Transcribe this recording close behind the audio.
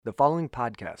The following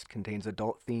podcast contains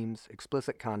adult themes,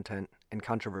 explicit content, and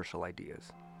controversial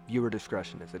ideas. Viewer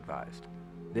discretion is advised.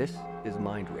 This is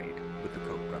Mind Raid with the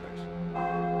Koch brothers.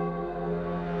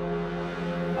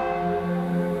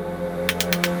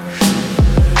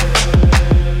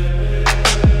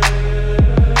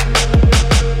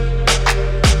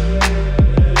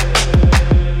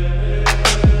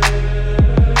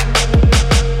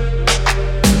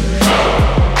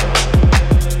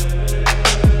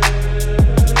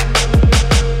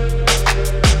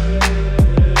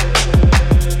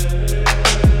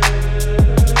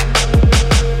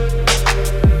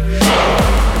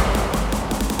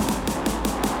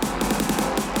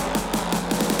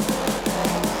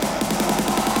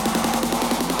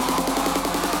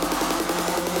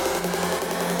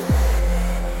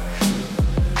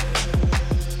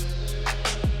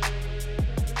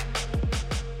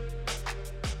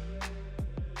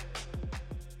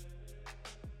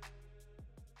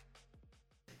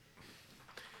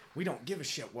 We don't give a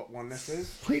shit what one this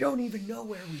is. We don't even know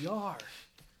where we are.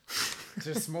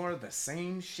 Just more of the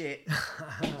same shit.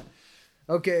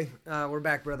 Okay, we're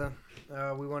back, brother.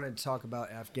 We wanted to talk about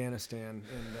Afghanistan,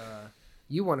 and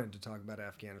you wanted to talk about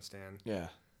Afghanistan. Yeah.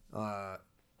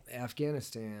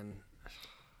 Afghanistan,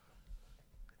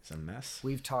 It's a mess.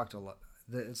 we've talked a lot.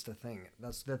 It's the thing.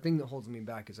 That's the thing that holds me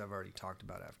back is I've already talked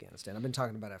about Afghanistan. I've been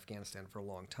talking about Afghanistan for a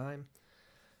long time.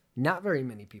 Not very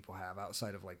many people have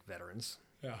outside of like veterans.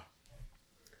 Yeah.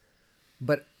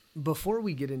 But before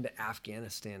we get into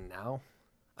Afghanistan now,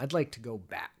 I'd like to go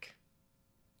back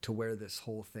to where this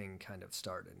whole thing kind of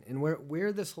started. And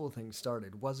where this whole thing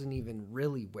started wasn't even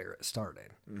really where it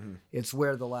started. Mm-hmm. It's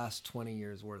where the last 20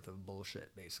 years worth of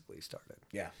bullshit basically started.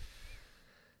 Yeah.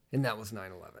 And that was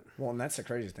 9/11. Well, and that's the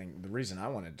crazy thing. The reason I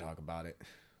wanted to talk about it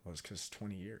was because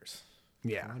 20 years.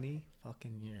 Yeah. 20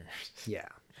 fucking years. Yeah.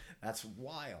 That's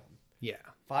wild. Yeah.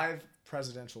 5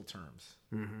 presidential terms.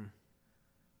 Mm-hmm.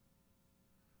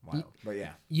 Wild. But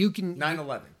yeah. You can...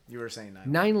 9/11. You were saying 9/11.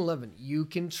 9/11, you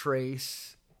can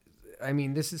trace... I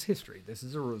mean, this is history. This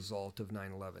is a result of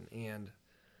 9/11. And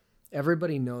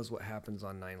everybody knows what happens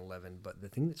on 9/11. But the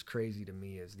thing that's crazy to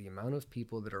me is the amount of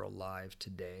people that are alive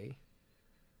today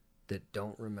that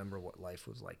don't remember what life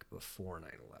was like before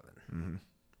 9/11. Mm-hmm.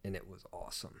 And it was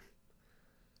awesome.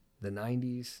 The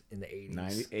 90s and the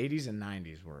 80s. 80s and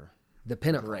 90s were The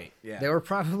pinnacle. great. Yeah. They were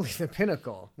probably the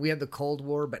pinnacle. We had the Cold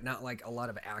War, but not like a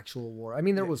lot of actual war. I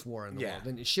mean, there was war in the world,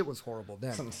 and shit was horrible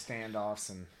then. Some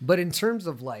standoffs and... But in terms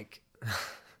of like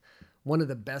one of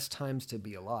the best times to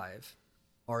be alive,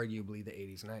 arguably the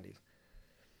 80s and 90s.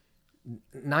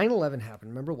 9/11 happened.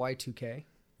 Remember Y2K?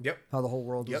 Yep. How the whole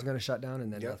world was going to shut down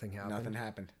and then nothing happened. Nothing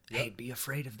happened. Hey, be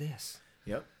afraid of this.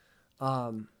 Yep.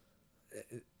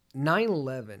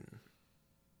 9/11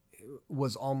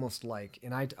 was almost like,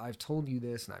 and I've told you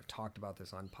this and I've talked about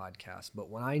this on podcasts, but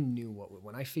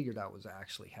when I figured out what was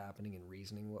actually happening and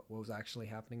reasoning what was actually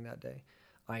happening that day,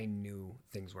 I knew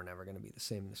things were never going to be the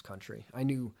same in this country. I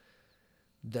knew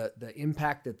the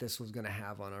impact that this was going to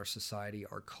have on our society,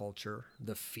 our culture,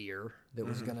 the fear that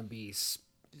was going to be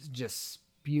just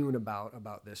spewing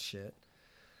about this shit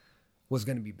was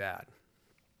going to be bad.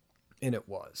 And it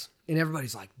was. And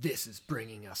everybody's like, this is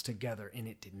bringing us together. And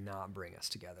it did not bring us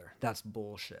together. That's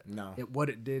bullshit. No. What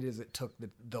it did is it took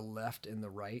the left and the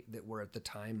right that were at the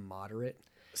time moderate.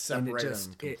 Separated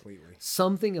them completely.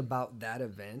 Something about that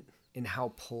event and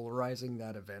how polarizing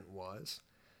that event was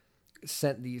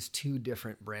sent these two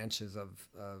different branches of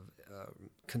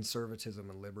conservatism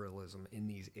and liberalism in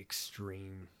these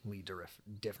extremely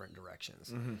different directions.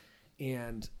 Mm-hmm.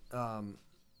 And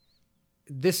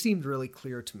this seemed really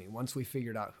clear to me once we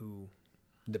figured out who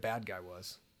the bad guy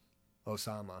was,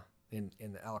 Osama in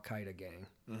the Al Qaeda gang,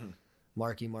 mm-hmm.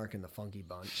 Marky Mark and the Funky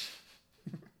Bunch.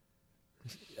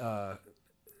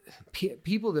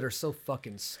 People that are so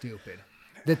fucking stupid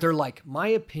that they're like, my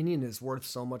opinion is worth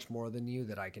so much more than you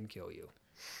that I can kill you.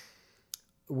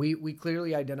 We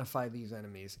clearly identify these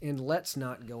enemies, and let's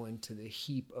not go into the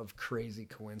heap of crazy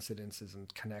coincidences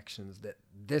and connections that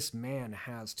this man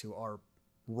has to our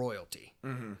royalty,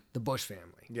 mm-hmm. the Bush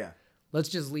family. Yeah. Let's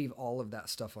just leave all of that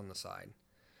stuff on the side.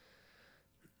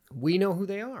 We know who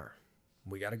they are.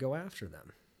 We got to go after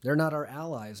them. They're not our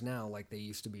allies now like they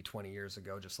used to be 20 years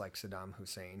ago, just like Saddam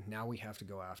Hussein. Now we have to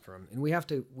go after them. And we got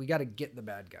to get the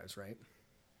bad guys, right?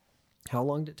 How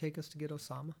long did it take us to get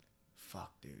Osama?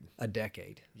 Fuck, dude. A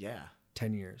decade. Yeah.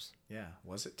 10 years. Yeah.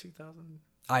 Was it 2000?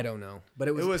 I don't know, but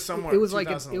it was somewhere. It was like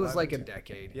a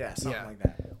decade. Yeah, something like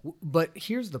that. But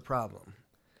here's the problem.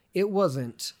 It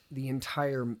wasn't the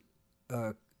entire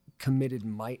committed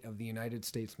might of the United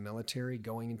States military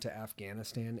going into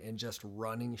Afghanistan and just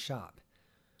running shop.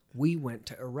 We went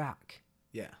to Iraq.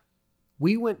 Yeah.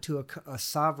 We went to a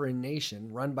sovereign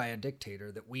nation run by a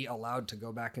dictator that we allowed to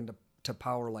go back into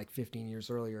power like 15 years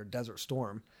earlier, Desert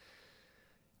Storm.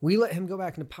 We let him go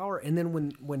back into power. And then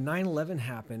when 9/11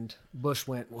 happened, Bush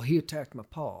went, well, he attacked my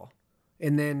paw.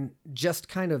 And then just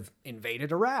kind of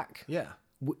invaded Iraq. Yeah.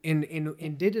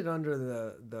 And did it under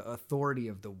the authority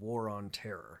of the War on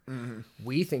Terror. Mm-hmm.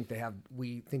 We think they have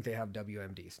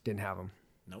WMDs. Didn't have them.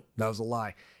 Nope. That was a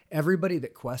lie. Everybody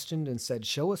that questioned and said,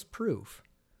 show us proof.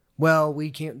 Well, we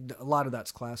can't. A lot of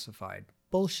that's classified.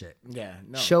 Bullshit. Yeah.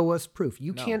 No. Show us proof.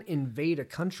 You No. can't invade a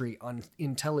country on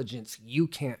intelligence you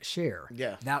can't share.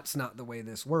 Yeah. That's not the way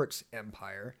this works,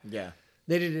 Empire. Yeah.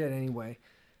 They did it anyway.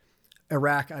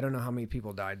 Iraq, I don't know how many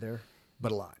people died there,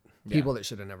 but a lot. Yeah. People that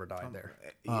should have never died there.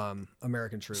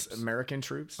 American troops, American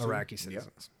troops. too? Iraqi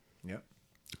citizens. Yep.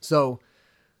 So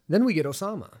then we get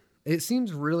Osama. It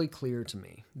seems really clear to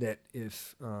me that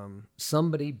if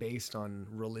somebody based on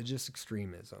religious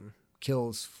extremism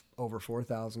kills over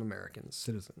 4,000 Americans,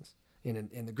 citizens,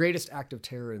 in the greatest act of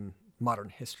terror in modern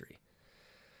history,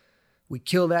 we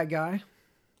kill that guy.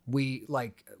 We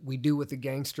do with the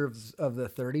gangster of the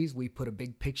 30s. We put a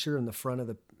big picture in the front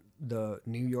of the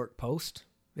New York Post,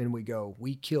 and we go,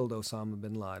 we killed Osama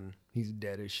bin Laden. He's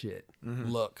dead as shit. Mm-hmm.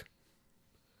 Look.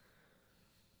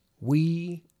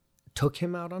 We took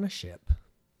him out on a ship.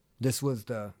 This was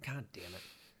God damn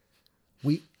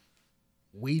it.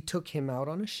 We took him out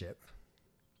on a ship,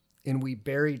 and we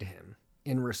buried him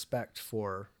in respect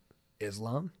for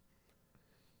Islam.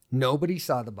 Nobody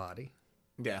saw the body.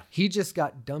 Yeah. He just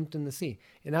got dumped in the sea.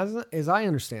 And as I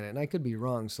understand it, and I could be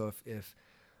wrong, so if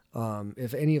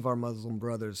any of our Muslim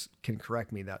brothers can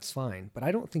correct me, that's fine. But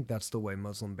I don't think that's the way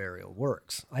Muslim burial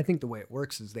works. I think the way it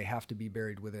works is they have to be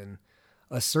buried within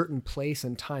a certain place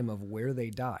and time of where they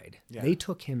died. Yeah. They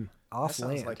took him off that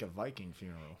land. Sounds like a Viking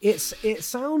funeral. It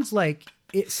sounds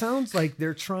like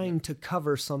they're trying to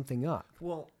cover something up.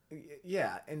 Well,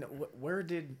 yeah. And where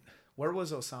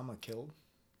was Osama killed?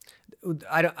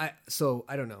 I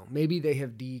don't know. Maybe they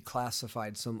have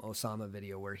declassified some Osama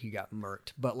video where he got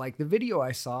murked. But like the video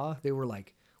I saw, they were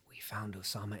like, we found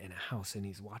Osama in a house and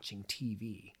he's watching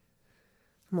TV.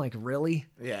 I'm like, really?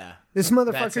 Yeah. This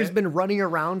motherfucker's been running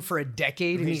around for a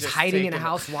decade and he's hiding in a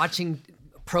house watching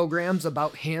programs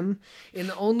about him. And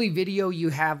the only video you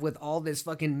have with all this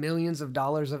fucking millions of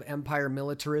dollars of empire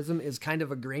militarism is kind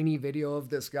of a grainy video of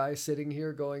this guy sitting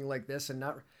here going like this and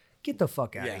not... Get the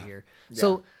fuck out of here.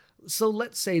 Yeah. So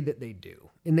let's say that they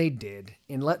do, and they did,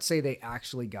 and let's say they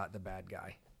actually got the bad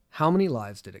guy. How many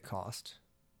lives did it cost?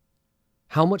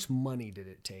 How much money did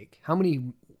it take? How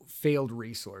many failed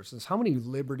resources? How many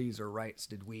liberties or rights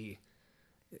did we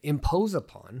impose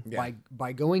upon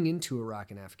by going into Iraq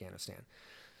and Afghanistan?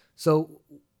 So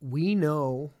we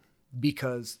know,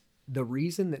 because the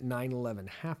reason that 9/11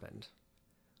 happened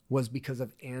was because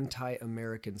of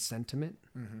anti-American sentiment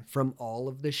from all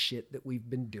of the shit that we've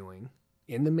been doing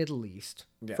in the Middle East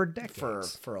for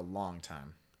decades. For a long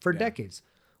time. For decades.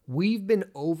 We've been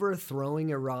overthrowing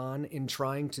Iran and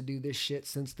trying to do this shit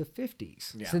since the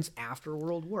 50s, since after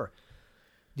World War.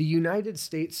 The United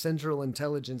States Central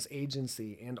Intelligence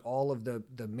Agency and all of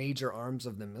the major arms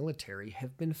of the military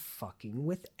have been fucking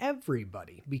with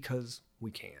everybody because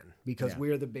we can, because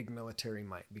we're the big military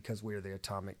might, because we're the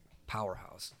atomic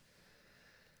powerhouse.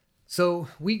 So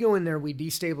we go in there, we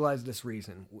destabilize this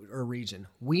region.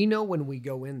 We know when we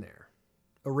go in there,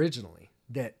 originally,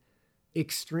 that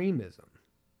extremism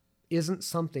isn't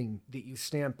something that you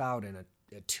stamp out in a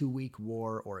 2-week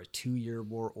war or a 2-year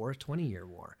war or a 20-year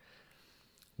war.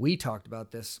 We talked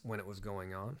about this when it was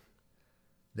going on.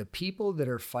 The people that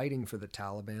are fighting for the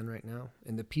Taliban right now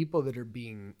and the people that are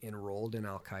being enrolled in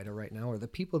Al-Qaeda right now, or the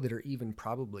people that are even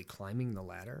probably climbing the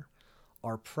ladder,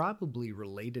 are probably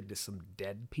related to some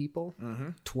dead people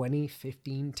 20,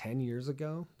 15, 10 years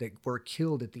ago that were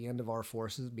killed at the end of our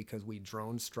forces because we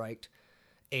drone striked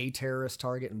a terrorist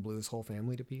target and blew his whole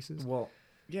family to pieces. Well,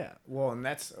 yeah. Well, and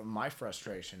that's my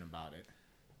frustration about it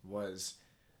was,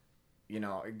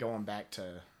 going back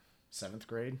to 7th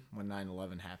grade when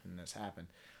 9/11 happened, this happened.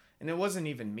 And it wasn't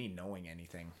even me knowing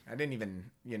anything. I didn't even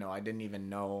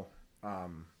know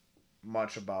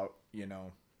much about,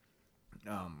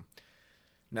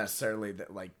 necessarily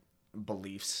that like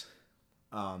beliefs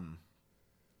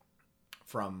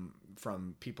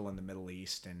from people in the Middle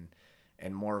East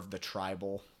and more of the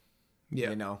tribal,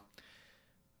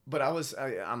 but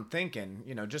I'm thinking,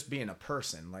 just being a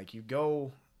person, like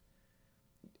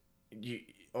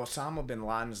Osama bin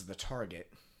Laden is the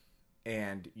target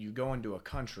and you go into a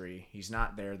country, he's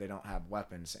not there, they don't have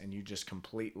weapons, and you just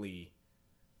completely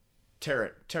tear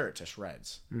it to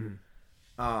shreds.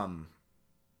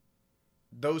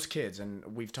 those kids, and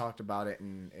we've talked about it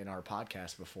in our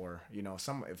podcast before, you know,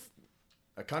 if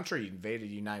a country invaded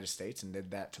the United States and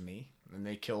did that to me, and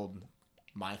they killed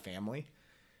my family,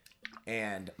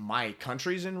 and my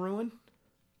country's in ruin,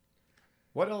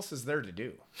 what else is there to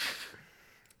do?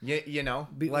 You know,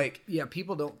 like, yeah,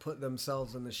 people don't put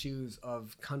themselves in the shoes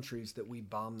of countries that we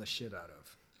bomb the shit out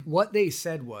of. What they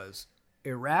said was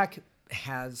Iraq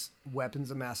has weapons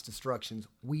of mass destruction.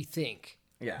 We think.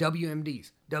 Yeah.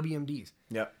 WMDs.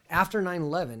 Yep. After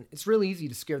 9/11, it's really easy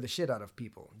to scare the shit out of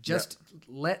people. Just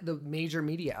let the major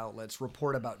media outlets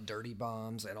report about dirty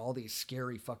bombs and all these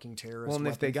scary fucking terrorist well, and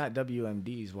weapons. if they got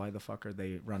WMDs, why the fuck are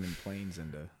they running planes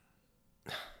into...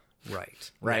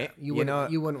 Right. Right. Yeah.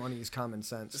 You wouldn't want to use common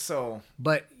sense. So...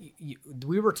 But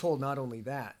we were told not only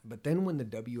that, but then when the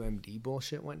WMD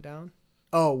bullshit went down,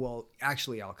 oh, well,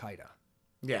 actually Al-Qaeda.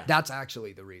 Yeah. That's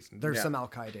actually the reason. There's Yeah. some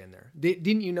Al-Qaeda in there.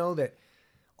 Didn't you know that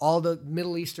all the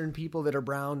Middle Eastern people that are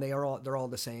brown, they're all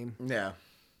the same? Yeah.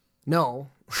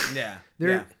 No. Yeah.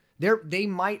 They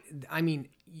might, I mean,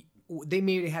 they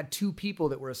maybe had two people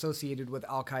that were associated with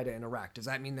Al-Qaeda in Iraq. Does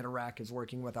that mean that Iraq is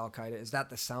working with Al-Qaeda? Is that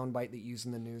the soundbite that you use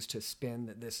in the news to spin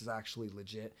that this is actually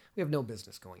legit? We have no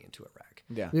business going into Iraq.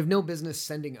 Yeah. We have no business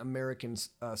sending American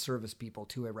service people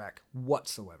to Iraq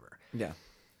whatsoever. Yeah.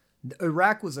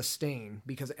 Iraq was a stain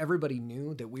because everybody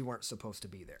knew that we weren't supposed to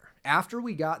be there. After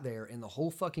we got there and the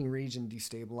whole fucking region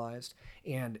destabilized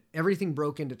and everything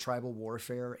broke into tribal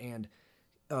warfare and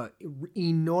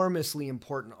enormously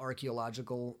important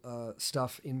archaeological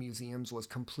stuff in museums was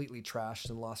completely trashed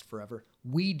and lost forever,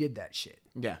 we did that shit.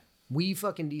 Yeah. We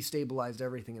fucking destabilized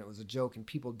everything and it was a joke and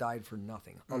people died for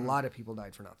nothing. A lot of people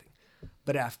died for nothing.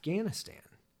 But Afghanistan,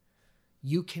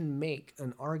 you can make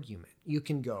an argument. You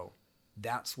can go,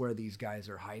 that's where these guys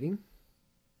are hiding.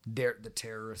 The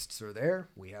terrorists are there.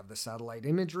 We have the satellite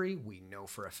imagery. We know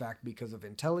for a fact because of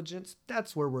intelligence.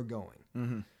 That's where we're going.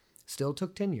 Mm-hmm. Still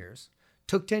took 10 years.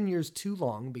 Took 10 years too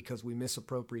long because we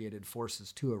misappropriated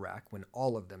forces to Iraq when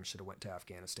all of them should have went to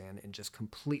Afghanistan and just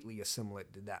completely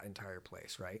assimilated that entire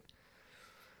place, right?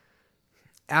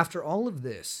 After all of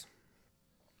this,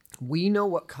 we know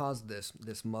what caused this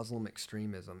Muslim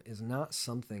extremism is not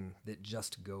something that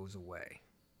just goes away.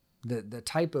 The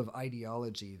type of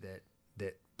ideology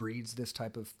that breeds this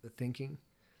type of thinking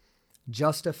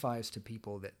justifies to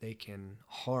people that they can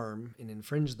harm and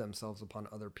infringe themselves upon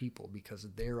other people because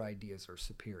their ideas are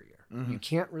superior. Mm-hmm. You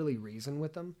can't really reason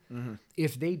with them. Mm-hmm.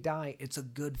 If they die, it's a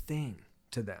good thing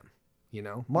to them, you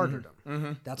know, martyrdom.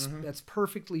 Mm-hmm. That's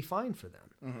perfectly fine for them.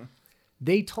 Mm-hmm.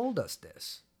 They told us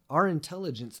this. Our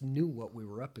intelligence knew what we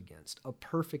were up against. A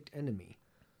perfect enemy.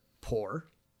 Poor,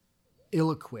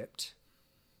 ill-equipped.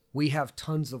 We have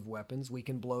tons of weapons. We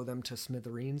can blow them to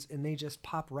smithereens, and they just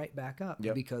pop right back up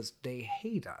because they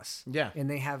hate us. Yeah. And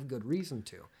they have good reason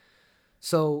to.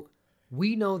 So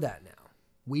we know that now.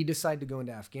 We decide to go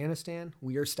into Afghanistan.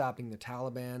 We are stopping the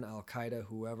Taliban, Al-Qaeda,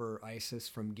 whoever, ISIS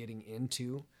from getting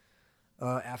into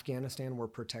Afghanistan. We're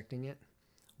protecting it.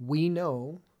 We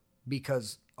know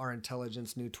because our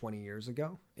intelligence knew 20 years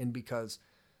ago and because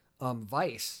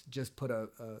Vice just put a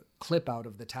clip out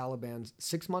of the Taliban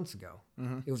 6 months ago.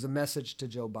 Mm-hmm. It was a message to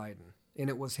Joe Biden. And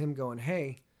it was him going,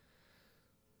 hey,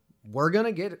 we're going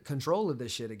to get control of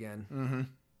this shit again. Mm-hmm.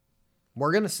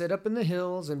 We're going to sit up in the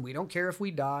hills and we don't care if we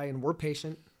die and we're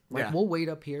patient. We'll wait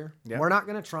up here. Yeah. We're not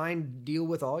going to try and deal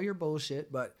with all your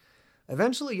bullshit, but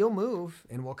eventually you'll move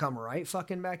and we'll come right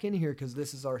fucking back in here because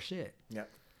this is our shit. Yep.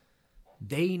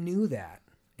 They knew that.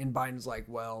 And Biden's like,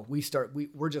 well,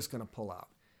 we're just going to pull out.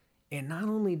 And not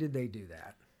only did they do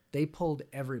that, they pulled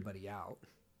everybody out.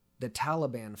 The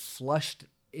Taliban flushed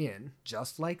in,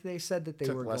 just like they said that they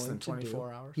were going to do. Took less than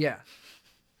 24 hours? Yeah.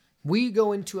 We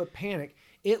go into a panic.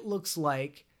 It looks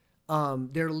like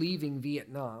they're leaving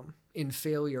Vietnam in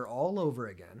failure all over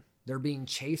again. They're being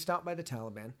chased out by the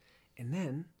Taliban. And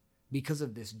then, because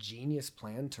of this genius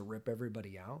plan to rip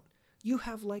everybody out, you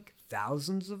have like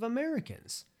thousands of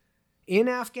Americans in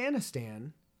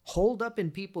Afghanistan holed up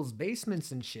in people's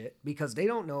basements and shit because they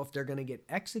don't know if they're going to get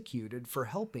executed for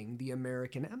helping the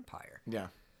American empire. Yeah.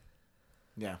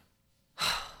 Yeah.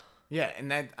 Yeah.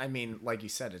 And that, I mean, like you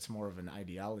said, it's more of an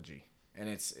ideology and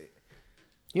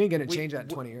you ain't going to change that in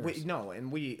 20 years. No.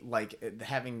 And we like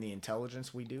having the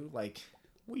intelligence we do, like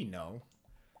we know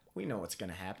what's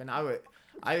going to happen.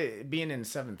 I being in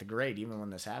 7th grade, even when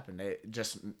this happened, it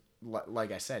just,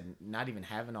 like I said, not even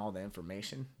having all the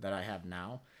information that I have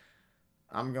now,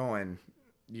 I'm going,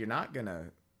 you're not going to,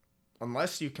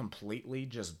 unless you completely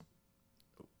just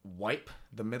wipe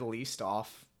the Middle East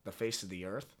off the face of the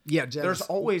earth. Yeah, there's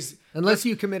always... Unless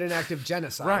you commit an act of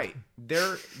genocide. Right.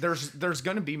 There's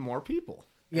going to be more people.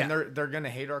 Yeah. And they're going to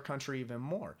hate our country even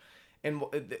more. And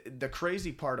the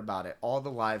crazy part about it, all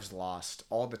the lives lost,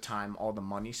 all the time, all the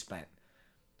money spent.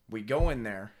 We go in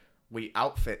there, we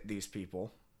outfit these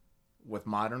people with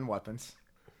modern weapons,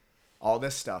 all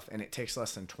this stuff, and it takes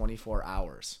less than 24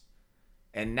 hours.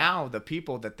 And now the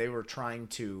people that they were trying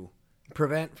to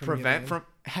prevent from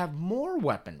have more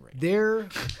weaponry. They're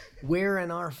wearing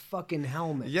our fucking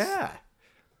helmets. Yeah.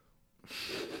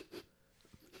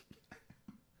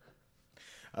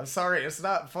 I'm sorry, it's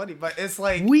not funny, but it's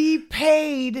like... We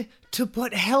paid to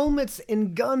put helmets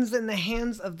and guns in the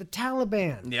hands of the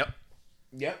Taliban.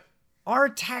 Yep. Our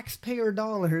taxpayer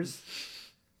dollars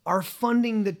are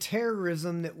funding the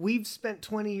terrorism that we've spent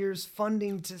 20 years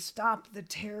funding to stop the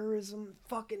terrorism.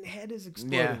 Fucking head is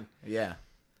exploding. Yeah.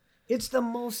 It's the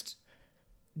most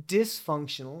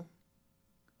dysfunctional,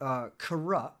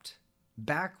 corrupt,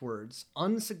 backwards,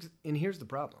 and here's the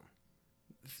problem.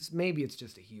 Maybe it's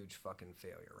just a huge fucking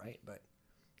failure, right? But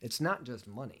it's not just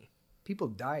money. People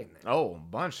died in it. Oh, a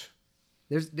bunch.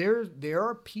 There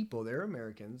are people, there are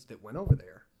Americans that went over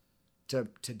there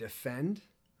to defend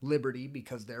liberty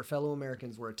because their fellow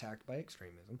Americans were attacked by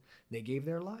extremism. They gave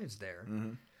their lives there.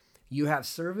 Mm-hmm. You have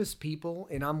service people,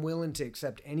 and I'm willing to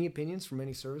accept any opinions from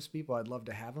any service people. I'd love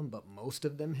to have them, but most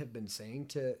of them have been saying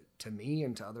to me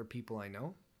and to other people I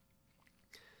know,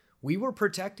 we were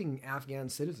protecting Afghan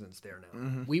citizens there now.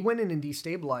 Mm-hmm. We went in and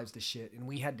destabilized the shit, and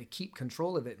we had to keep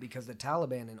control of it because the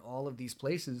Taliban in all of these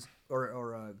places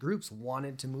or groups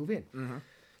wanted to move in. Mm-hmm.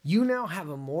 You now have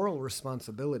a moral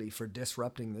responsibility for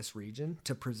disrupting this region,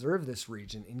 to preserve this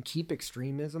region, and keep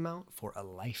extremism out for a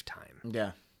lifetime.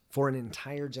 Yeah. For an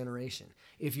entire generation.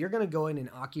 If you're going to go in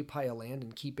and occupy a land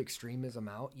and keep extremism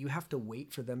out, you have to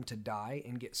wait for them to die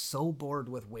and get so bored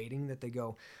with waiting that they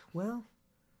go, well...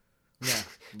 Yeah.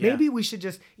 Maybe we should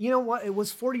just, you know what? It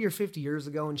was 40 or 50 years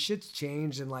ago and shit's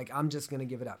changed and like, I'm just going to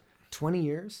give it up. 20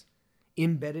 years,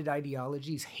 embedded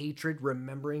ideologies, hatred,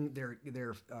 remembering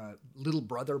their little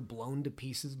brother blown to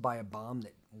pieces by a bomb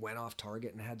that went off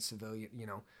target and had civilian,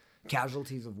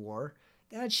 casualties of war.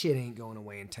 That shit ain't going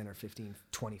away in 10 or 15,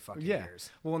 20 fucking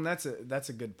years. Well, and that's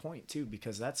a good point too,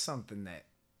 because that's something that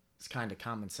is kind of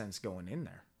common sense going in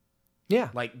there. Yeah.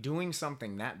 Like doing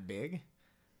something that big.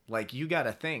 Like, you got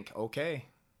to think, okay,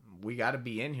 we got to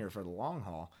be in here for the long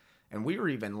haul. And we were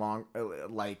even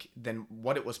than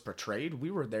what it was portrayed,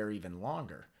 we were there even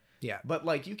longer. Yeah. But,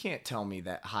 like, you can't tell me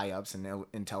that high-ups and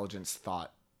intelligence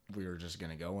thought we were just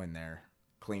going to go in there,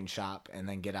 clean shop, and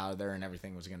then get out of there and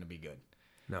everything was going to be good.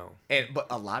 No. But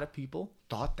a lot of people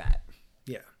thought that.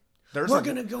 Yeah. We're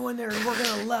going to go in there and we're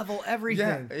going to level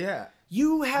everything. Yeah.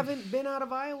 You haven't been out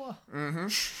of Iowa. Mm-hmm.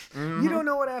 Mm-hmm. You don't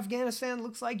know what Afghanistan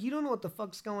looks like. You don't know what the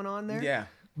fuck's going on there. Yeah.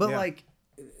 But like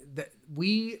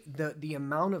the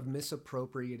amount of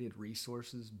misappropriated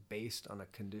resources based on a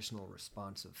conditional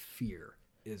response of fear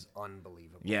is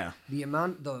unbelievable. Yeah. The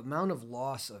amount of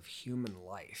loss of human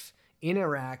life in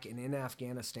Iraq and in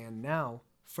Afghanistan now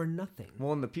for nothing.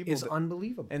 Well, and the people is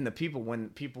unbelievable. And the people, when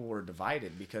people were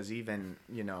divided, because even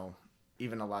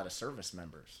a lot of service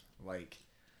members, like,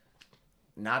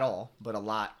 not all, but a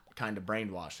lot, kind of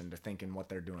brainwashed into thinking what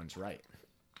they're doing is right.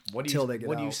 What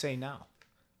do you say now?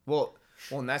 Well,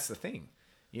 and that's the thing.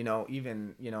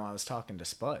 Even I was talking to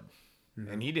Spud,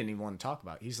 mm-hmm. and he didn't even want to talk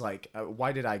about it. He's like,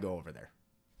 why did I go over there?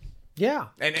 Yeah.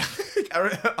 And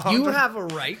you have a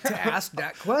right to ask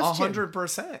that question.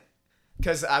 100%.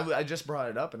 Because I just brought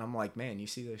it up, and I'm like, man, you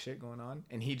see this shit going on?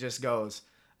 And he just goes,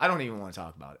 I don't even want to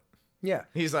talk about it. Yeah.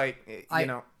 He's like,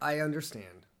 I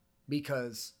understand.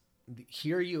 Because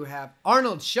here you have...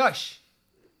 Arnold, shush!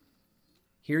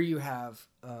 Here you have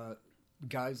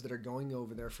guys that are going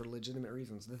over there for legitimate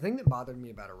reasons. The thing that bothered me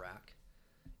about Iraq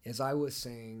is I was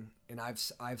saying, and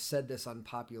I've said this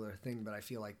unpopular thing, but I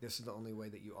feel like this is the only way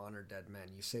that you honor dead men.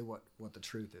 You say what the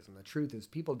truth is. And the truth is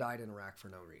people died in Iraq for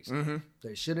no reason. Mm-hmm.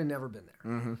 They should have never been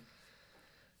there. Mm-hmm.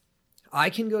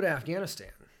 I can go to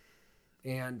Afghanistan,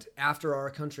 and after our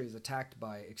country is attacked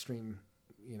by extremism,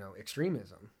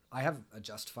 I have a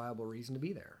justifiable reason to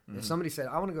be there. Mm-hmm. If somebody said,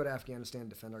 I want to go to Afghanistan,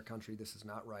 defend our country, this is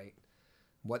not right.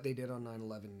 What they did on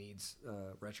 9/11 needs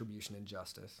retribution and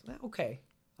justice. Okay.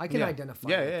 I can identify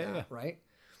with that, right?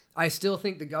 I still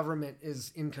think the government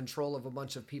is in control of a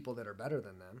bunch of people that are better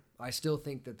than them. I still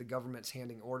think that the government's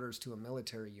handing orders to a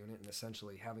military unit and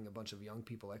essentially having a bunch of young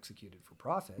people executed for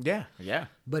profit. Yeah, yeah.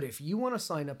 But if you want to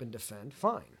sign up and defend,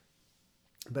 fine.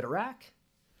 But Iraq,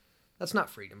 that's not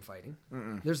freedom fighting.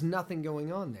 Mm-mm. There's nothing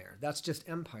going on there. That's just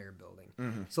empire building.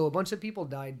 Mm-hmm. So a bunch of people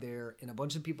died there, and a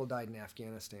bunch of people died in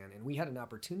Afghanistan, and we had an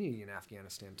opportunity in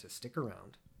Afghanistan to stick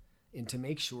around and to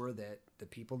make sure that the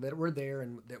people that were there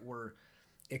and that were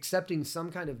accepting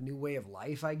some kind of new way of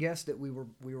life, I guess, that we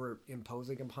were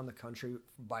imposing upon the country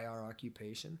by our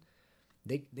occupation.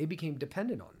 They became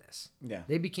dependent on this. Yeah.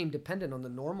 They became dependent on the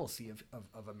normalcy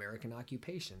of American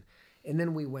occupation. And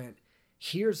then we went,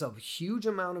 here's a huge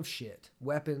amount of shit,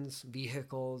 weapons,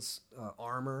 vehicles,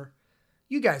 armor.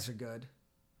 You guys are good.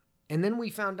 And then we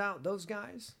found out those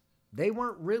guys, they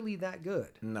weren't really that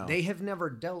good. No. They have never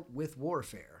dealt with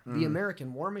warfare. The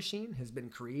American war machine has been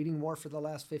creating war for the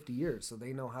last 50 years, so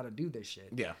they know how to do this shit.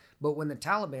 Yeah. But when the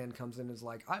Taliban comes in and is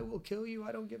like, I will kill you,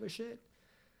 I don't give a shit.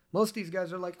 Most of these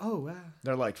guys are like, oh,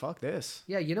 They're like, fuck this.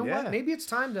 yeah, you know what? Maybe it's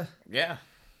time to... Yeah.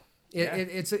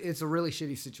 It's a really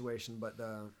shitty situation, but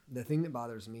the thing that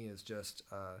bothers me is just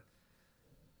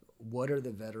what are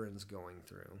the veterans going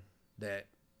through that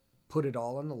put it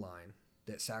all on the line,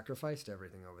 that sacrificed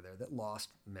everything over there, that lost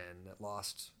men, that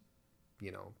lost,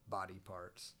 body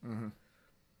parts. Mm-hmm.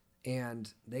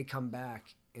 And they come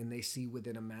back and they see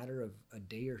within a matter of a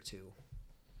day or two,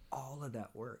 all of that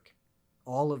work,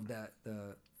 all of that,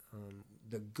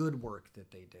 the good work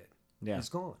that they did is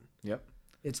gone. Yep.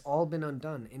 It's all been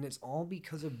undone, and it's all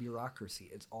because of bureaucracy.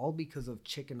 It's all because of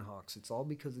chicken hawks. It's all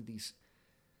because of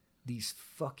these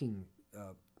fucking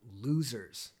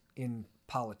losers in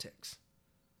politics.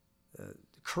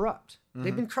 Corrupt.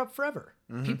 They've been corrupt forever.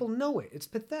 People know it. It's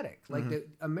pathetic. Like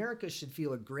America should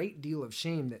feel a great deal of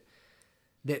shame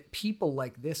that people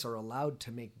like this are allowed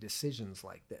to make decisions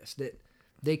like this. That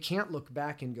they can't look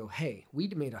back and go, hey, we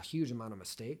made a huge amount of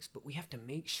mistakes, but we have to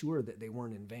make sure that they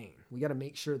weren't in vain. We got to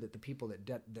make sure that the people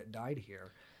that died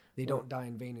here, they don't die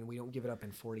in vain, and we don't give it up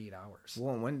in 48 hours.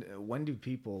 Well, when do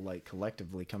people like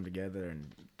collectively come together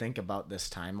and think about this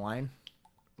timeline,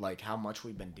 like how much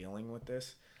we've been dealing with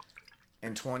this?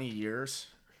 In 20 years,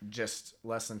 just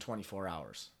less than 24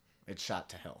 hours, it's shot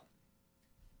to hell.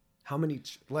 How many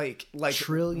like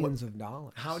trillions of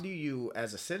dollars? How do you,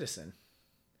 as a citizen,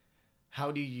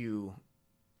 how do you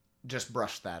just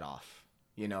brush that off?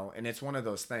 And it's one of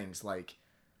those things, like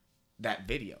that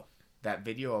video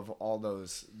of all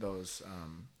those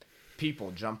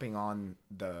people jumping on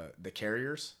the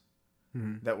carriers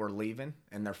that were leaving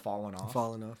and they're falling off.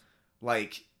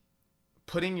 Like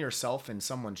putting yourself in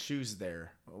someone's shoes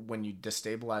there when you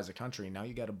destabilize a country. Now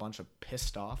you got a bunch of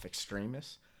pissed off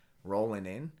extremists rolling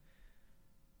in.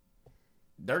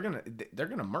 They're gonna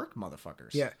murk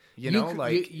motherfuckers. Yeah, they're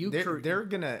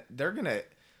gonna.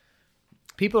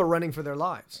 People are running for their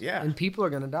lives. Yeah, and people are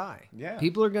gonna die. Yeah,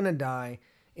 people are gonna die,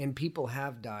 and people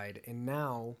have died. And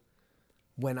now,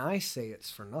 when I say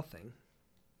it's for nothing,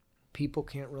 people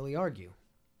can't really argue.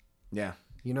 Yeah,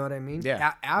 you know what I mean.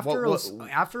 Yeah. After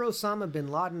Osama bin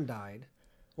Laden died,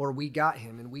 or we got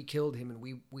him and we killed him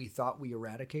and we thought we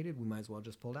eradicated, we might as well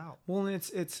just pulled out. Well,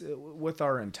 it's with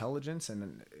our intelligence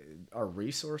and our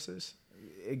resources,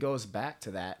 it goes back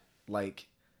to that. Like,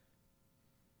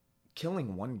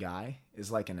 killing one guy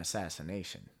is like an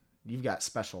assassination. You've got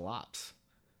special ops.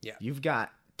 Yeah. You've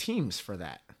got teams for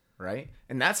that, right?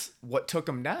 And that's what took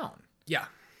them down. Yeah.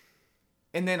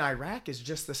 And then Iraq is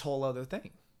just this whole other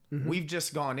thing. Mm-hmm. We've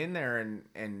just gone in there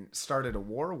and started a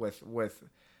war with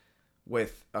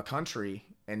a country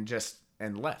and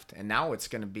left. And now it's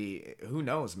going to be, who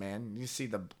knows, man. You see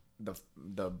the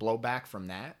blowback from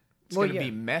that. It's going to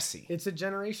be messy. It's a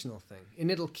generational thing,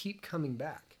 and it'll keep coming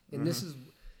back. And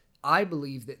I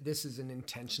believe that this is an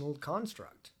intentional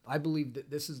construct. I believe that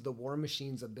this is the war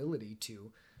machine's ability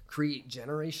to create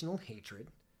generational hatred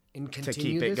and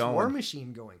continue this war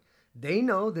machine going. They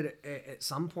know that at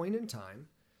some point in time,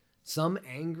 some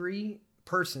angry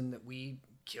person that we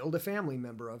killed a family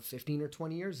member of 15 or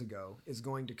 20 years ago is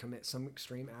going to commit some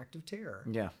extreme act of terror.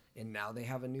 Yeah. And now they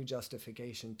have a new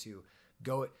justification to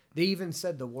go. They even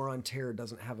said the war on terror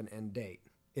doesn't have an end date.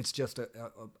 It's just a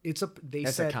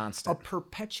constant. A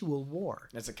perpetual war.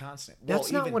 It's a constant.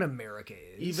 That's not what America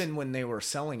is. Even when they were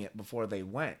selling it before they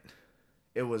went,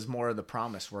 it was more of the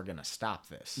promise, we're going to stop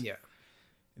this. Yeah.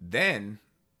 Then,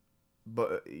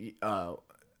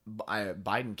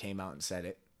 Biden came out and said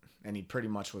it, and he pretty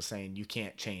much was saying, you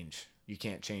can't change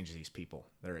these people.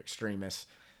 They're extremists.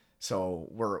 So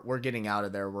we're getting out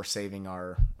of there. We're saving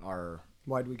our.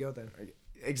 Why'd we go then?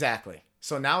 Exactly.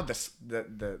 So now the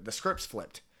script's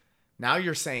flipped. Now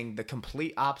you're saying the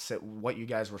complete opposite of what you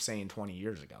guys were saying 20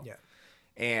 years ago. Yeah.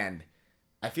 And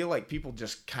I feel like people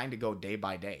just kind of go day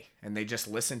by day, and they just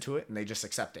listen to it and they just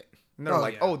accept it. And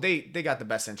they're they got the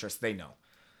best interest. They know.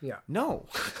 Yeah. No,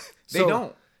 they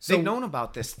don't. They've known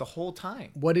about this the whole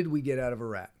time. What did we get out of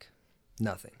Iraq?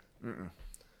 Nothing. Mm-mm.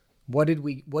 What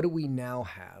do we now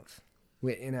have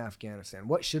in Afghanistan?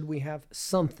 What should we have?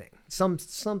 Something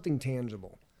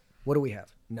tangible. What do we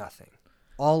have? Nothing.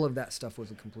 All of that stuff was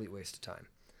a complete waste of time.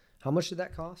 How much did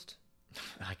that cost?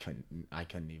 I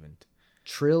couldn't even.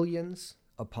 Trillions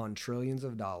upon trillions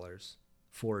of dollars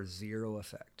for zero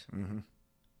effect. Mm-hmm.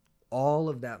 All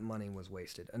of that money was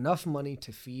wasted. Enough money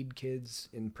to feed kids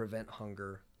and prevent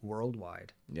hunger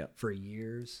worldwide. Yep. For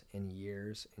years and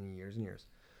years and years and years.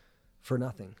 For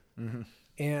nothing. Mm-hmm.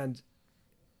 And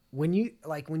when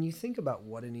you think about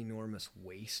what an enormous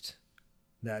waste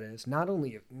that is, not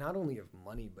only of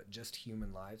money, but just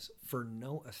human lives for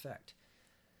no effect.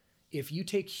 If you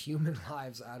take human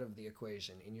lives out of the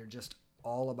equation and you're just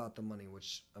all about the money,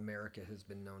 which America has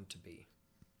been known to be,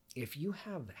 if you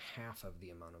have half of the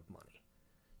amount of money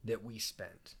that we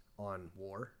spent on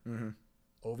war Mm-hmm.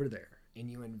 over there and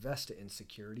you invest it in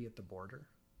security at the border,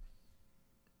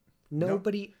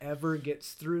 nobody ever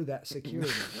gets through that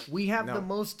security. We have the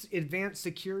most advanced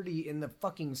security in the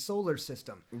fucking solar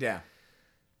system. Yeah.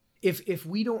 If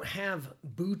we don't have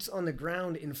boots on the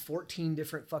ground in 14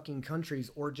 different fucking countries,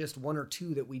 or just one or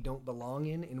two that we don't belong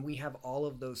in, and we have all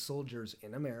of those soldiers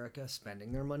in America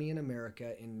spending their money in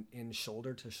America in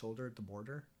shoulder to shoulder at the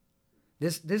border,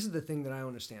 this is the thing that I don't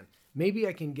understand. Maybe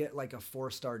I can get like a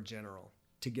 4-star general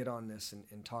to get on this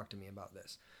and talk to me about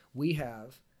this. We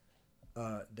have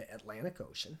the Atlantic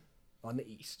Ocean on the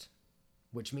east,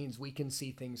 which means we can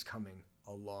see things coming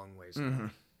a long ways away. Mm-hmm.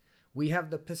 We have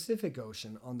the Pacific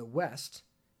Ocean on the west,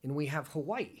 and we have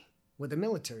Hawaii with a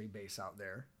military base out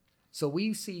there. So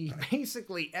we see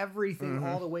basically everything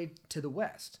all the way to the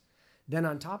west. Then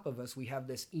on top of us, we have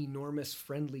this enormous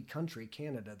friendly country,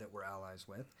 Canada, that we're allies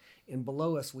with. And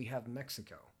below us, we have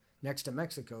Mexico. Next to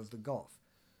Mexico is the Gulf.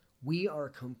 We are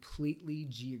completely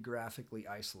geographically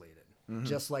isolated,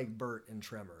 just like Bert in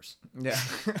Tremors. Yeah.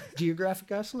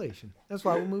 Geographic isolation. That's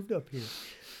why we moved up here.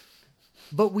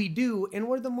 But we do, and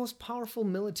we're the most powerful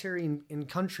military in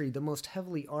country, the most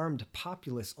heavily armed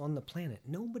populace on the planet.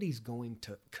 Nobody's going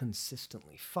to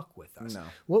consistently fuck with us. No.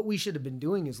 What we should have been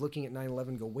doing is looking at 9/11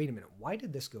 and go, wait a minute, why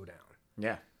did this go down?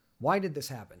 Yeah. Why did this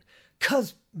happen?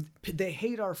 Because they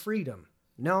hate our freedom.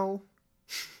 No.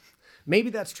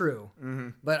 Maybe that's true,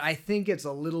 but I think it's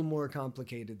a little more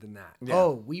complicated than that. Yeah.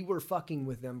 Oh, we were fucking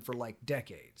with them for like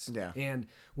decades. Yeah. And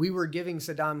we were giving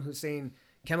Saddam Hussein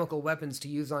chemical weapons to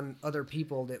use on other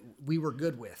people that we were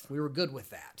good with. We were good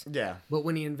with that. Yeah. But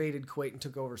when he invaded Kuwait and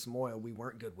took over some oil, we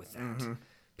weren't good with that.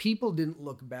 People didn't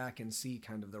look back and see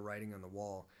kind of the writing on the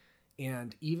wall.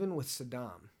 And even with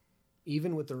Saddam,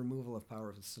 even with the removal of power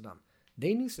of Saddam,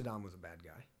 they knew Saddam was a bad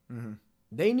guy.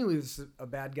 They knew he was a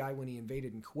bad guy when he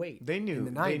invaded in Kuwait. They knew. In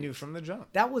the 90s. They knew from the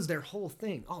jump. That was their whole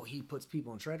thing. Oh, he puts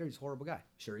people in shredder. He's a horrible guy.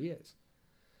 Sure he is.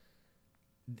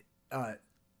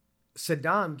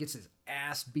 Saddam gets his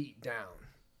ass beat down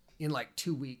in like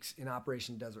 2 weeks in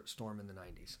Operation Desert Storm in the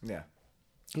 90s. Yeah.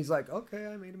 He's like, okay,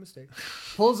 I made a mistake.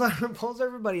 Pulls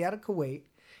everybody out of Kuwait,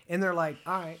 and they're like,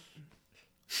 all right.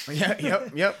 Yeah.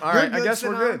 Yep. All right. I guess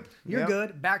we're good. You're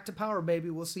good. Back to power, baby.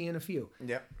 We'll see you in a few.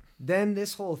 Yep. Then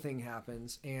this whole thing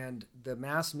happens, and the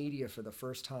mass media for the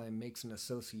first time makes an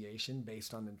association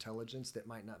based on intelligence that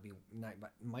might not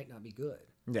be good.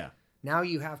 Yeah. Now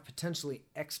you have potentially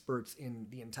experts in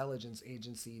the intelligence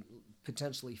agency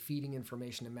potentially feeding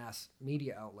information to mass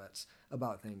media outlets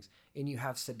about things, and you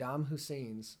have Saddam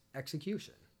Hussein's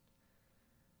execution.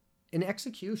 An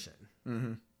execution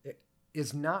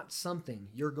is not something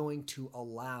you're going to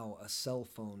allow a cell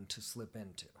phone to slip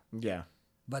into. Yeah.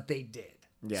 But they did.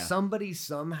 Yeah. Somebody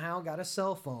somehow got a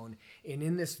cell phone, and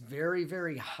in this very,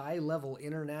 very high-level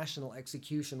international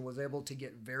execution was able to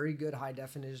get very good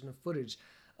high-definition footage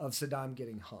of Saddam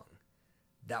getting hung.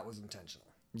 That was intentional.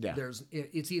 Yeah.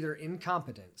 It's either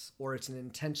incompetence or it's an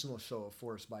intentional show of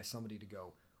force by somebody to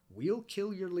go, we'll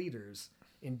kill your leaders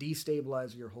and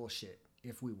destabilize your whole shit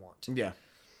if we want to. Yeah.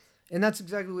 And that's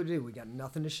exactly what we do. We got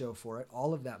nothing to show for it.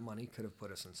 All of that money could have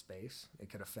put us in space. It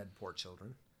could have fed poor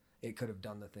children. It could have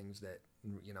done the things that,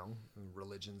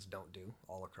 religions don't do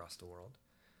all across the world.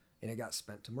 And it got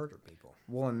spent to murder people.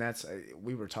 Well, and that's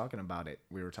we were talking about it.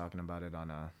 We were talking about it on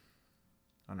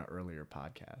an earlier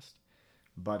podcast.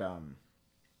 But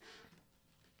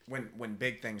when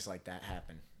big things like that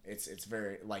happen, it's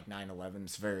very like 9/11.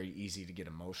 It's very easy to get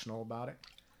emotional about it.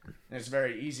 And it's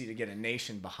very easy to get a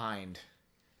nation behind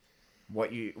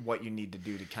what you need to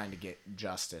do to kind of get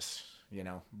justice,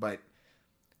 But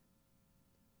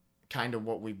kind of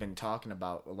what we've been talking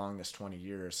about along this 20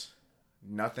 years,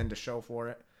 nothing to show for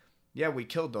it. Yeah, we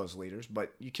killed those leaders,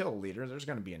 but you kill a leader, there's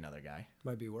going to be another guy.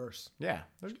 Might be worse. Yeah,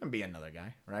 there's going to be another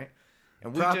guy, right?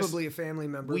 And Probably a family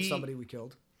member of somebody we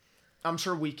killed. I'm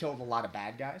sure we killed a lot of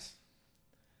bad guys,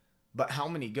 but how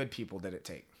many good people did it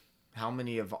take? How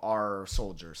many of our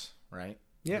soldiers, right?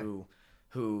 Yeah.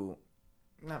 Who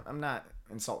no, I'm not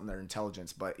insulting their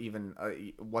intelligence, but even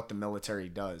what the military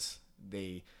does,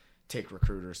 they take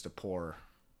recruiters to poor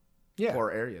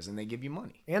areas, and they give you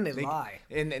money, and they lie,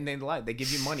 and they lie. They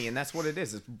give you money, and that's what it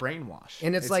is. It's brainwash,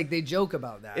 and it's like they joke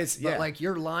about that. But like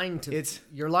you're lying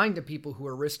to people who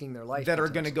are risking their life, that are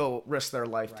going to go risk their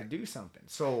life to do something.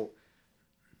 So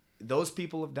those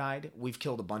people have died. We've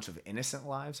killed a bunch of innocent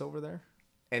lives over there,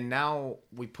 and now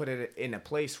we put it in a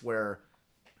place where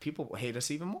people hate us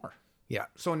even more. Yeah.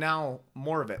 So now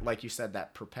more of it, like you said,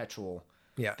 that perpetual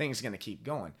thing's going to keep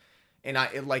going. And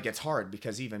it's hard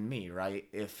because even me, right?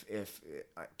 If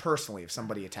personally, if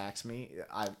somebody attacks me,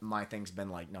 my thing's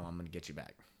been like, no, I'm going to get you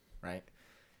back. Right.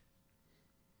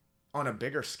 On a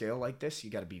bigger scale like this, you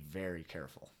got to be very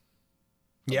careful.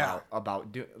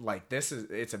 About this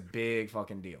it's a big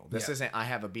fucking deal. This isn't, I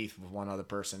have a beef with one other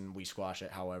person, we squash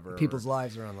it, however. People's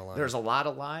lives are on the line. There's a lot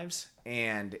of lives,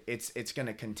 and it's going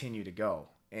to continue to go.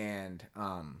 And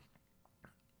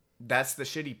that's the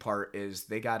shitty part, is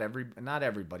they got not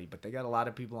everybody, but they got a lot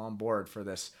of people on board for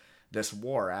this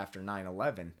war after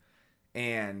 9/11.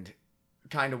 And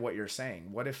kind of what you're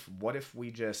saying, what if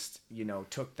we just,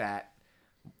 took that,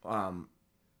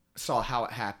 saw how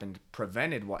it happened,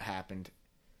 prevented what happened,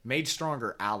 made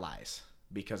stronger allies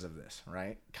because of this,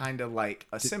 right? Kind of like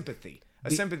a sympathy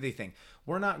thing.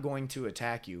 We're not going to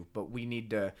attack you, but we need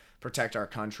to protect our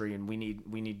country, and we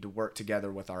need to work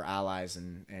together with our allies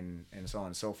and so on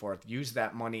and so forth. Use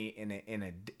that money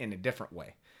in a different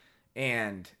way.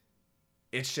 And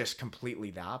it's just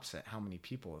completely the opposite. How many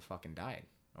people have fucking died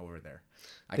over there?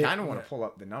 I kind of want to pull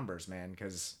up the numbers, man,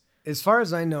 because as far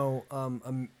as I know,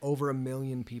 over 1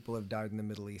 million people have died in the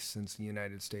Middle East since the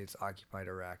United States occupied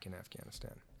Iraq and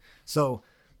Afghanistan. So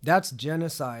that's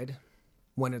genocide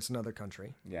when it's another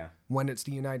country. Yeah. When it's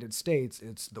the United States,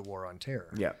 it's the war on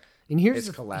terror. Yeah. And here's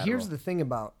the thing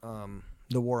about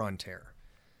the war on terror.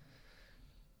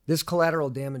 This collateral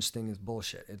damage thing is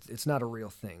bullshit. It's not a real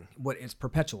thing. It's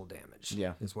perpetual damage.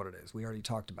 Yeah. Is what it is. We already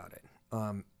talked about it.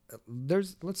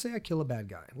 Let's say I kill a bad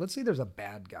guy. Let's say there's a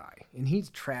bad guy and he's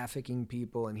trafficking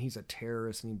people and he's a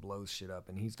terrorist and he blows shit up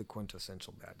and he's the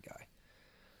quintessential bad guy.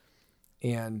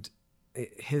 And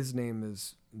his name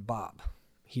is Bob.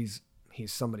 He's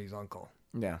somebody's uncle.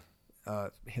 Yeah.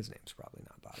 His name's probably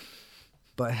not Bob,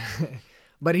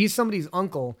 but he's somebody's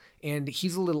uncle, and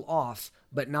he's a little off,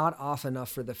 but not off enough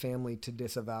for the family to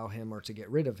disavow him or to get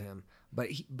rid of him. But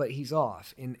he's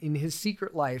off in his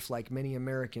secret life, like many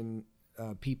American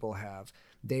people have.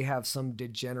 They have some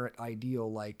degenerate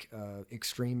ideal like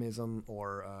extremism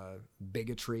or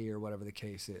bigotry or whatever the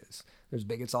case is. There's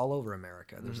bigots all over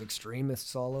America. There's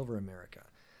extremists all over America.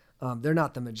 They're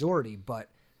not the majority, but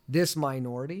this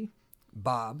minority,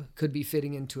 Bob, could be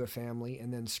fitting into a family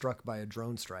and then struck by a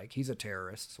drone strike. He's a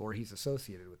terrorist, or he's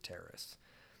associated with terrorists.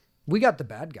 We got the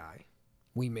bad guy.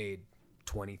 We made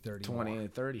 20, 30 20 more.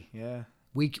 and 30, yeah.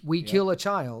 We kill a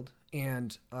child,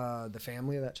 and the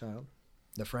family of that child,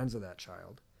 the friends of that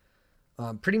child,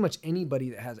 pretty much anybody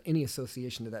that has any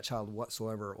association to that child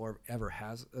whatsoever or ever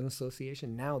has an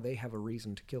association, now they have a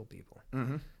reason to kill people.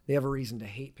 Mm-hmm. They have a reason to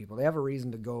hate people. They have a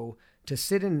reason to go to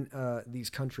sit in these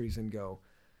countries and go,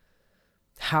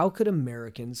 how could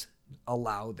Americans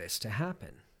allow this to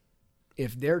happen?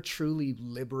 If they're truly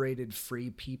liberated, free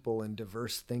people and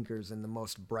diverse thinkers and the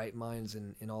most bright minds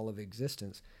in all of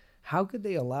existence, how could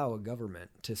they allow a government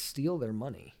to steal their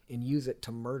money and use it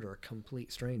to murder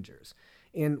complete strangers?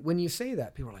 And when you say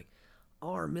that, people are like,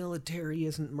 our military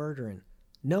isn't murdering.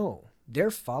 No,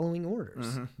 they're following orders.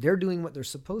 Mm-hmm. They're doing what they're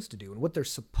supposed to do. And what they're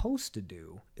supposed to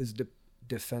do is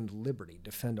defend liberty,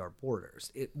 defend our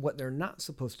borders. What they're not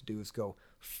supposed to do is go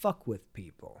fuck with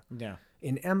people. Yeah.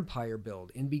 An empire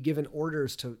build and be given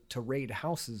orders to raid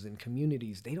houses and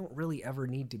communities they don't really ever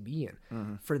need to be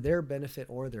in for their benefit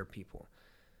or their people.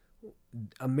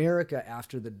 America,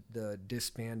 after the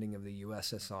disbanding of the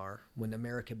USSR, when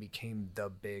America became the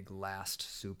big last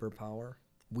superpower,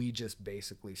 we just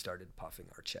basically started puffing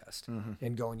our chest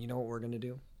and going, you know what we're going to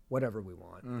do? Whatever we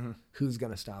want. Who's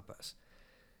going to stop us?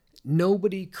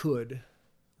 Nobody could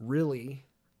really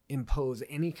impose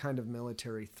any kind of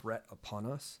military threat upon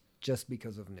us just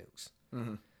because of nukes.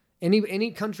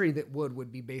 Any country that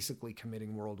would be basically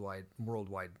committing worldwide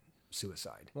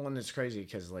suicide. Well, and it's crazy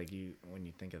because when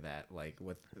you think of that, like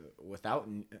without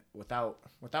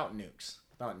nukes,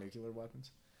 without nuclear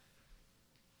weapons,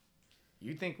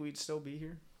 you think we'd still be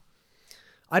here?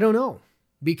 I don't know.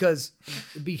 Because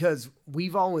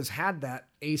we've always had that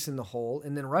ace in the hole,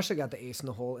 and then Russia got the ace in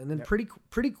the hole, and then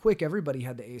pretty quick everybody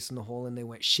had the ace in the hole, and they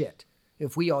went, shit,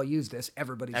 if we all use this,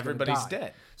 everybody's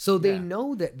dead. So they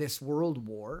know that this world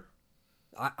war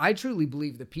I truly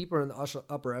believe the people in the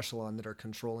upper echelon that are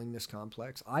controlling this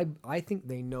complex, I think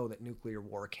they know that nuclear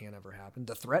war can't ever happen.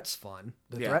 The threat's fun.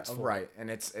 The threat's fun. Right. And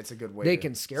it's a good way They to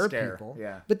can scare people.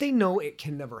 Yeah. But they know it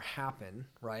can never happen,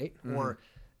 right? Or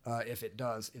if it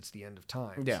does, it's the end of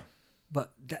time. Yeah.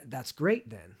 But that's great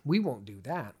then. We won't do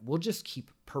that. We'll just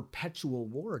keep perpetual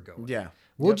war going. Yeah.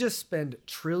 We'll just spend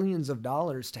trillions of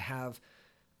dollars to have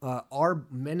our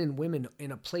men and women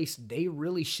in a place they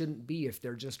really shouldn't be if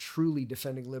they're just truly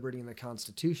defending liberty and the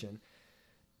Constitution.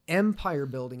 Empire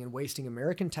building and wasting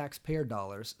American taxpayer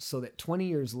dollars so that 20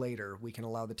 years later we can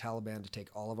allow the Taliban to take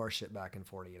all of our shit back in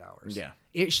 48 hours. Yeah.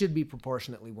 It should be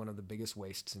proportionately one of the biggest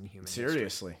wastes in human history.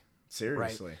 Seriously.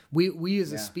 Right? We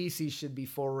as a species should be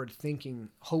forward thinking,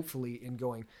 hopefully, and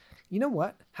going, you know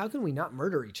what? How can we not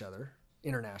murder each other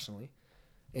internationally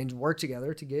and work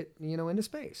together to get, into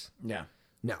space? Yeah.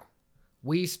 No.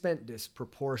 We spent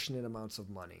disproportionate amounts of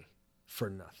money for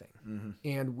nothing.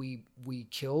 And we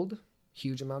killed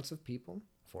huge amounts of people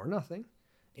for nothing.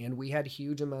 And we had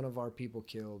huge amount of our people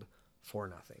killed for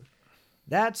nothing.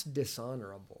 That's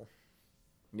dishonorable.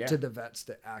 Yeah. To the vets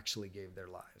that actually gave their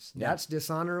lives. Yeah. That's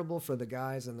dishonorable for the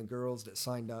guys and the girls that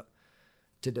signed up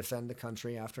to defend the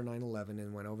country after 9/11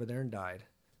 and went over there and died.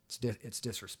 It's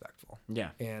disrespectful. Yeah.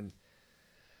 And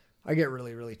I get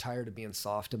really, really tired of being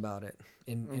soft about it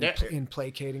in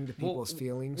placating to people's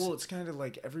feelings. Well, it's kind of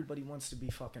like everybody wants to be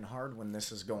fucking hard when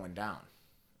this is going down.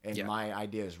 And my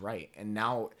idea is right. And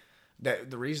now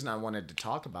the reason I wanted to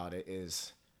talk about it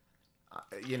is,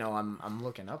 I'm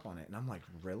looking up on it and I'm like,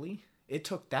 really? It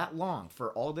took that long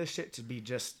for all this shit to be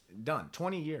just done.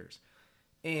 20 years.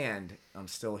 And I'm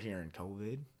still hearing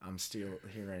COVID. I'm still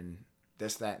hearing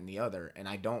this, that, and the other. And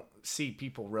I don't see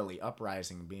people really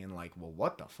uprising being like, well,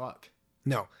 what the fuck?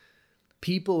 No.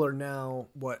 People are now,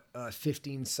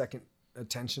 15-second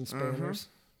attention spanners?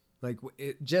 Like,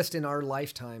 just in our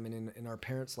lifetime and in our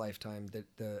parents' lifetime,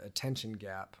 the attention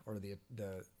gap or the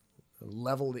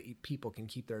level that people can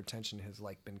keep their attention has,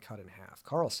 been cut in half.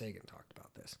 Carl Sagan talked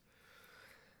about this.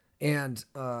 And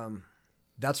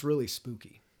that's really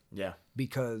spooky. Yeah.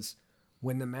 Because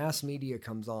when the mass media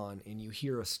comes on and you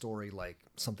hear a story like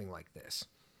something like this,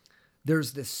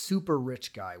 there's this super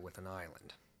rich guy with an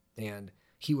island and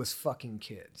he was fucking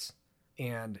kids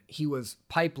and he was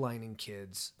pipelining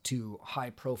kids to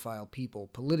high profile people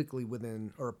politically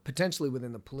within or potentially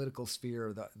within the political sphere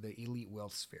or the elite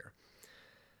wealth sphere.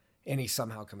 And he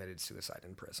somehow committed suicide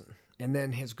in prison. And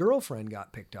then his girlfriend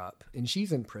got picked up, and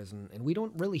she's in prison, and we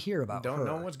don't really hear about her. We don't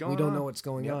know what's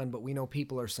going on, but we know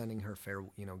people are sending her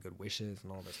good wishes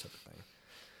and all this type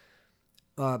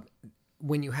of thing.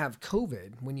 When you have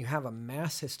COVID, when you have a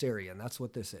mass hysteria, and that's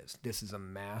what this is a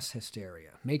mass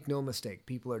hysteria. Make no mistake,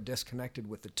 people are disconnected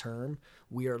with the term.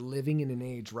 We are living in an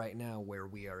age right now where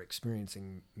we are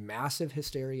experiencing massive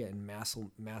hysteria and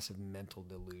massive mental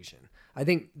delusion. I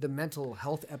think the mental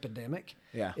health epidemic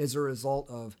is a result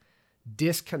of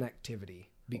disconnectivity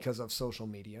because of social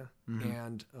media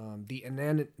and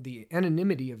the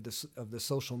anonymity of the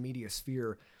social media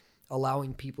sphere,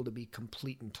 allowing people to be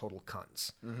complete and total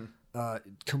cunts.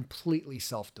 Completely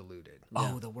self-deluded.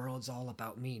 Yeah. Oh, the world's all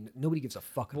about me. Nobody gives a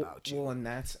fuck about you. Well, and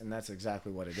that's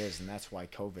exactly what it is, and that's why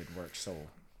COVID works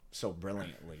so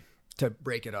brilliantly. To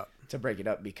break it up.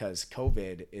 Because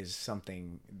COVID is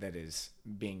something that is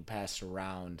being passed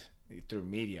around through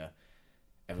media.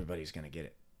 Everybody's gonna get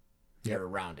it. They're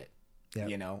around it.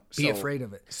 Yep. Be afraid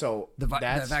of it. So the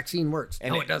vaccine works.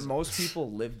 And it doesn't. Most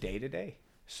people live day to day,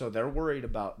 so they're worried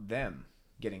about them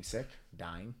getting sick,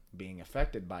 dying, being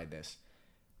affected by this,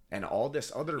 and all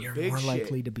this other You're big more shit.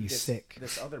 likely to be sick.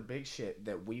 This other big shit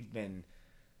that we've been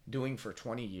doing for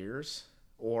 20 years,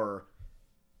 or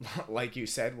like you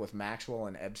said with Maxwell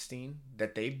and Epstein,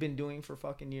 that they've been doing for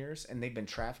fucking years, and they've been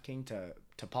trafficking to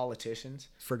politicians.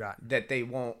 Forgotten. That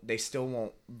they still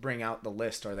won't bring out the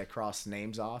list, or they cross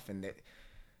names off, and that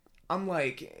I'm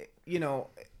like,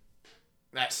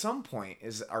 at some point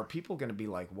are people going to be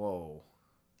like, whoa,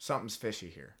 something's fishy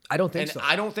here? I don't think so.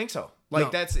 I don't think so.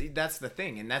 Like, no. That's the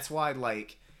thing. And that's why,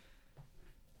 like,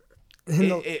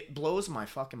 it blows my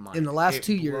fucking mind. In the last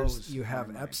 2 years, you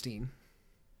have Epstein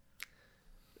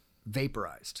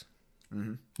vaporized.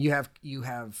 Mm-hmm. You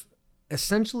have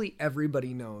essentially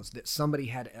everybody knows that somebody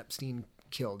had Epstein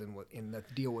killed and the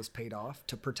deal was paid off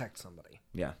to protect somebody.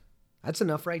 Yeah. That's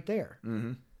enough right there.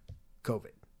 Mm-hmm.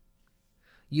 COVID.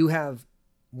 You have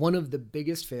one of the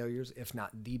biggest failures, if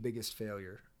not the biggest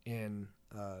failure in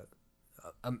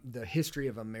the history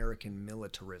of American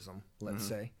militarism, let's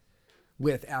say,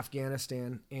 with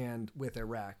Afghanistan and with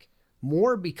Iraq,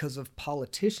 more because of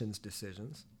politicians'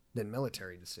 decisions than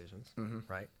military decisions,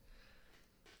 right?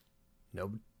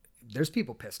 No, there's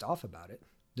people pissed off about it.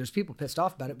 There's people pissed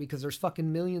off about it because there's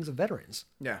fucking millions of veterans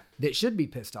Yeah. that should be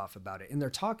pissed off about it, and they're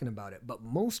talking about it. But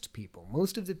most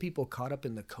of the people caught up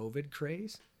in the COVID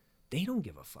craze, they don't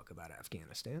give a fuck about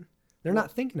Afghanistan. They're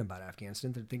not thinking about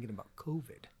Afghanistan. They're thinking about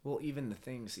COVID. Well, even the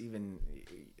things, even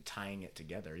tying it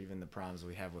together, even the problems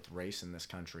we have with race in this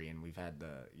country, and we've had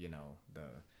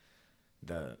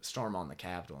the storm on the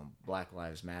Capitol and Black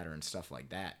Lives Matter and stuff like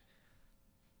that.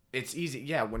 It's easy,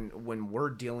 yeah. When we're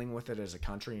dealing with it as a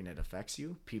country and it affects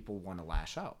you, people want to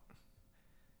lash out.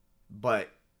 But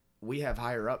we have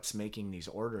higher ups making these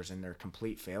orders and they're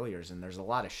complete failures, and there's a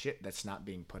lot of shit that's not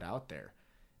being put out there,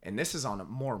 and this is on a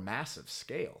more massive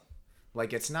scale.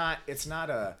 Like it's not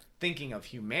a thinking of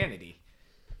humanity,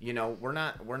 we're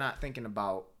not thinking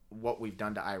about what we've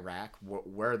done to Iraq,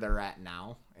 where they're at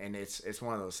now, and it's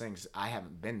one of those things. I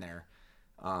haven't been there,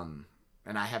 and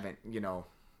I haven't,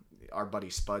 our buddy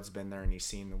Spud's been there and he's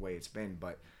seen the way it's been,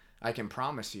 but I can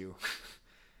promise you,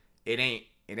 it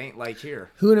ain't like here.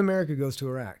 Who in America goes to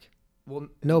Iraq? Well,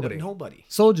 nobody. Nobody.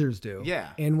 Soldiers do. Yeah.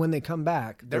 And when they come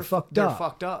back, they're fucked They're up.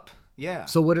 fucked up. Yeah.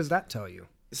 So what does that tell you?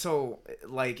 So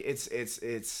like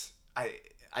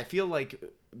I feel like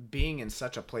being in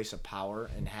such a place of power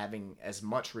and having as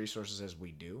much resources as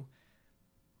we do,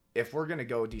 if we're going to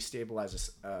go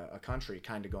destabilize a country,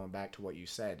 kind of going back to what you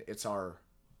said, it's our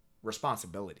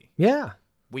responsibility. Yeah.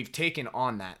 We've taken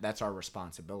on that. That's our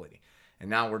responsibility. And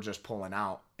now we're just pulling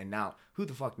out. And now who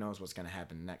the fuck knows what's going to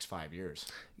happen in the next 5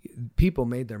 years? People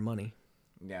made their money.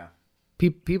 Yeah.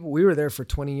 People, we were there for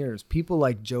 20 years. People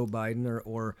like Joe Biden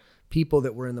or people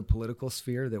that were in the political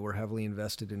sphere that were heavily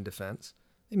invested in defense,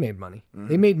 they made money. Mm-hmm.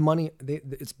 They made money.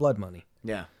 It's blood money.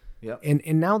 Yeah. Yep.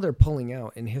 And now they're pulling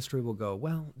out, and history will go,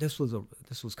 well, this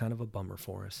was kind of a bummer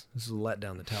for us. This is a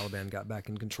letdown. The Taliban got back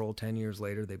in control 10 years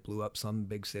later. They blew up some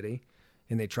big city,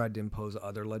 and they tried to impose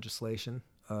other legislation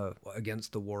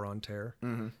against the war on terror.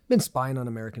 Mm-hmm. Been spying on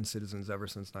American citizens ever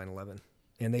since 9/11.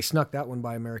 And they snuck that one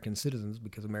by American citizens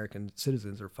because American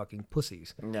citizens are fucking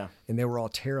pussies. Yeah. And they were all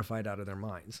terrified out of their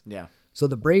minds. Yeah. So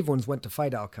the brave ones went to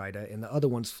fight Al-Qaeda, and the other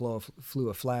ones flew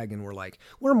a flag and were like,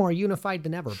 we're more unified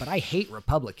than ever, but I hate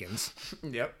Republicans.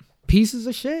 Yep. Pieces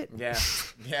of shit. Yeah.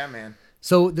 Yeah, man.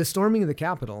 So the storming of the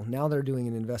Capitol, now they're doing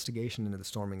an investigation into the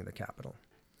storming of the Capitol.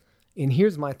 And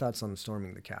here's my thoughts on the storming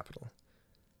of the Capitol.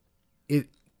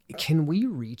 Can we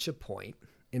reach a point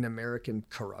in American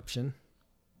corruption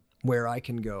where I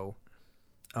can go,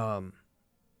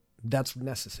 that's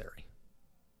necessary.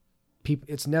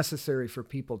 It's necessary for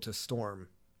people to storm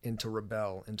and to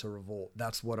rebel and to revolt.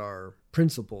 That's what our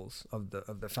principles of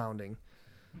the founding,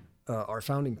 our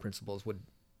founding principles would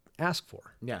ask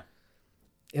for. Yeah.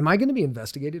 Am I going to be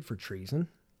investigated for treason?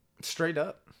 Straight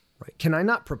up. Right. Can I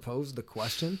not propose the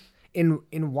question? And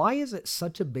why is it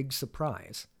such a big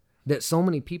surprise that so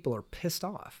many people are pissed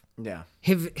off? Yeah.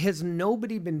 Has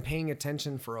nobody been paying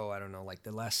attention for, like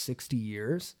the last 60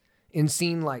 years and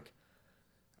seen like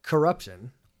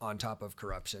corruption on top of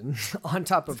corruption on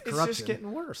top of corruption? It's just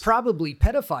getting worse. Probably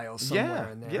pedophiles somewhere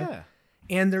in there. Yeah.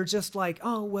 And they're just like,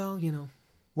 oh, well,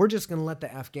 we're just going to let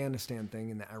the Afghanistan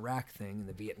thing and the Iraq thing and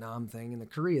the Vietnam thing and the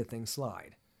Korea thing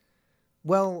slide.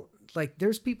 Well, like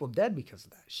there's people dead because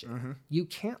of that shit. Mm-hmm. You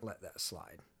can't let that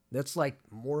slide. That's like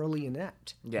morally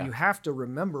inept. Yeah. You have to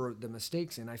remember the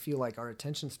mistakes. And I feel like our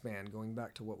attention span, going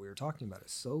back to what we were talking about,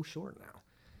 is so short now.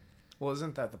 Well,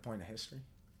 isn't that the point of history?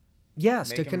 Yes,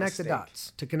 Make to a connect the mistake.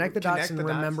 dots. To connect the dots and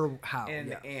remember how.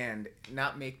 And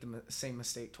not make the same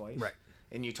mistake twice. Right.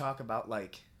 And you talk about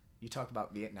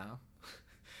Vietnam.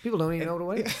 People don't even know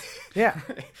what it is. Yeah.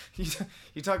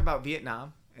 You talk about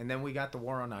Vietnam, and then we got the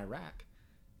war on Iraq.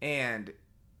 And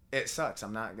it sucks.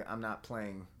 I'm not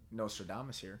playing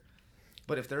Nostradamus here.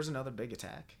 But if there's another big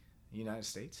attack in the United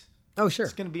States, oh sure,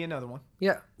 it's going to be another one.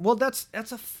 Yeah. Well, that's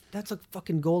a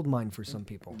fucking gold mine for some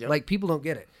people. Yep. Like people don't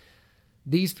get it.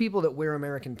 These people that wear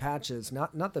American patches,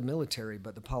 not the military,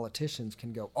 but the politicians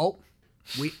can go, oh,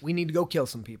 we need to go kill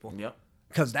some people. Yep.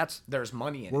 Because there's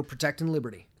money in we're it. protecting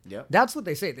liberty. Yep. That's what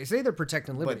they say. They say they're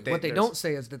protecting liberty. But what they don't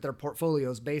say is that their portfolio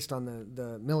is based on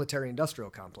the military-industrial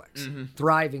complex, Mm-hmm.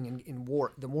 thriving in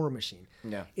war, the war machine.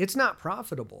 Yeah. It's not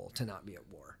profitable to not be at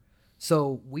war.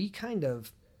 So we kind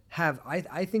of have,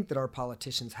 I think that our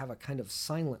politicians have a kind of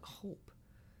silent hope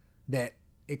that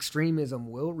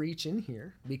extremism will reach in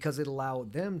here because it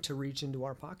allowed them to reach into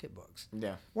our pocketbooks.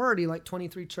 Yeah. We're already like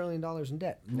 $23 trillion in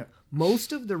debt. Yeah.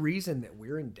 Most of the reason that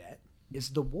we're in debt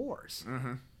is the wars,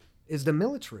 is the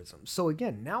militarism. So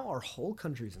again, now our whole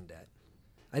country's in debt.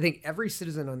 I think every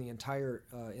citizen on the entire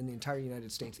in the entire United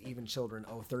States, even children,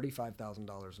 owe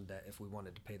 $35,000 in debt if we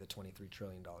wanted to pay the $23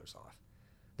 trillion off.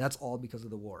 That's all because of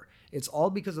the war. It's all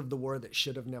because of the war that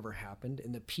should have never happened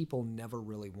and the people never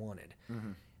really wanted.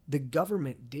 Mm-hmm. The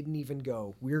government didn't even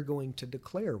go, we're going to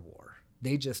declare war.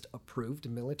 They just approved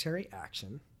military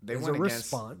action as a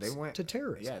response to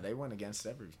terrorism. Yeah, they went against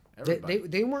everybody.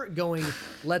 They weren't going,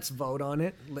 let's vote on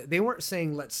it. They weren't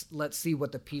saying, let's see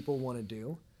what the people want to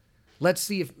do. Let's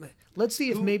see if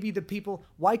maybe the people,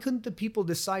 why couldn't the people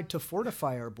decide to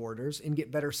fortify our borders and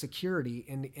get better security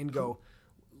and go,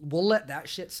 we'll let that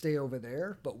shit stay over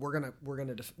there, but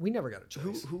we never got a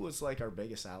choice. Who was like our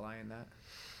biggest ally in that?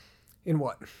 In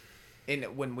what?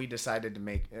 When we decided to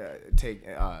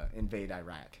invade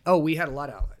Iraq. Oh, we had a lot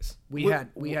of allies. We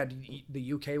had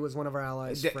the UK was one of our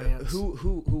allies. France.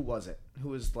 Who was it? Who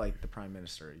was like the prime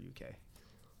minister of UK?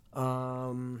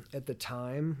 At the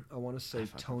time, I want to say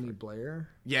Tony Blair.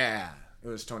 Yeah, it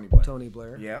was Tony Blair. Tony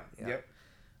Blair. Yep.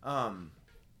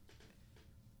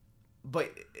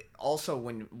 But also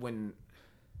when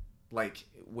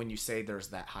you say there's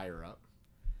that higher up,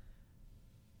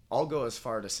 I'll go as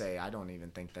far to say I don't even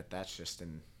think that that's just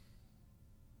in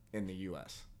the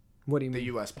U.S. What do you mean? The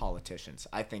U.S. politicians.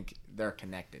 I think they're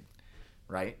connected,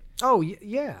 right? Oh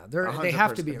yeah, they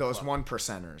have to be those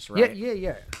 1%ers, right?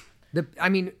 Yeah.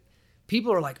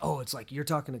 People are like, oh, it's like you're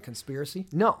talking a conspiracy.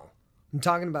 No, I'm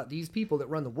talking about these people that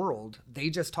run the world. They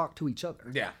just talk to each other.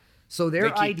 Yeah. So their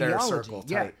ideology, their circle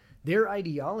tight. Their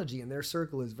ideology and their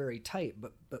circle is very tight.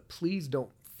 But please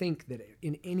don't think that it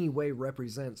in any way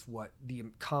represents what the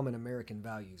common American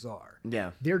values are.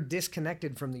 Yeah. They're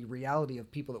disconnected from the reality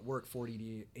of people that work 40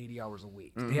 to 80 hours a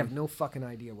week. Mm-hmm. They have no fucking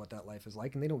idea what that life is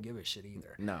like, and they don't give a shit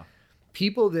either. No.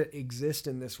 People that exist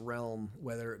in this realm,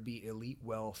 whether it be elite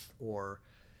wealth or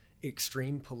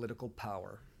extreme political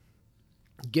power,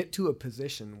 get to a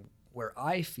position where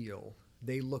I feel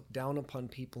they look down upon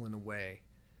people in a way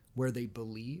where they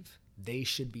believe they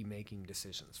should be making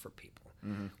decisions for people.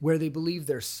 Mm-hmm. Where they believe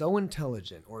they're so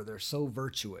intelligent or they're so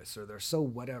virtuous or they're so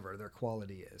whatever their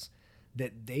quality is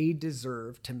that they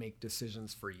deserve to make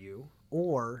decisions for you,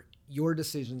 or your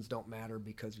decisions don't matter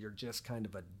because you're just kind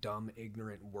of a dumb,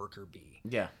 ignorant worker bee.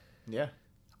 Yeah.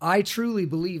 I truly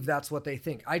believe that's what they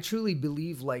think. I truly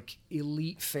believe like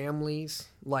elite families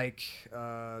like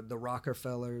the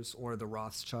Rockefellers or the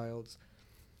Rothschilds,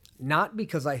 not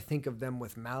because I think of them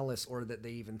with malice or that they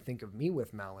even think of me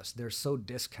with malice. They're so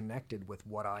disconnected with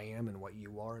what I am and what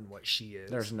you are and what she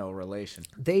is. There's no relation.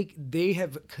 They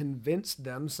have convinced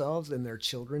themselves and their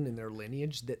children and their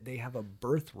lineage that they have a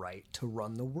birthright to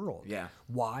run the world. Yeah.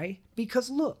 Why? Because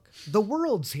look, the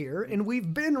world's here and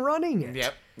we've been running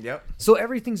it. Yep. So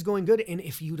everything's going good. And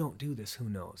if you don't do this, who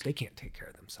knows? They can't take care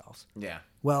of themselves. Yeah.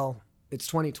 Well, it's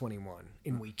 2021,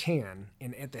 and we can.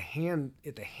 And at the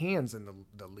hands and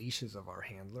the leashes of our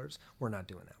handlers, we're not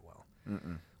doing that well.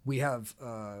 Mm-mm. We have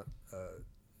a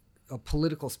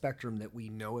political spectrum that we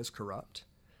know is corrupt.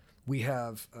 We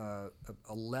have an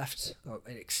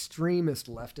extremist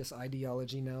leftist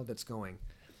ideology now that's going,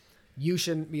 you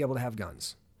shouldn't be able to have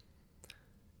guns.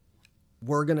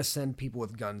 We're going to send people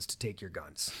with guns to take your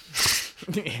guns.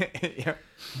 Yeah.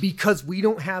 Because we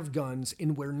don't have guns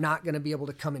and we're not going to be able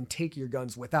to come and take your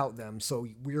guns without them. So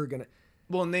we're going to.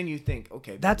 Well, and then you think,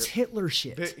 okay. That's Hitler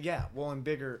shit. And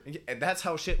bigger. That's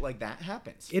how shit like that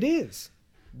happens. It is.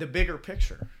 The bigger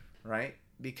picture, right?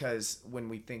 Because when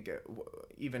we think,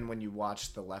 even when you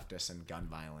watch the leftists and gun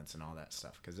violence and all that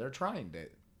stuff, because they're trying to.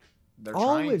 They're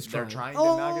trying to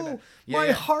knock it down.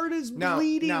 My heart is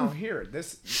bleeding. Now, here, it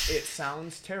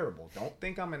sounds terrible. Don't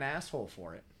think I'm an asshole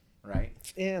for it. Right.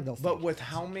 Yeah. But with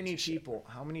how many people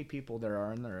there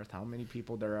are on the earth, how many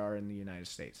people there are in the United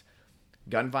States,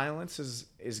 gun violence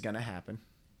is going to happen,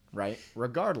 right?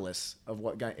 Regardless of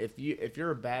what gun. If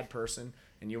you're a bad person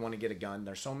and you want to get a gun,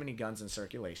 there's so many guns in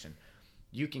circulation,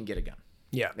 you can get a gun.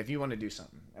 Yeah. If you want to do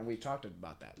something, and we've talked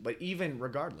about that. But even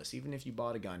if you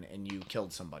bought a gun and you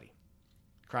killed somebody,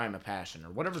 crime of passion or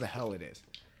whatever the hell it is,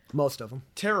 most of them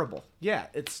terrible. Yeah,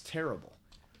 it's terrible.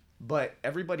 But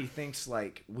everybody thinks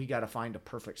like we got to find a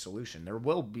perfect solution. There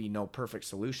will be no perfect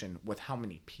solution with how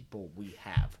many people we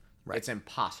have. Right. It's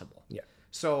impossible. Yeah.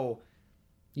 So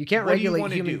you can't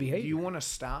regulate human behavior. Do you want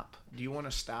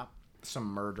to stop some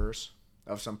murders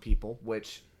of some people?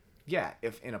 Which, yeah,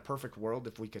 if in a perfect world,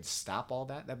 if we could stop all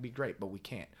that, that'd be great. But we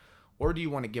can't. Or do you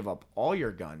want to give up all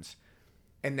your guns?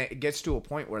 And it gets to a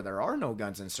point where there are no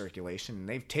guns in circulation, and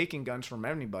they've taken guns from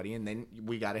everybody, and then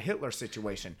we got a Hitler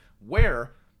situation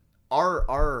where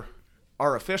our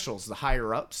officials, the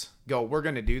higher ups, go, we're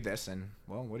going to do this, and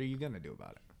well, what are you going to do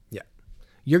about it? Yeah,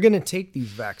 you're going to take these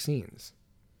vaccines.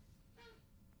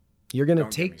 You're going to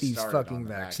take these fucking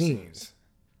vaccines,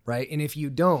 right? And if you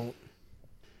don't,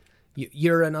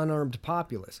 You're an unarmed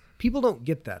populace. People don't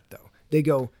get that, though. They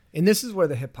go, and this is where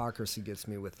the hypocrisy gets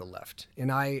me with the left.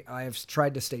 And I have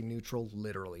tried to stay neutral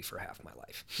literally for half my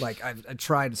life. Like, I've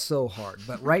tried so hard.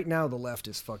 But right now, the left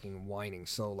is fucking whining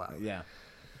so loud. Yeah.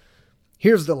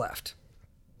 Here's the left.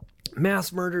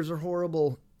 Mass murders are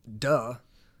horrible. Duh.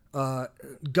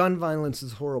 Gun violence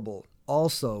is horrible.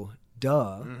 Also,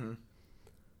 duh. Mm-hmm.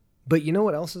 But you know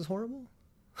what else is horrible?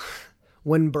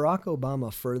 When Barack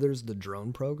Obama furthers the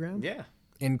drone program. Yeah.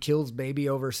 And kills baby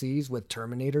overseas with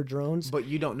Terminator drones. But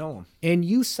you don't know him. And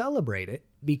you celebrate it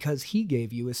because he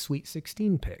gave you his Sweet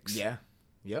 16 pics. Yeah.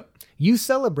 Yep. You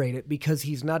celebrate it because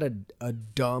he's not a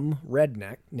dumb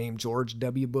redneck named George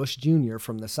W. Bush Jr.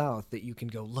 from the South that you can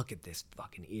go, look at this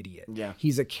fucking idiot. Yeah.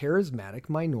 He's a charismatic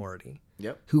minority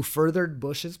Yep. who furthered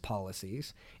Bush's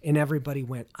policies, and everybody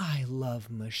went, I love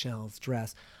Michelle's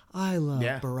dress. I love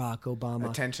Barack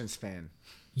Obama. Attention span.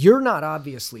 You're not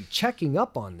obviously checking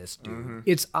up on this dude. Mm-hmm.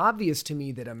 It's obvious to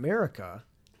me that America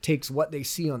takes what they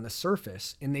see on the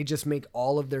surface and they just make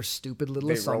all of their stupid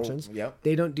little assumptions.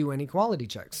 They don't do any quality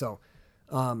checks. So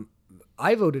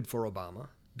I voted for Obama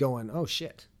going, oh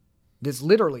shit. This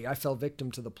literally, I fell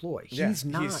victim to the ploy. He's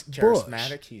not He's Bush.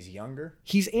 charismatic. He's younger.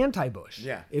 He's anti-Bush.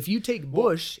 Yeah. If you take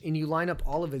Bush and you line up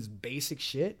all of his basic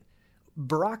shit,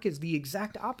 Barack is the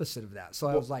exact opposite of that. So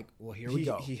I was like, well, here we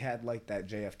go. He had like that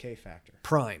JFK factor.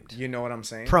 Primed. You know what I'm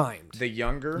saying? Primed. The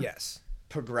younger, yes,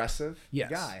 progressive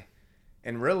yes. guy.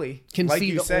 And really, can like see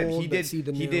you the said, old, he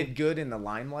did good in the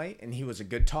limelight, and he was a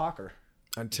good talker.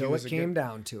 Until it came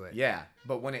down to it. Yeah,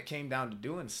 but when it came down to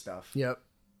doing stuff. Yep.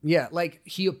 Yeah, like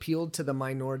he appealed to the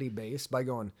minority base by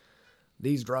going,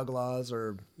 these drug laws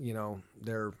are, you know,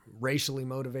 they're racially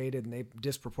motivated and they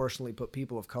disproportionately put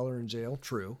people of color in jail.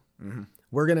 True. Mm-hmm.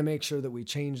 We're going to make sure that we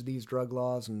change these drug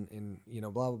laws and, you know,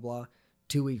 blah, blah, blah.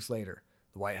 2 weeks later,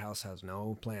 the White House has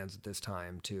no plans at this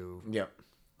time to. Yep.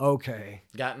 Okay.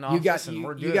 Got in office and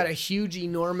we're good. You got a huge,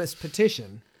 enormous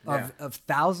petition of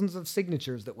thousands of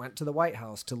signatures that went to the White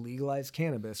House to legalize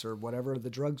cannabis or whatever the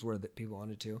drugs were that people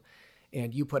wanted to.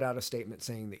 And you put out a statement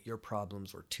saying that your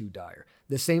problems were too dire.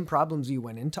 The same problems you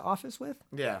went into office with?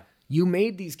 Yeah. You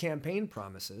made these campaign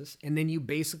promises, and then you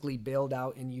basically bailed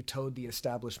out and you towed the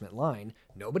establishment line.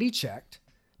 Nobody checked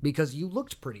because you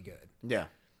looked pretty good. Yeah.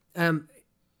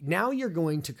 Now you're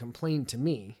going to complain to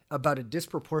me about a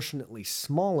disproportionately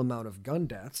small amount of gun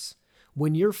deaths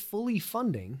when you're fully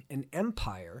funding an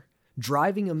empire,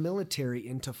 driving a military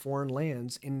into foreign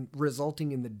lands and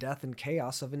resulting in the death and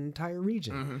chaos of an entire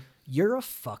region. Mm-hmm. You're a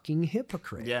fucking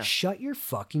hypocrite. Yeah. Shut your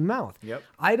fucking mouth. Yep.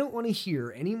 I don't want to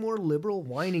hear any more liberal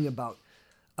whining about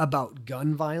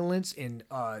gun violence and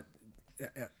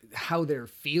how their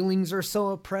feelings are so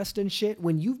oppressed and shit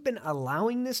when you've been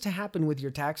allowing this to happen with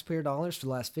your taxpayer dollars for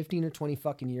the last 15 or 20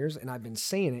 fucking years, and I've been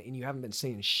saying it and you haven't been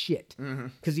saying shit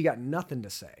because you got nothing to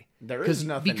say. There is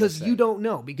nothing because to say. You don't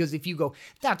know. Because if you go,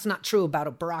 that's not true about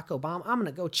a Barack Obama, I'm going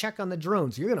to go check on the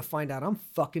drones. You're going to find out I'm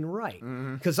fucking right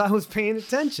because I was paying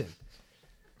attention.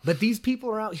 But these people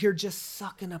are out here just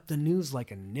sucking up the news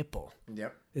like a nipple.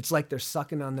 Yep. It's like they're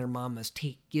sucking on their mama's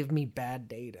teat. Give me bad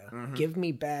data. Give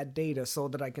me bad data so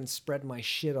that I can spread my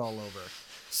shit all over.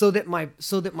 So that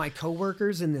my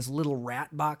coworkers in this little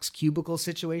rat box cubicle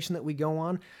situation that we go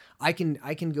on, I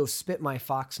can go spit my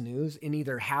Fox News and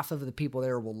either half of the people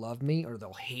there will love me or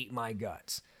they'll hate my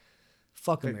guts.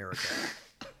 Fuck America.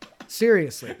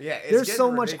 Seriously. Yeah, there's so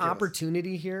much ridiculous.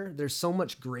 opportunity here. There's so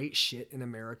much great shit in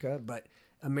America, but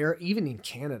even in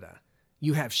Canada,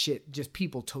 you have shit, just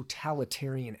people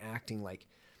totalitarian acting like,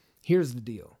 here's the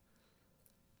deal.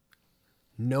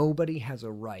 Nobody has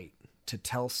a right to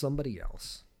tell somebody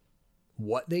else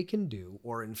what they can do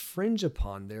or infringe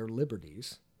upon their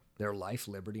liberties, their life,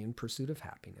 liberty, and pursuit of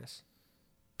happiness.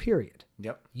 Period.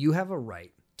 Yep. You have a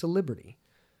right to liberty.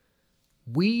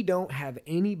 We don't have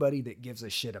anybody that gives a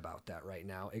shit about that right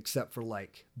now, except for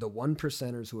like the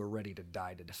 1%ers who are ready to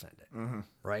die to defend it.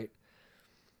 Right?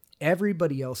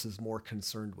 Everybody else is more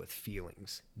concerned with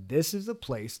feelings. This is a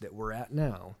place that we're at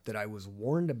now that I was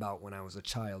warned about when I was a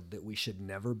child that we should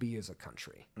never be as a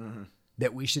country.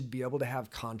 That we should be able to have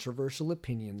controversial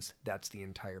opinions. That's the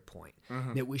entire point.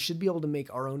 That we should be able to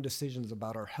make our own decisions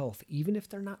about our health, even if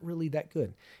they're not really that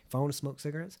good. If I want to smoke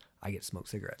cigarettes, I get to smoke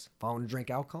cigarettes. If I want to drink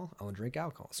alcohol, I want to drink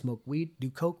alcohol. Smoke weed, do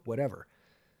coke, whatever.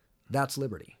 That's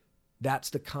liberty.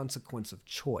 That's the consequence of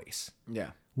choice.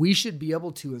 Yeah. We should be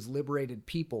able to, as liberated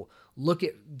people, look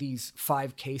at these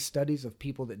 5 case studies of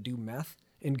people that do meth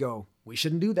and go, we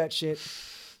shouldn't do that shit.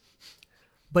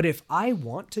 But if I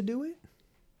want to do it,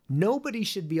 nobody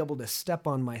should be able to step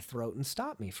on my throat and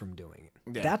stop me from doing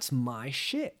it. Yeah. That's my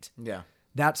shit. Yeah.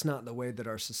 That's not the way that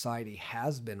our society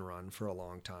has been run for a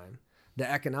long time. The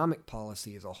economic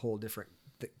policy is a whole different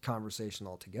conversation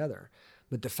altogether.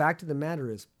 But the fact of the matter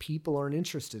is, people aren't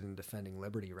interested in defending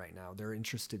liberty right now. They're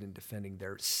interested in defending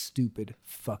their stupid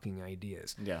fucking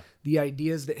ideas. Yeah. The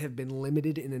ideas that have been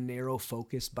limited in a narrow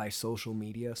focus by social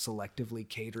media, selectively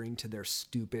catering to their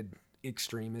stupid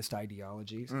extremist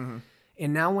ideologies. Mm-hmm.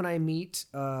 And now when I meet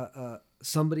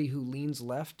somebody who leans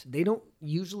left, they don't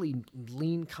usually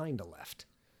lean kind of left.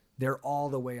 They're all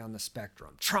the way on the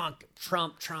spectrum. Trump.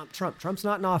 Trump's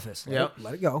not in office.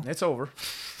 Let it go. It's over.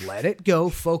 Let it go.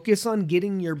 Focus on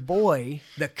getting your boy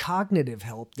the cognitive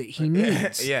help that he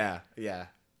needs. Yeah.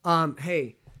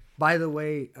 Hey, by the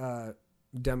way,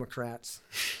 Democrats,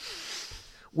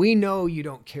 we know you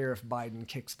don't care if Biden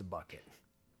kicks the bucket.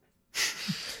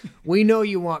 We know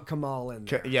you want Kamala in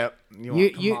there. Yep. You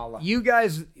want Kamala. You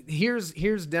guys,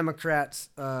 here's Democrats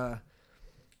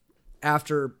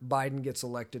after Biden gets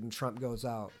elected and Trump goes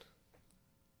out.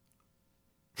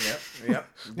 Yep.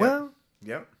 Well,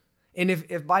 yep. And if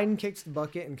Biden kicks the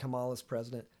bucket and Kamala's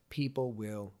president, people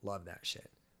will love that shit.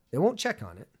 They won't check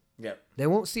on it. Yep. They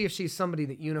won't see if she's somebody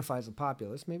that unifies the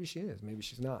populace. Maybe she is. Maybe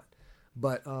she's not.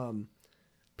 But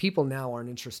people now aren't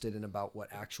interested in about what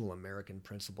actual American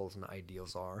principles and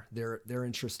ideals are. They're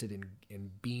interested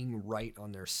in being right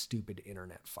on their stupid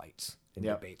internet fights and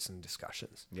debates and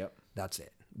discussions. Yep. That's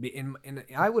it. And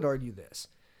I would argue this.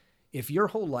 If your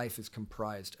whole life is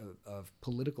comprised of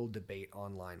political debate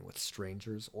online with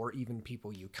strangers or even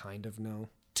people you kind of know,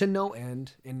 to no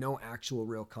end and no actual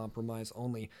real compromise,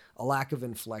 only a lack of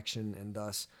inflection and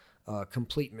thus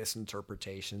complete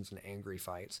misinterpretations and angry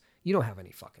fights, you don't have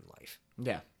any fucking life.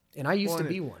 Yeah. And I used to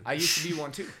be one. I used to be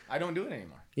one too. I don't do it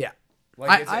anymore. Yeah.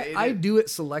 Like I do it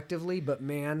selectively, but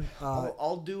man,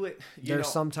 I'll do it. There's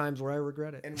some times where I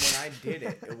regret it. And when I did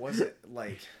it, it wasn't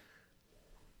like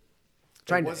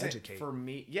trying to educate for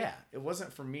me. Yeah, it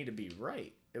wasn't for me to be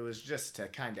right. It was just to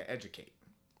kind of educate.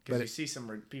 Because you see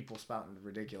some people spouting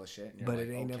ridiculous shit. And but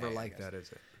it ain't never like that,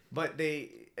 is it? But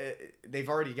they've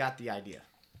already got the idea.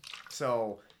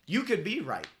 So you could be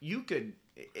right. You could.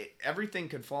 Everything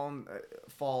could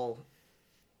fall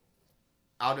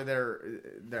out of their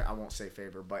I won't say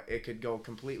favor, but it could go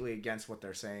completely against what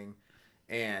they're saying,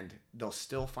 and they'll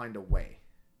still find a way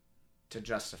to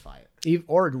justify it.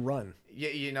 Or run.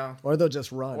 You know. Or they'll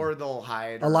just run. Or they'll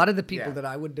hide. A lot of the people that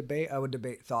I would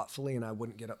debate thoughtfully, and I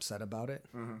wouldn't get upset about it.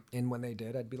 Mm-hmm. And when they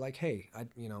did, I'd be like, hey,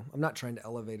 I'm not trying to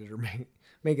elevate it or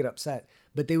make it upset.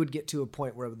 But they would get to a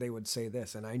point where they would say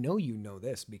this, and I know you know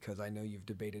this because I know you've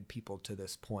debated people to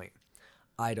this point.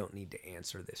 I don't need to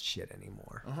answer this shit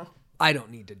anymore. Uh-huh. I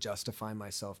don't need to justify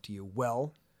myself to you.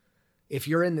 Well, if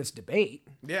you're in this debate,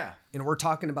 and we're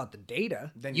talking about the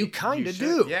data, then you kind of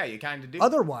do. Yeah, you kind of do.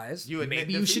 Otherwise,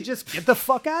 maybe you should just get the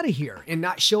fuck out of here and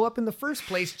not show up in the first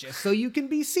place just so you can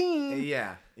be seen.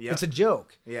 Yeah. It's a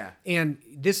joke. Yeah. And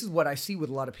this is what I see with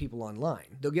a lot of people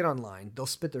online. They'll get online, they'll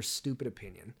spit their stupid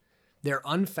opinion, their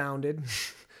unfounded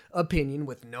opinion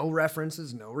with no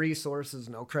references, no resources,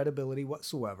 no credibility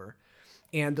whatsoever.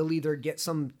 And they'll either get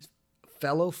some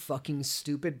fellow fucking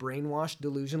stupid, brainwashed,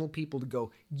 delusional people to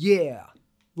go,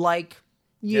 like.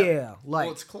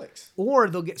 Well, it's clicks. Or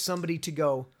they'll get somebody to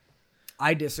go,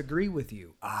 I disagree with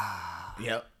you.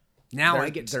 Yep. Now I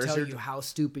get to tell you how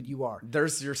stupid you are.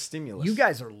 There's your stimulus. You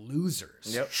guys are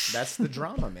losers. Yep. That's the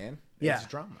drama, man. It's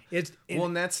drama.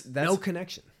 And that's no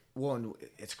connection. Well, and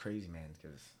it's crazy, man,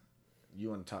 because you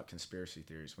want to talk conspiracy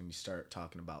theories when you start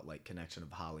talking about like connection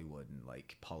of Hollywood and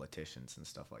like politicians and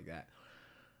stuff like that.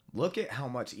 Look at how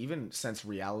much, even since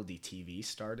reality TV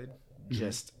started,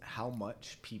 just how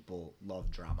much people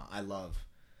love drama. I love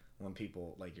when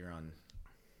people, like, you're on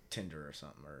Tinder or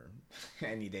something or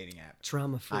any dating app.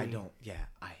 Drama free. I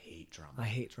hate drama. I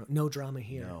hate drama. No drama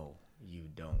here. No, you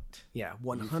don't. Yeah,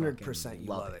 100% you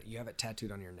love it. You have it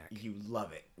tattooed on your neck. You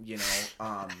love it. You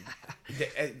know,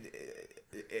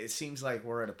 it seems like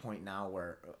we're at a point now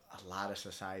where a lot of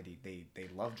society, they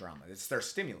love drama. It's their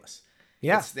stimulus.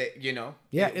 Yeah. It's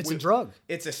it's a drug.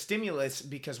 It's a stimulus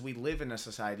because we live in a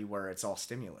society where it's all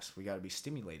stimulus. We got to be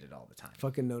stimulated all the time.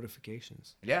 Fucking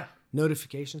notifications. Yeah.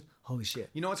 Notifications. Holy shit.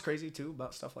 You know what's crazy too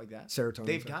about stuff like that? Serotonin.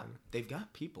 They've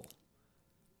got people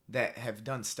that have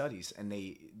done studies and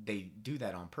they do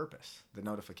that on purpose. The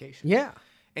notification. Yeah.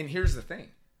 And here's the thing.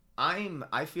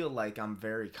 I feel like I'm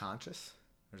very conscious.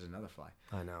 There's another fly.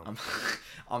 I know.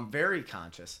 I'm very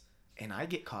conscious and I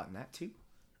get caught in that too.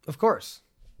 Of course.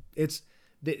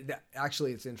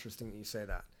 Actually, it's interesting that you say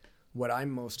that. What I'm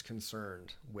most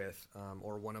concerned with,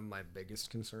 or one of my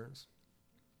biggest concerns,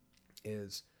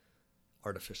 is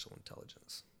artificial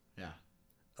intelligence.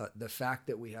 Yeah. the fact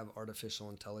that we have artificial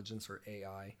intelligence or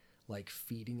AI like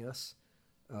feeding us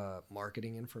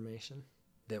marketing information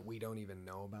that we don't even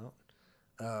know about.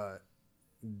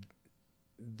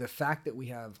 The fact that we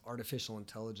have artificial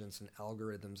intelligence and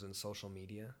algorithms in social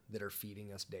media that are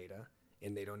feeding us data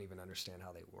and they don't even understand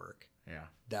how they work. Yeah.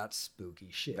 That's spooky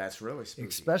shit. That's really spooky.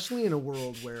 Especially in a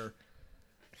world where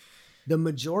the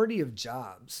majority of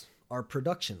jobs are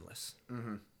productionless.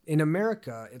 Mm-hmm. In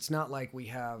America, it's not like we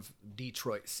have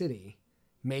Detroit City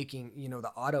making,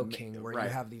 the Auto King where right. you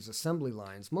have these assembly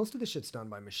lines. Most of the shit's done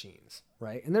by machines,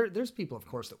 right? And there's people, of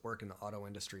course, that work in the auto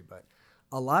industry, but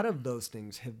a lot of those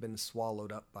things have been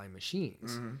swallowed up by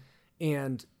machines. Mm-hmm.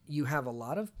 And you have a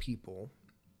lot of people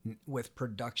with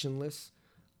productionless,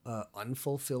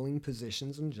 unfulfilling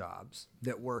positions and jobs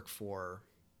that work for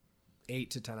 8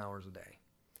 to 10 hours a day.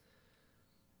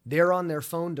 They're on their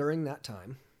phone during that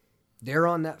time. They're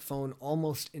on that phone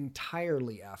almost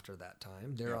entirely after that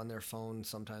time. They're on their phone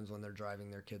sometimes when they're driving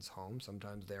their kids home.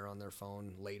 Sometimes they're on their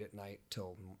phone late at night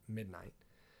till midnight.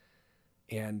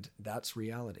 And that's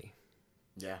reality.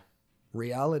 Yeah.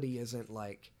 Reality isn't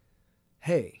like,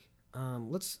 hey,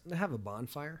 let's have a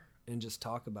bonfire and just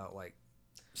talk about like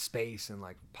space and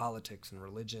like politics and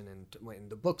religion and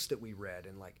the books that we read,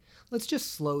 and like, let's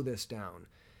just slow this down.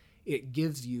 It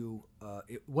gives you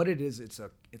what it is. It's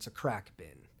a crack bin.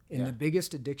 And the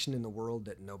biggest addiction in the world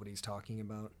that nobody's talking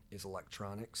about is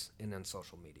electronics and then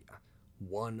social media.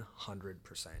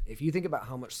 100%. If you think about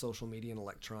how much social media and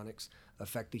electronics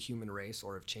affect the human race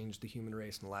or have changed the human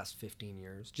race in the last 15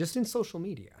 years, just in social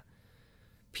media,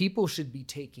 people should be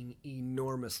taking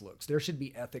enormous looks. There should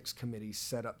be ethics committees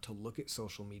set up to look at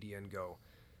social media and go,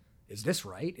 is this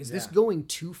right? Is this going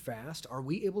too fast? Are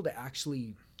we able to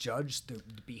actually judge the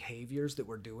behaviors that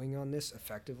we're doing on this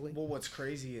effectively? Well, what's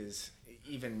crazy is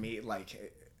even me,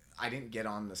 like, I didn't get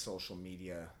on the social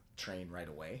media train right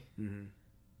away. Mm-hmm.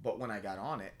 But when I got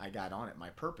on it. My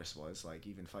purpose was, like,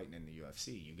 even fighting in the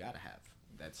UFC, you got to have.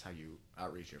 That's how you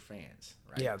outreach your fans,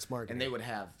 right? Yeah, it's marketing. And they would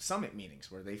have summit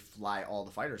meetings where they fly all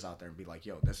the fighters out there and be like,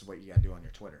 yo, this is what you got to do on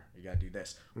your Twitter. You got to do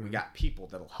this. Mm-hmm. We got people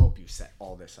that'll help you set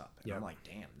all this up. And I'm like,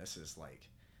 damn, this is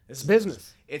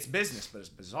business. It's business, but it's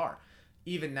bizarre.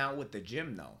 Even now with the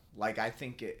gym, though, like, I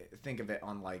think of it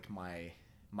on, like, my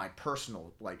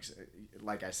personal,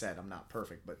 like I said, I'm not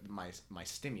perfect, but my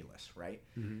stimulus, right?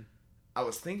 Mm-hmm. I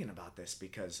was thinking about this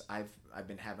because I've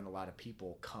been having a lot of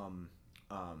people come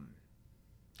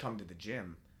to the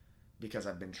gym because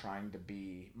I've been trying to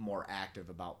be more active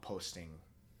about posting,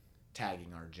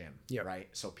 tagging our gym, right?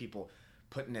 So people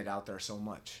putting it out there so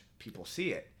much, people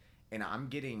see it, and I'm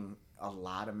getting a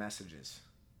lot of messages.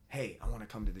 Hey, I want to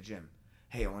come to the gym.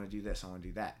 Hey, I want to do this. I want to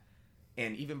do that.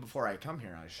 And even before I come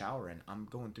here, I shower and I'm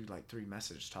going through like 3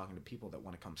 messages talking to people that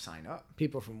want to come sign up.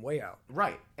 People from way out.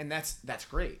 Right. And that's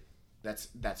great.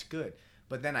 That's good.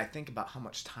 But then I think about how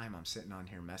much time I'm sitting on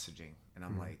here messaging, and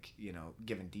I'm like,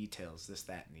 giving details, this,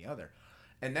 that, and the other.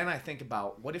 And then I think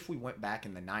about, what if we went back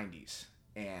in the 90s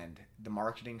and the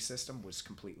marketing system was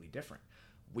completely different?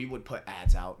 We would put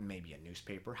ads out in maybe a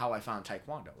newspaper. How I found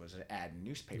Taekwondo was an ad in a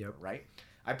newspaper, right?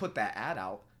 I put that ad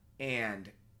out, and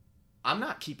I'm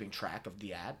not keeping track of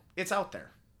the ad. It's out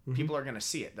there. Mm-hmm. People are going to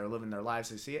see it. They're living their lives.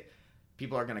 They see it.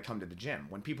 People are going to come to the gym.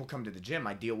 When people come to the gym,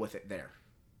 I deal with it there.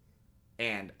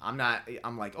 And I'm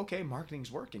like, okay,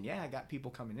 marketing's working. Yeah, I got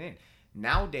people coming in.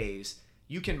 Nowadays,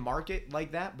 you can market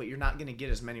like that, but you're not going to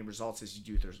get as many results as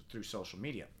you do through social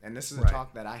media. And this is a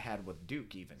talk that I had with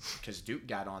Duke even, because Duke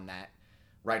got on that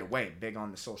right away, big on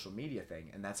the social media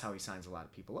thing. And that's how he signs a lot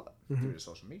of people up, through the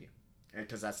social media.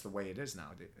 Because that's the way it is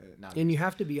now. And you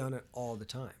have to be on it all the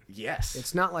time. Yes.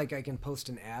 It's not like I can post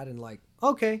an ad and like,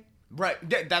 okay. Right.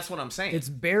 That's what I'm saying. It's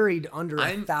buried under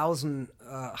 1,000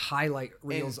 highlight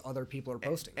reels other people are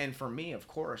posting. And for me, of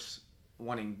course,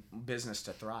 wanting business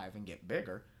to thrive and get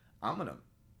bigger, I'm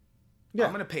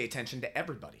gonna pay attention to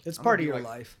everybody. It's part of your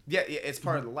life. Yeah, it's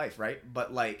part of the life, right?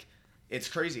 But like, it's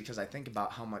crazy because I think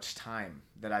about how much time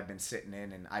that I've been sitting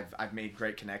in, and I've made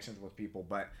great connections with people,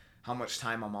 but how much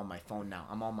time I'm on my phone now.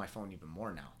 I'm on my phone even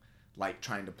more now, like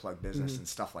trying to plug business and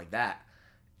stuff like that.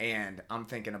 And I'm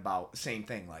thinking about same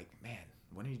thing, like, man,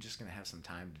 when are you just gonna have some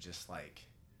time to just like?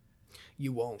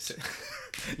 You won't.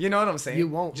 You know what I'm saying? You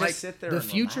won't. Just like, sit there. The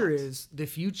future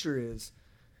is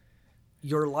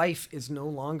your life is no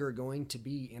longer going to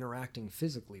be interacting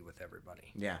physically with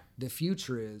everybody. Yeah. The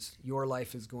future is your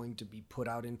life is going to be put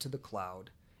out into the cloud,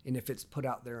 and if it's put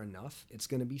out there enough, it's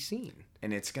going to be seen.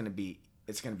 And it's going to be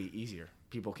easier.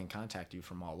 People can contact you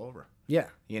from all over. Yeah.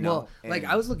 Well, like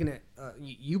I was looking at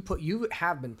you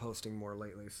have been posting more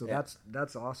lately, so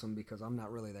that's awesome because I'm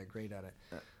not really that great at it.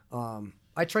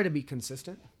 I try to be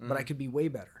consistent, but I could be way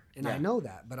better. And I Yeah. know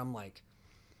that, but I'm like,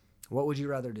 what would you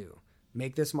rather do?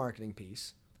 Make this marketing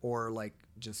piece or like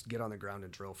just get on the ground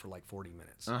and drill for like 40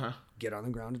 minutes? Get on the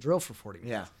ground and drill for 40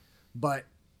 minutes. Yeah. But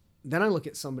then I look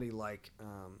at somebody like,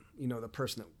 the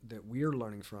person that we're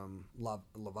learning from,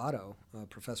 Lovato,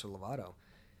 Professor Lovato.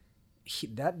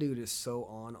 That dude is so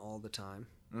on all the time.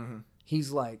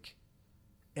 He's like,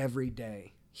 every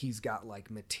day he's got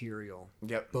like material.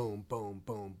 Yep. Boom, boom,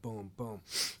 boom, boom, boom.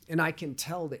 And I can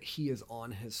tell that he is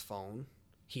on his phone.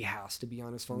 He has to be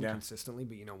on his phone consistently.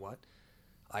 But you know what?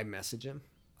 I message him.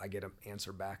 I get an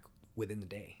answer back within the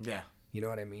day. Yeah. You know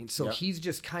what I mean? So Yep. he's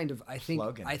just kind of, I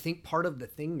Plugging. think part of the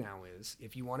thing now is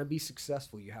if you want to be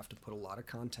successful, you have to put a lot of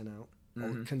content out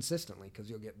consistently because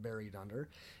you'll get buried under.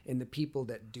 And the people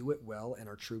that do it well and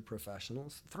are true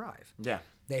professionals thrive. Yeah.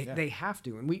 They have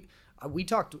to. And we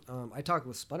talked, I talked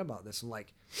with Spud about this, and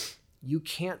like, you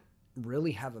can't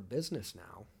really have a business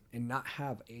now and not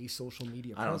have a social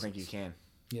media presence. I don't think you can.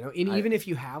 You know, and even if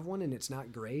you have one and it's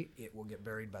not great, it will get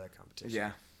buried by the competition.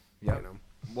 Yeah. You Yep. know?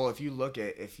 Well, if you look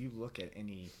at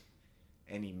any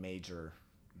major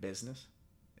business,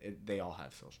 they all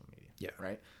have social media. Yeah.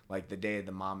 Right. Like the day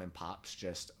the mom and pops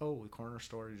just the corner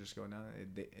store you just go down.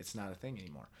 It's not a thing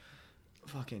anymore.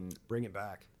 Fucking Bring it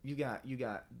back. you got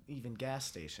even gas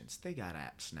stations. They got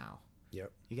apps now.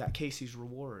 Yep. You got Casey's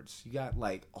Rewards. You got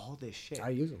like all this shit. I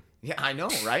use them. Yeah, I know,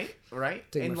 right? Right?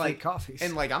 Take and my like fake coffees.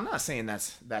 And like I'm not saying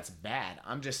that's bad.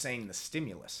 I'm just saying the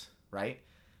stimulus, right?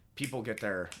 People get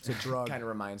their It's a drug. Kind of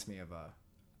reminds me of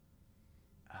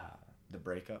the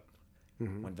breakup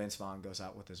when Vince Vaughn goes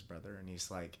out with his brother and he's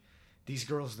like, these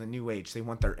girls of the new age, they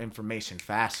want their information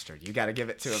faster. You got to give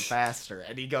it to them faster.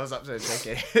 And he goes up to the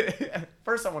chicken.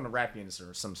 First, I want to wrap you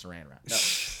into some saran wrap. No.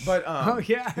 But Oh,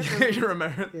 yeah. you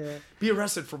remember? Yeah. Be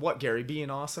arrested for what, Gary?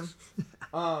 Being awesome.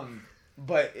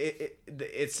 But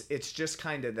it's just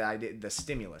kind of the idea, the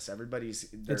stimulus.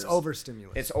 It's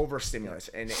overstimulus. It's overstimulus,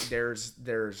 and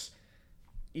there's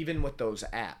even with those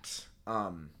apps,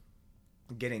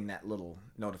 getting that little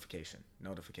notification.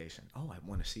 Oh, I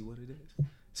want to see what it is.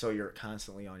 So you're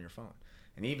constantly on your phone,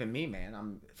 and even me, man,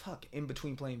 I'm in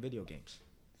between playing video games.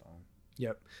 Phone.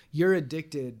 Yep. You're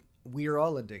addicted. We're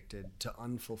all addicted to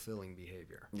unfulfilling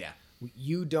behavior. Yeah.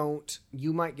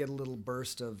 You might get a little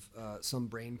burst of some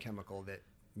brain chemical that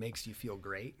makes you feel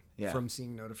great from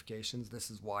seeing notifications. This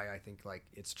is why I think like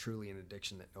it's truly an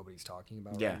addiction that nobody's talking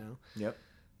about right now. Yep.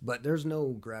 But there's no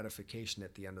gratification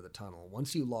at the end of the tunnel.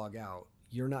 Once you log out,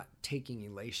 you're not taking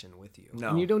elation with you. No.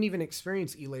 And you don't even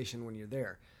experience elation when you're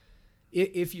there.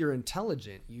 If you're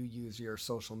intelligent, you use your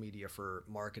social media for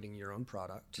marketing your own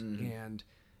product. And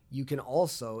you can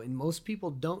also, and most people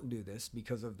don't do this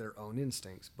because of their own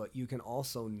instincts, but you can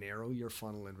also narrow your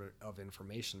funnel of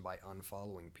information by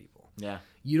unfollowing people. Yeah.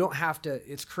 You don't have to,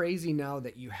 it's crazy now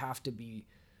that you have to be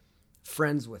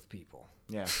friends with people.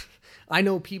 Yeah. I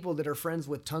know people that are friends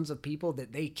with tons of people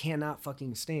that they cannot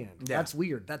fucking stand. Yeah. That's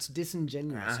weird. That's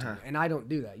disingenuous to me. And I don't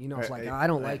do that. You know, it's like, I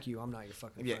don't like you. I'm not your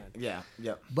fucking Yeah. friend. Yeah.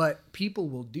 Yep. But people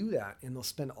will do that and they'll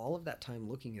spend all of that time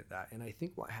looking at that. And I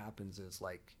think what happens is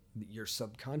like your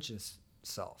subconscious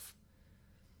self,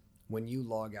 when you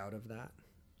log out of that,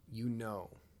 you know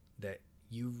that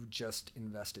you've just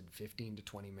invested 15 to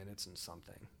 20 minutes in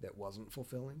something that wasn't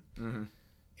fulfilling.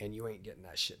 And you ain't getting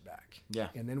that shit back. Yeah.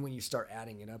 And then when you start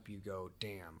adding it up, you go,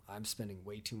 damn, I'm spending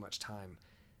way too much time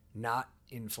not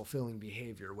in fulfilling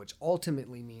behavior, which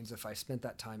ultimately means if I spent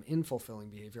that time in fulfilling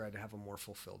behavior, I'd have a more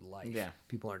fulfilled life. Yeah.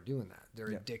 People aren't doing that. They're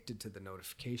addicted to the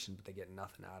notification, but they get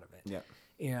nothing out of it. Yeah.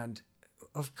 And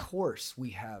of course,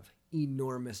 we have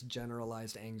enormous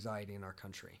generalized anxiety in our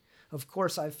country. Of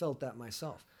course, I've felt that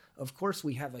myself. Of course,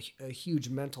 we have a huge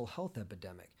mental health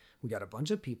epidemic. We got a bunch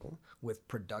of people with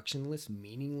productionless,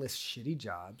 meaningless, shitty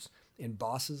jobs and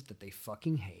bosses that they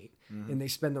fucking hate. And they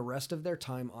spend the rest of their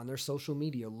time on their social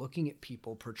media looking at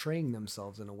people portraying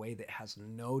themselves in a way that has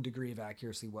no degree of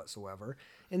accuracy whatsoever.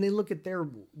 And they look at their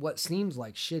what seems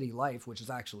like shitty life, which is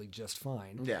actually just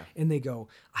fine. Yeah. And they go,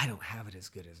 I don't have it as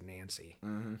good as Nancy.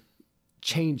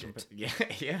 Change it. Yeah.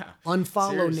 Yeah.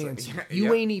 Unfollow Seriously. Nancy. Yeah, You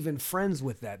yep. ain't even friends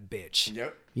with that bitch.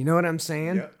 Yep. You know what I'm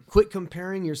saying? Yep. Quit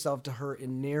comparing yourself to her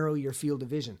and narrow your field of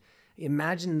vision.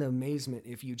 Imagine the amazement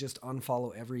if you just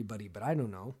unfollow everybody, but I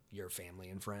don't know, your family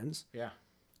and friends, Yeah.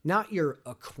 not your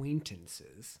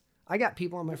acquaintances. I got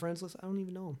people on my friends list, I don't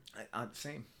even know them.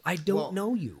 Same. I don't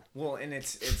know you. Well, and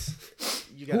it's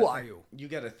you got Who are you? You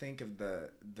got to think of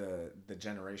the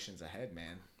generations ahead,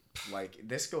 man. Like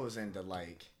this goes into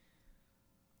like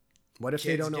What if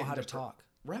they kids don't know getting how to depre- talk?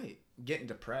 Right. getting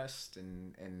depressed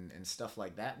and stuff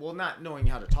like that. Well, not knowing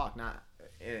how to talk, not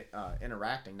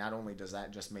interacting. Not only does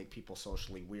that just make people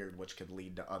socially weird, which could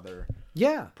lead to other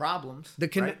problems.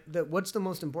 What's the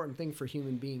most important thing for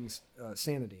human beings?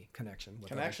 Sanity, connection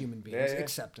with other human beings,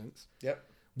 acceptance. Yep.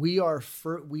 We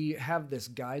have this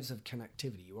guise of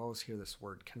connectivity. You always hear this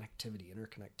word connectivity,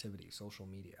 interconnectivity, social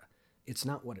media. It's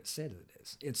not what it said it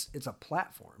is. It's a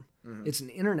platform. Mm-hmm. It's an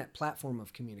internet platform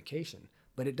of communication,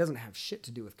 but it doesn't have shit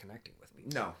to do with connecting with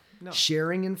people. No.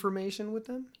 Sharing information with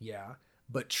them, yeah.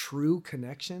 But true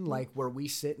connection, like where we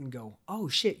sit and go, oh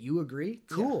shit, you agree?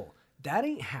 Cool. Yeah. That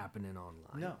ain't happening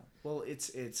online. No. Well, it's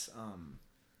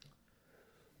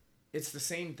the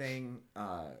same thing.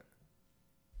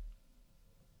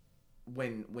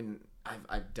 When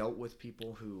I've dealt with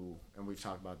people who, and we've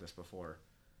talked about this before,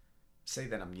 say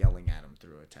that I'm yelling at them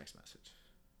through a text message.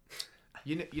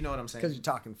 You know what I'm saying? Because you're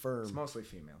talking firm. It's mostly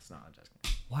females. No, I'm just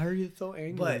kidding. Why are you so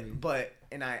angry? But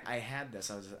I had this.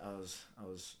 I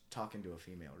was talking to a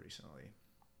female recently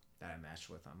that I matched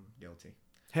with. I'm guilty.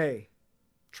 Hey,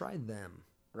 try them.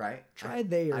 Right? Try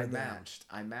they or I them.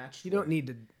 I matched. You don't need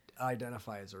to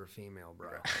identify as a female, bro.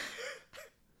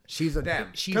 She's a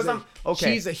them. She's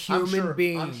a human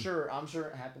being. I'm sure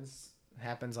it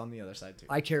happens on the other side too.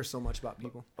 I care so much about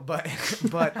people. But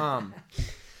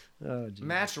oh,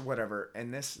 match or whatever,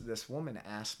 and this woman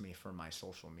asked me for my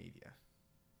social media.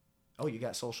 Oh, you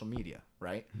got social media,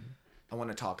 right? Mm-hmm. I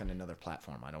want to talk on another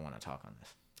platform. I don't want to talk on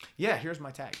this. Yeah, here's my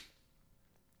tag.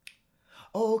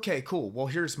 Oh, okay, cool. Well,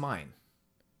 here's mine.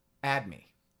 Add me.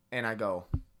 And I go,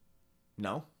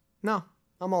 no,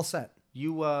 I'm all set.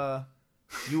 You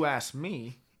asked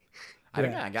me.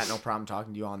 I got no problem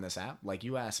talking to you on this app. Like,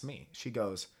 you asked me. She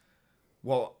goes,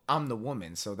 well, I'm the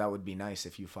woman, so that would be nice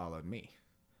if you followed me.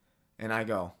 And I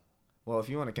go, well, if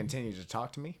you want to continue to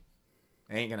talk to me,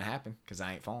 it ain't going to happen because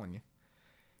I ain't following you.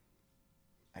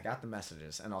 I got the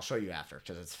messages, and I'll show you after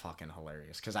because it's fucking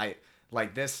hilarious. Because I,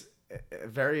 like, this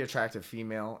very attractive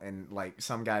female, and, like,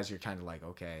 some guys you're kind of like,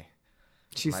 okay.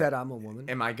 She said, I'm a woman.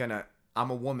 I'm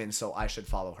a woman, so I should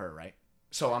follow her, right?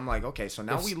 So I'm like, okay, so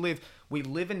now we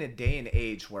live in a day and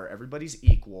age where everybody's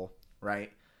equal, right?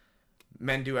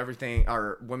 Men do everything,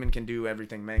 or women can do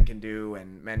everything men can do,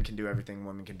 and men can do everything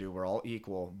women can do. We're all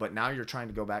equal. But now you're trying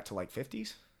to go back to like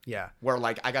 50s? Yeah. Where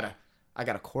like I gotta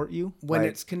court you when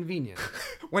it's convenient.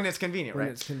 When it's convenient, right?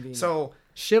 When it's convenient. So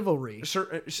chivalry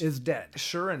is dead.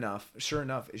 Sure enough,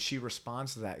 she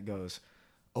responds to that and goes,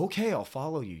 okay, I'll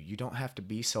follow you. You don't have to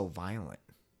be so violent.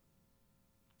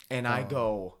 And I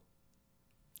go,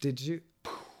 did you?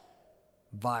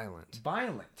 Violent.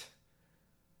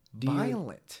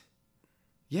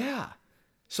 Yeah.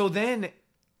 So then,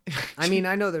 I mean,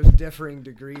 I know there's differing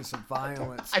degrees of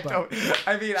violence.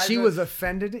 She was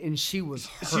offended and she was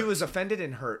hurt. She was offended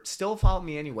and hurt. Still followed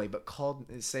me anyway, but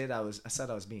said I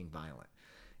was being violent.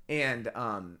 And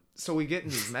so we get in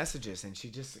these messages, and she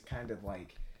just kind of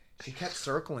like, she kept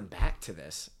circling back to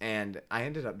this, and I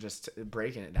ended up just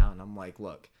breaking it down. I'm like,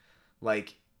 look,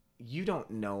 like, you don't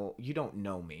know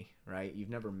me, right? You've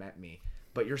never met me,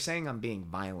 but you're saying I'm being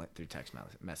violent through text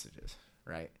messages,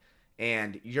 right?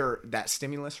 And you're that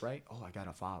stimulus, right? Oh, I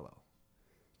gotta follow.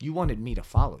 You wanted me to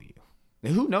follow you. Now,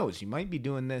 who knows? You might be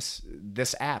doing this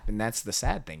app, and that's the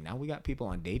sad thing. Now we got people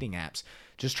on dating apps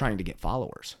just trying to get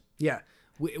followers. Yeah.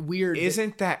 Weird.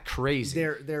 Isn't that crazy?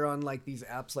 They're on like these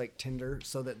apps like Tinder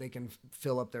so that they can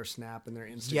fill up their Snap and their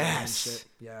Instagram. Yes. And shit.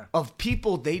 Yeah. Of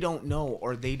people they don't know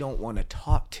or they don't want to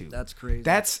talk to. That's crazy.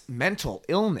 That's mental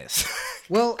illness.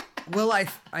 Well, I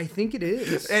think it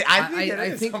is.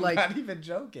 I think I'm not even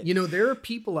joking. You know, there are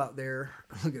people out there.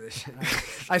 Look at this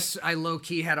shit. I low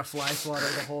key had a fly swatter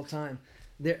the whole time.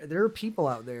 There are people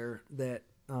out there that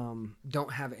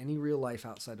don't have any real life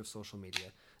outside of social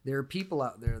media. There are people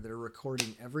out there that are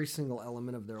recording every single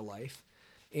element of their life.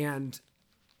 And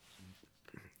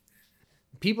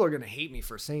people are going to hate me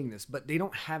for saying this, but they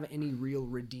don't have any real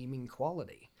redeeming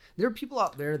quality. There are people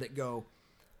out there that go,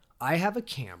 I have a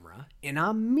camera and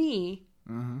I'm me.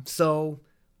 Mm-hmm. So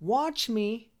watch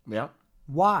me. Yeah.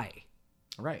 Why?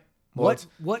 Right. Well,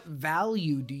 what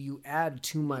value do you add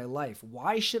to my life?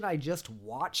 Why should I just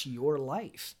watch your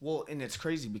life? Well, and it's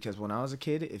crazy because when I was a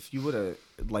kid, if you would have,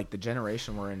 like the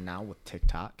generation we're in now with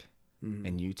TikTok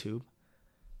and YouTube,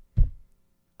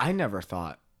 I never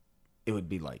thought it would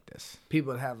be like this.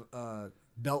 People that have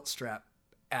belt strap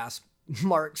ass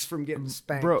marks from getting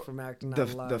spanked from acting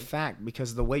out loud. The fact,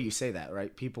 because the way you say that,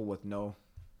 right? People with don't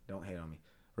hate on me,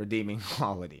 redeeming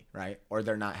quality, right? Or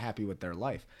they're not happy with their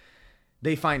life.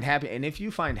 They find happy, and if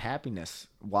you find happiness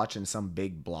watching some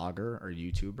big blogger or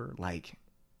YouTuber, like,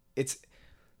 it's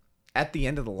at the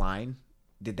end of the line,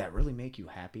 did that really make you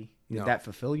happy? Did No. that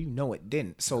fulfill you? No, it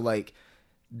didn't. So like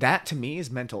that to me is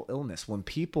mental illness. When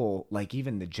people like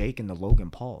even the Jake and the Logan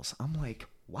Pauls, I'm like,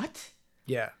 what?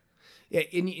 Yeah. Yeah,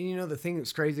 and you know the thing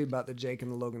that's crazy about the Jake and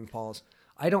the Logan Pauls,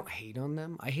 I don't hate on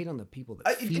them. I hate on the people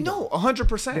that feed No, them.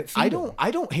 100%. I them.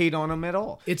 don't hate on them at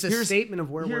all. It's a statement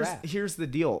of where we're at. Here's the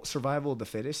deal: survival of the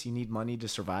fittest. You need money to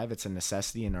survive. It's a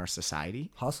necessity in our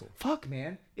society. Hustle. Fuck,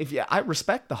 man. I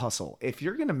respect the hustle. If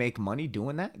you're gonna make money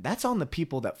doing that, that's on the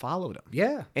people that followed him.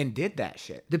 Yeah. And did that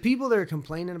shit. The people that are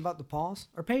complaining about the Pauls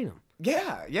are paying them.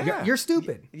 Yeah, yeah. You're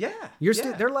stupid. Yeah.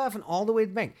 They're laughing all the way to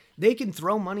the bank. They can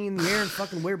throw money in the air and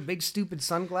fucking wear big stupid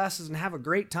sunglasses and have a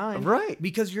great time. Right.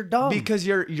 Because you're dumb. Because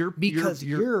you're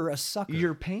you're a sucker.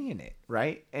 You're paying it,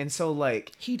 right? And so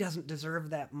like He doesn't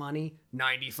deserve that money.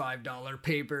 $95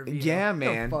 pay-per-view. yeah, The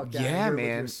man. fuck outta Yeah, here with man.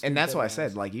 your And that's stupid why I ass.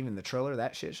 said like even the Triller,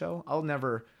 that shit show,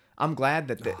 I'm glad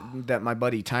that that my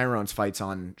buddy Tyrone's fights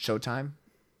on Showtime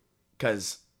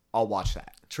cuz I'll watch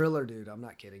that. Triller, dude, I'm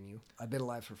not kidding you. I've been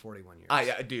alive for 41 years. I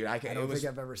I don't think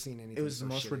I've ever seen anything. It was so the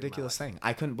most shitty in my ridiculous life. thing.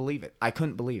 I couldn't believe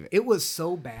it. It was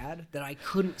so bad that I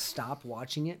couldn't stop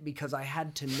watching it because I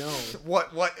had to know.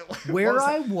 What Where was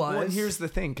I that? Well, was- here's the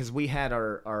thing, because we had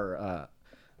our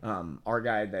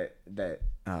guy that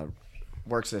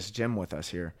works this gym with us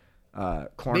here,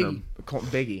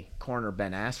 Biggie, corner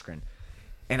Ben Askren.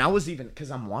 And I was even,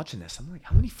 because I'm watching this, I'm like,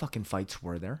 how many fucking fights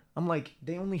were there? I'm like,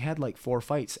 they only had like 4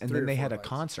 fights, and 3 then or they 4 had a fights.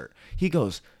 concert. He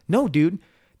goes, no, dude,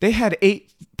 they had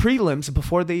 8 prelims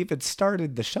before they even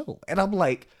started the show. And I'm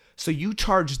like, so you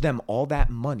charged them all that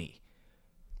money,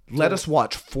 let us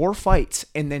watch 4 fights,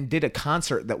 and then did a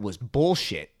concert that was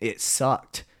bullshit. It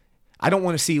sucked. I don't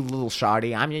want to see little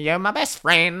Shawty. You're my best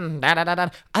friend. Da, da, da, da.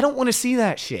 I don't want to see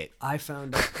that shit. I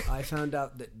found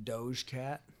out that Doge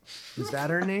Cat, is that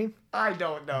her name? I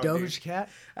don't know. Doge Cat?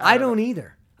 I don't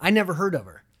either. I never heard of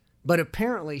her. But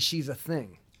apparently she's a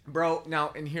thing. Bro,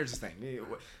 now, and here's the thing.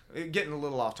 We're getting a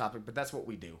little off topic, but that's what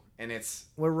we do. And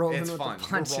We're rolling it's with the fun.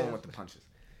 punches. We're rolling with the punches.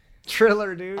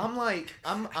 Triller, dude. I'm like,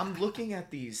 I'm looking at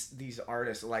these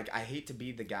artists. Like, I hate to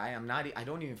be the guy. I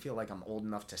don't even feel like I'm old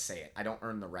enough to say it. I don't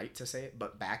earn the right to say it.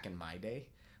 But back in my day,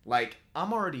 like,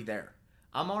 I'm already there.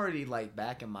 I'm already like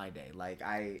back in my day. Like,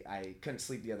 I couldn't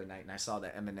sleep the other night, and I saw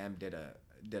that Eminem did a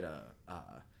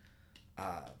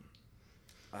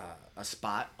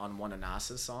spot on one of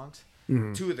Nas's songs.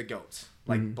 Mm-hmm. 2 of the GOATs.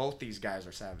 Like, both these guys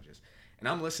are savages. And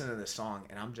I'm listening to this song,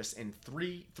 and I'm just in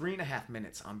 3.5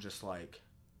 minutes. I'm just like,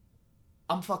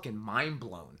 I'm fucking mind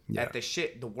blown at the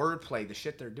shit, the wordplay, the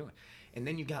shit they're doing. And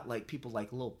then you got like people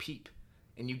like Lil Peep,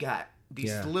 and you got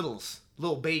these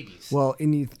little babies. Well,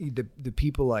 and the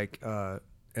people like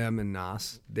M and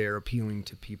Nas, they're appealing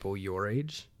to people your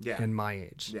age and my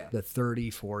age. Yeah. The 30,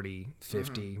 40,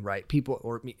 50, right? People,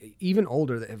 or even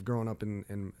older that have grown up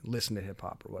and listened to hip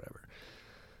hop or whatever.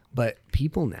 But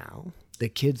people now, the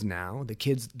kids,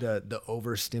 the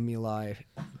overstimuli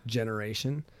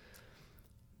generation,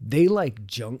 they like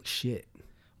junk shit.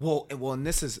 Well, and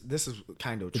this is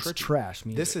kind of It's tricky. trash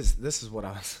music. This is what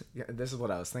I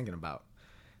was thinking about.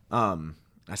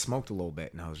 I smoked a little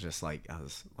bit, and I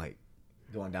was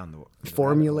going down the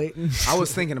Formulating. I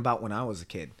was thinking about when I was a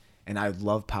kid, and I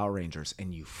loved Power Rangers,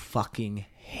 and you fucking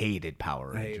hated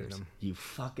Power Rangers. hated them. You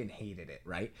fucking hated it,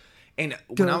 right? And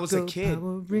when I was a kid,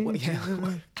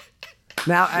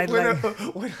 Now I like.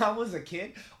 when I was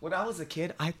a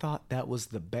kid, I thought that was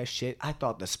the best shit. I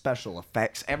thought the special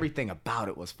effects, everything about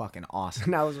it was fucking awesome.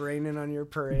 And I was raining on your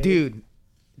parade, Dude,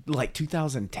 like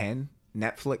 2010,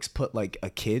 Netflix put like the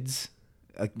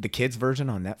kids version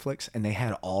on Netflix, and they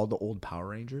had all the old Power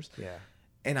Rangers. Yeah.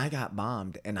 And I got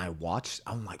bombed, and I'm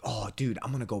like, oh, dude,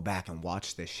 I'm gonna go back and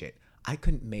watch this shit. I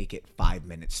couldn't make it 5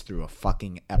 minutes through a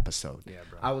fucking episode. Yeah,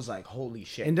 bro. I was like, holy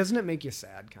shit. And doesn't it make you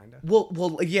sad, kind of?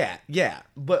 Well, yeah,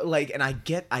 but like, and I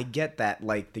get that,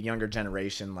 like, the younger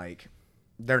generation, like,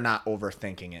 they're not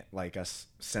overthinking it like us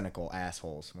cynical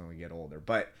assholes when we get older.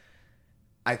 But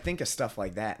I think of stuff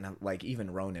like that, and like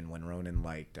even Ronan, when Ronan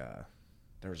liked,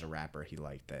 there was a rapper he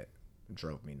liked that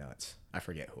drove me nuts. I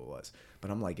forget who it was,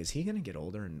 but I'm like, is he gonna get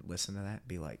older and listen to that, and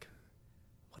be like,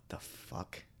 what the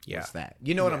fuck was that?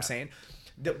 You know what I'm saying?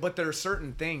 But there are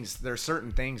certain things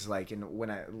like, and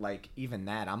when I like even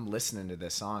that, I'm listening to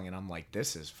this song and I'm like,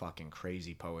 this is fucking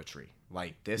crazy poetry.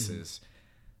 Like this is,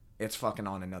 it's fucking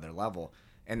on another level.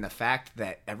 And the fact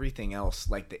that everything else,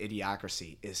 like the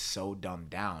Idiocracy, is so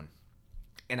dumbed down.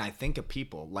 And I think of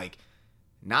people like,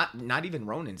 not even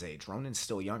Ronan's age. Ronan's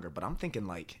still younger, but I'm thinking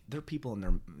like there are people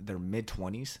in their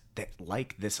mid-20s that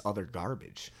like this other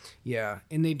garbage. Yeah,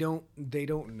 and they don't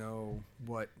know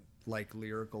what like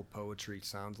lyrical poetry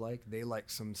sounds like. They like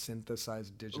some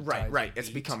synthesized, digitized Right. beat. It's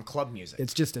become club music.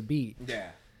 It's just a beat. Yeah.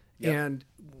 Yep. And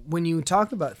when you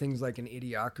talk about things like an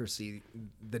idiocracy,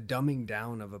 the dumbing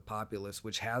down of a populace,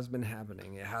 which has been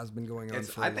happening, it has been going on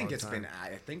for a long time.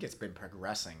 I think it's been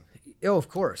progressing. Oh, of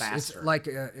course. Faster. It's like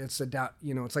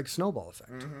it's like snowball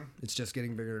effect. Mm-hmm. It's just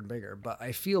getting bigger and bigger. But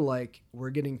I feel like we're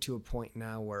getting to a point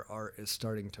now where art is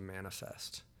starting to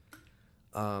manifest.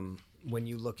 When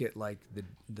you look at like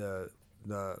the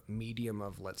medium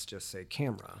of, let's just say,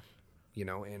 camera,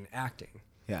 and acting.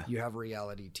 Yeah. You have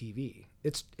reality TV.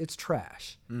 It's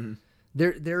trash. Mm-hmm.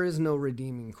 There is no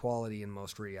redeeming quality in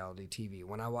most reality TV.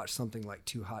 When I watch something like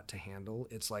Too Hot to Handle,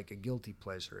 it's like a guilty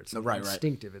pleasure. It's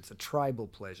instinctive. It's a tribal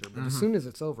pleasure. But as soon as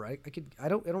it's over, I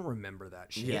don't remember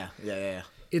that shit. Yeah.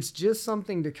 It's just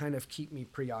something to kind of keep me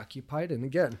preoccupied. And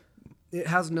again, it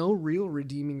has no real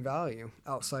redeeming value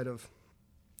outside of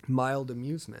mild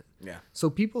amusement. Yeah. So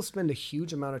people spend a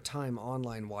huge amount of time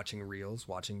online watching reels,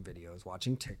 watching videos,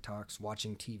 watching TikToks,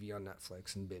 watching TV on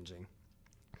Netflix, and binging.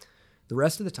 The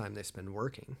rest of the time they spend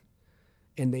working.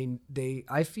 And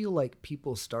I feel like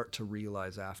people start to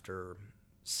realize after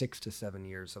 6 to 7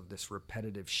 years of this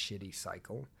repetitive shitty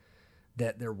cycle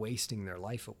that they're wasting their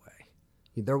life away.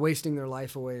 They're wasting their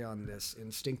life away on this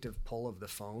instinctive pull of the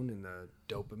phone and the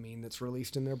dopamine that's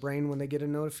released in their brain when they get a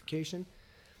notification.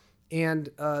 And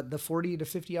the 40 to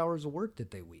 50 hours of work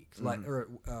that they work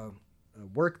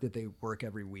that they work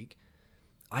every week,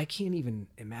 I can't even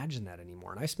imagine that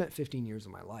anymore. And I spent 15 years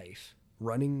of my life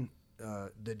running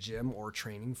the gym or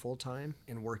training full time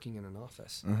and working in an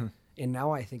office. Mm-hmm. And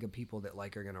now I think of people that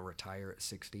are going to retire at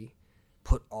 60,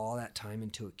 put all that time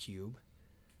into a cube,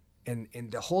 and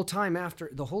the whole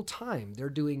time they're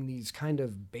doing these kind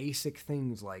of basic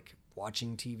things like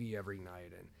watching TV every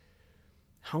night. And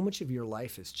how much of your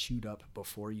life is chewed up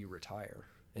before you retire?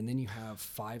 And then you have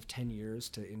 5-10 years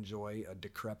to enjoy a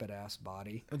decrepit ass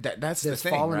body That's the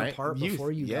thing, falling right? apart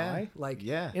before you die.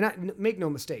 Yeah. And make no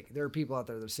mistake, there are people out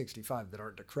there that are 65 that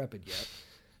aren't decrepit yet.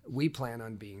 We plan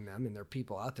on being them, and there are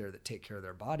people out there that take care of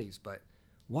their bodies. But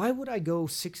why would I go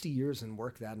 60 years and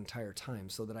work that entire time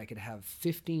so that I could have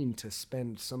 15 to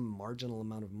spend some marginal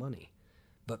amount of money?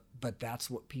 But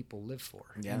that's what people live for.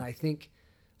 Yeah. And I think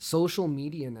social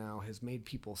media now has made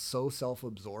people so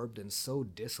self-absorbed and so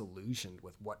disillusioned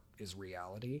with what is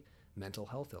reality. Mental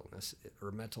health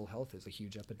is a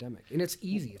huge epidemic. And it's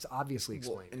easy. It's obviously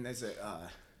explained. Well, and there's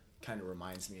kind of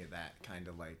reminds me of that, kind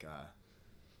of like,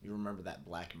 you remember that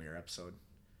Black Mirror episode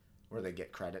where they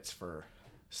get credits for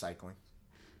cycling?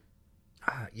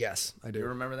 Yes, I do. You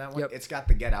remember that one? Yep. It's got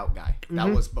the Get Out guy. Mm-hmm. That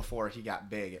was before he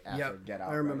got big after Get Out.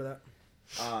 I remember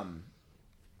that.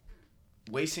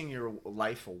 Wasting your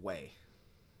life away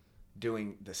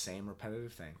doing the same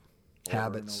repetitive thing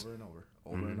Habits. over and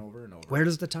over. Where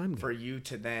does the time go? For you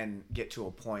to then get to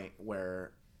a point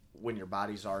where when your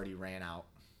body's already ran out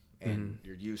and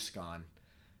your youth's gone,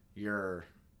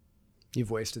 You've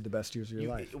wasted the best years of your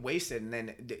life. Wasted, and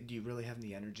then do you really have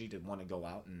the energy to want to go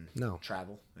out and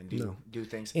travel and do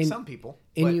things? And, some people.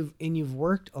 You've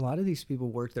worked, a lot of these people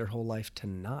work their whole life to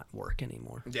not work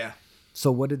anymore. Yeah. So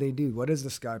what do they do? What is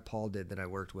this guy Paul did that I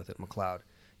worked with at McLeod?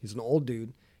 He's an old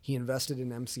dude. He invested in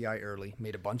MCI early,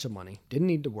 made a bunch of money, didn't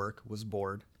need to work, was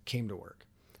bored, came to work.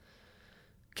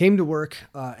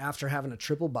 After having a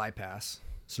triple bypass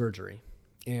surgery.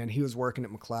 And he was working at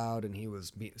McLeod, and he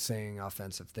was saying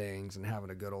offensive things and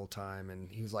having a good old time.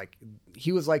 And he was like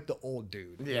the old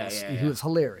dude. Yeah. He was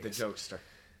hilarious. The jokester.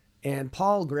 And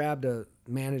Paul grabbed a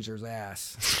manager's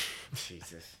ass.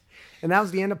 Jesus. And that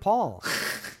was the end of Paul.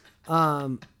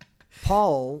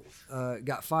 Paul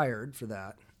got fired for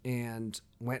that and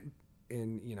went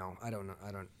in, I don't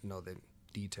know the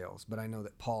details, but I know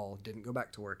that Paul didn't go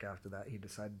back to work after that. He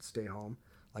decided to stay home.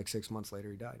 Like 6 months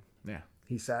later, he died. Yeah.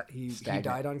 He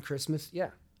died on Christmas. Yeah.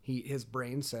 His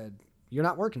brain said, "You're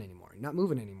not working anymore. You're not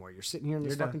moving anymore. You're sitting here in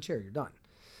this fucking chair. You're done."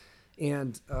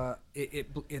 And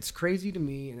it's crazy to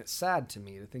me, and it's sad to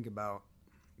me to think about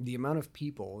the amount of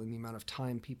people and the amount of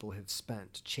time people have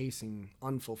spent chasing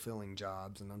unfulfilling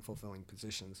jobs and unfulfilling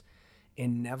positions,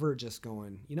 and never just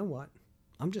going, you know what?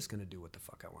 I'm just going to do what the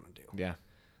fuck I want to do. Yeah.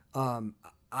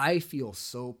 I feel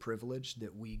so privileged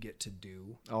that we get to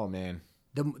do. Oh man.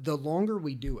 The longer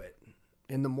we do it,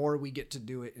 and the more we get to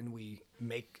do it, and we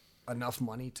make enough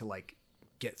money to like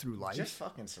get through life. Just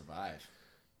fucking survive.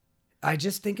 I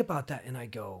just think about that and I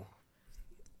go,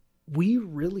 we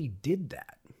really did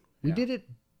that. We did it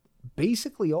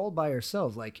basically all by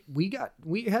ourselves. Like we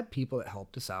had people that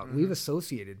helped us out. Mm-hmm. We've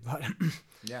associated, but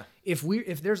yeah,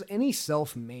 if there's any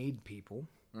self-made people,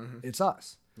 it's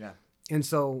us. Yeah. And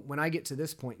so when I get to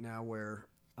this point now where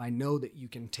I know that you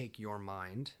can take your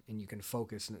mind and you can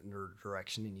focus in a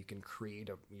direction and you can create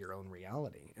your own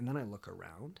reality. And then I look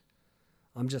around.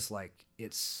 I'm just like,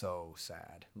 it's so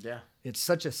sad. Yeah. It's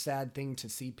such a sad thing to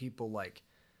see people like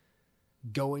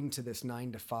going to this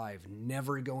 9 to 5,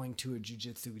 never going to a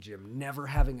jiu-jitsu gym, never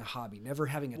having a hobby, never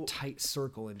having a tight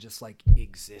circle, and just like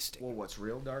existing. Well, what's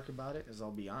real dark about it is,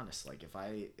 I'll be honest, like if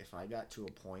I got to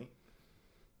a point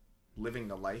living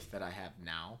the life that I have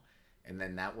now, and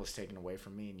then that was taken away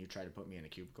from me, and you try to put me in a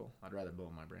cubicle, I'd rather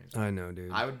blow my brains out. I know,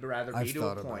 dude. I would rather be I've to a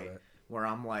thought about point it. where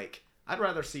I'm like, I'd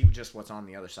rather see just what's on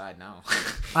the other side now.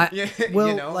 Well,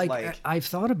 You know, I've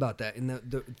thought about that, and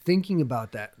the thinking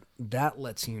about that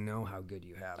lets you know how good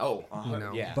you have it. Oh, you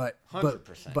know? yeah, but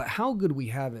 100%. But how good we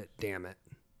have it, damn it.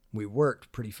 We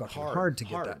worked pretty fucking hard to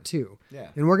get hard. that too. Yeah.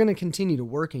 And we're going to continue to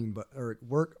work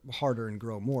harder and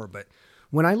grow more. But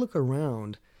when I look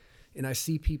around and I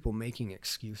see people making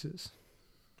excuses,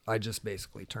 I just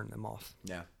basically turn them off.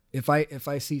 Yeah. If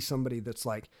I see somebody that's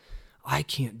like, I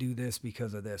can't do this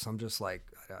because of this, I'm just like,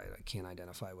 I can't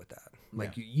identify with that.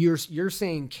 Like you're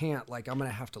saying can't, like I'm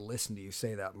gonna have to listen to you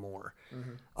say that more.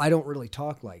 Mm-hmm. I don't really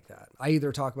talk like that. I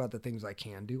either talk about the things I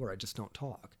can do or I just don't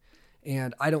talk.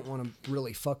 And I don't want to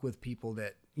really fuck with people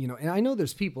that, you know, and I know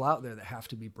there's people out there that have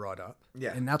to be brought up.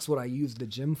 Yeah. And that's what I use the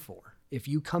gym for. If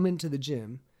you come into the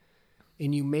gym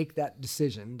and you make that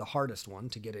decision, the hardest one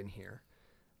to get in here,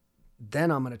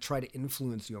 then I'm going to try to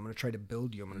influence you. I'm going to try to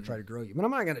build you. I'm going to try to grow you. But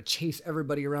I'm not going to chase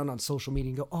everybody around on social media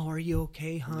and go, oh, are you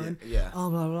okay, hon? Yeah. Oh,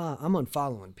 blah, blah, blah. I'm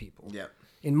unfollowing people. Yeah.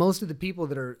 And a lot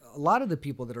of the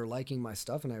people that are liking my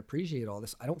stuff, and I appreciate all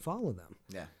this, I don't follow them.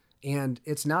 Yeah. And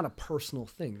it's not a personal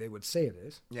thing. They would say it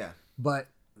is. Yeah. But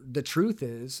the truth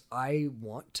is, I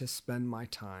want to spend my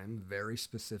time very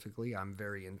specifically. I'm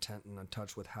very intent and in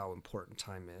touch with how important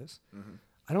time is. Mm-hmm.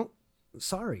 I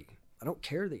don't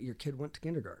care that your kid went to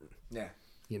kindergarten. Yeah.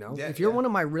 You know, Yeah, if you're yeah. one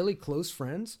of my really close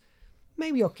friends,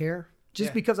 maybe I'll care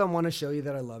just because I want to show you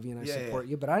that I love you and I support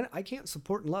you. But I can't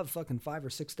support and love fucking 5,000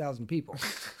 or 6,000 people.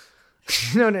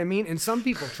 You know what I mean? And some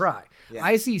people try. Yeah.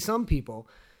 I see some people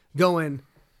going,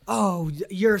 oh,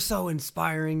 you're so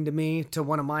inspiring to me, to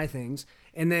one of my things.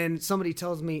 And then somebody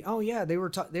tells me, oh yeah, they were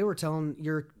telling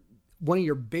one of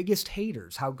your biggest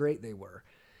haters how great they were.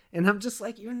 And I'm just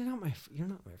like, you're not my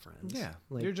friends. Yeah.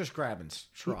 Like, You're just grabbing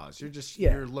straws. You're just,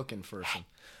 Yeah. you're looking for some.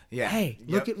 Yeah. hey, Yep.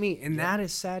 look at me. And that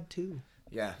is sad too.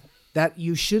 Yeah. That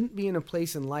you shouldn't be in a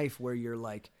place in life where you're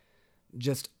like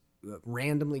just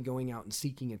randomly going out and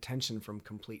seeking attention from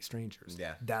complete strangers.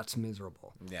 Yeah. That's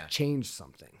miserable. Yeah. Change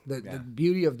something. The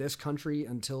beauty of this country,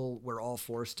 until we're all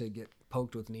forced to get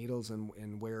poked with needles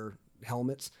and wear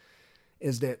helmets,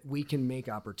 is that we can make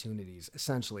opportunities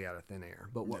essentially out of thin air.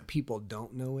 But what people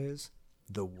don't know is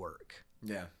the work.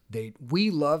 Yeah.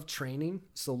 We love training,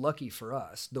 so lucky for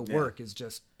us. The work is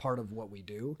just part of what we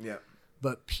do. Yeah.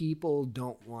 But people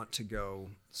don't want to go,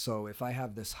 so if I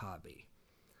have this hobby,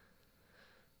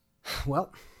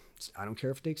 well, I don't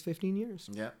care if it takes 15 years.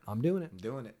 Yeah. I'm doing it. I'm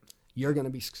doing it. You're going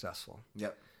to be successful.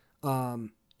 Yep.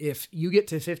 If you get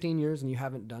to 15 years and you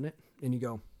haven't done it, and you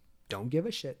go, don't give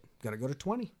a shit, got to go to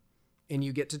 20. And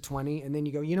you get to 20, and then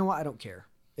you go, you know what? I don't care.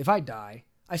 If I die,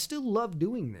 I still love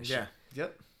doing this Yeah. shit.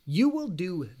 Yep. You will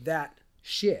do that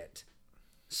shit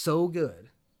so good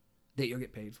that you'll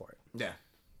get paid for it. Yeah.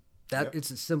 It's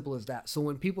as simple as that. So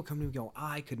when people come to me and go,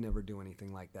 I could never do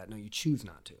anything like that. No, you choose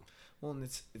not to. Well, and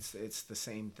it's the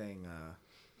same thing.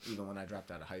 Even when I dropped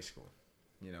out of high school,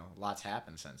 you know, lots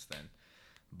happened since then.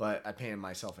 But I painted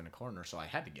myself in a corner, so I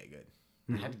had to get good.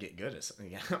 I had to get good at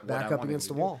what Back I up wanted against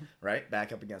to the do, wall. right?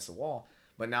 Back up against the wall.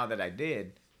 But now that I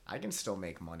did, I can still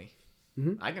make money.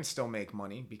 Mm-hmm. I can still make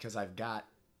money because I've got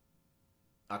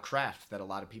a craft that a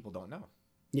lot of people don't know.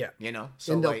 Yeah. You know,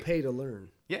 so And they'll like, pay to learn.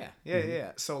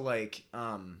 yeah. So like,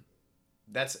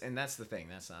 that's the thing.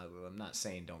 I'm not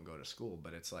saying don't go to school,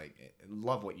 but it's like,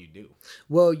 love what you do.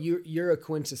 Well, you're a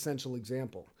quintessential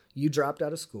example. You dropped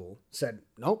out of school, said,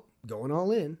 nope, going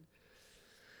all in.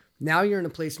 Now you're in a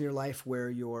place in your life where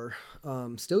you're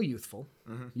still youthful.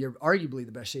 Mm-hmm. You're arguably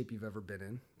the best shape you've ever been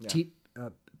in. Yeah.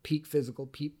 Peak physical,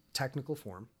 peak technical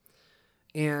form.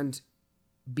 And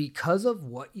because of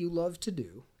what you love to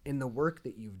do and the work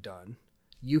that you've done,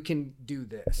 you can do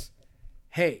this.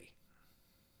 Hey,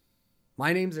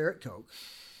 my name's Eric Koch.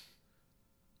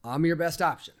 I'm your best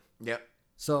option. Yep.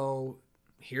 So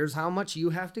here's how much you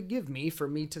have to give me for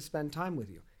me to spend time with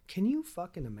you. Can you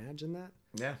fucking imagine that?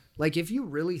 Yeah. Like, if you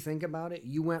really think about it,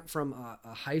 you went from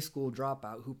a high school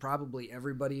dropout who probably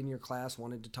everybody in your class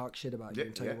wanted to talk shit about you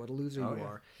and tell you what a loser you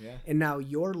are. Yeah. And now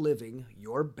you're living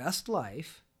your best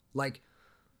life, like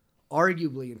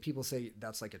arguably, and people say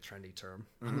that's like a trendy term.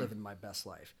 I'm living my best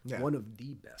life. Yeah. One of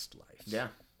the best lives. Yeah.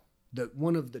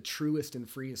 One of the truest and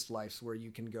freest lives where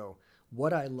you can go,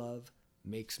 what I love,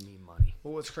 makes me money.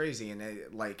 Well, what's crazy, and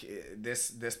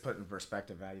this put in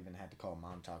perspective, I even had to call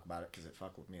Mom and talk about it because it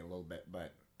fucked with me a little bit.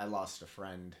 But I lost a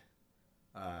friend,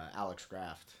 Alex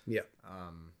Graft, Yeah.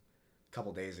 a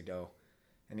couple days ago,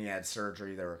 and he had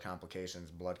surgery. There were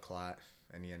complications, blood clot,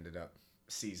 and he ended up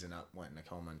seizing up, went in a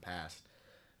coma, and passed.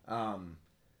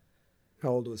 How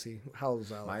old was he? How old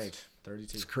was Alex? My age,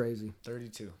 32. It's crazy.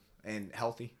 32, and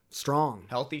healthy, Strong.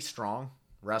 strong,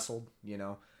 wrestled.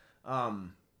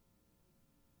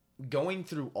 Going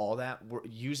through all that,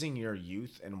 using your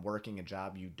youth and working a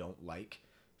job you don't like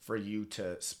for you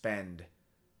to spend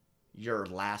your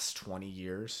last 20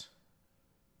 years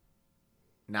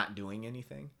not doing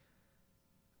anything,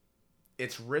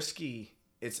 it's risky.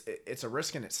 It's a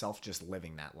risk in itself just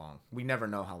living that long. We never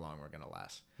know how long we're going to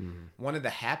last. Mm-hmm. One of the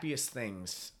happiest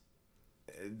things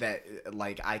that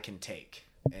I can take,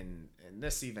 and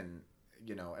this even,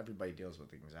 everybody deals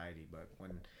with anxiety, but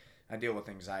when I deal with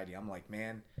anxiety, I'm like,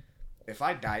 man, if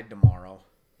I died tomorrow,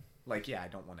 I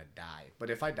don't want to die, but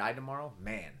if I died tomorrow,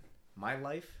 man, my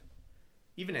life,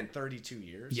 even in 32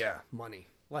 years. Yeah, money.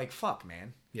 Fuck,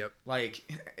 man. Yep.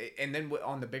 And then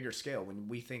on the bigger scale, when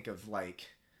we think of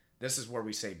this is where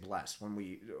we say blessed, when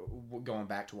we, going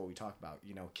back to what we talked about,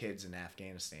 kids in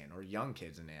Afghanistan or young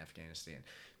kids in Afghanistan,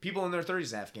 people in their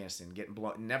 30s in Afghanistan getting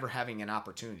blown, never having an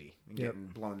opportunity and getting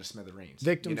blown to smithereens.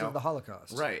 Victims of the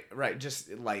Holocaust. Right. Just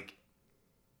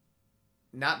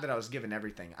not that I was given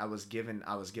everything. I was given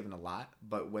a lot,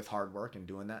 but with hard work and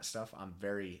doing that stuff, I'm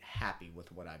very happy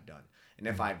with what I've done. And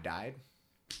if I've died,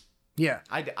 yeah,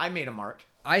 I made a mark.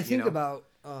 I think about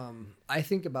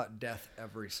death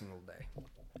every single day.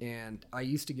 And I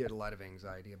used to get a lot of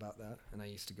anxiety about that. And I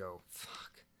used to go,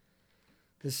 fuck,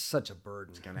 this is such a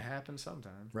burden. It's going to happen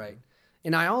sometime. Right.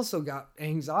 And I also got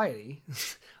anxiety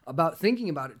about thinking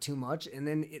about it too much. And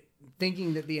then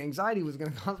thinking that the anxiety was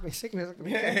going to cause me sickness.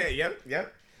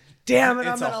 Yep. Damn it,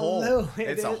 it's I'm going to lose.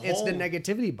 It's the whole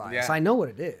negativity bias. Yeah. I know what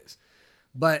it is.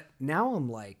 But now I'm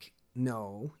like,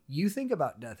 no, you think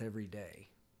about death every day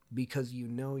because you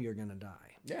know you're going to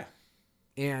die. Yeah.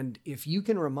 And if you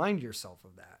can remind yourself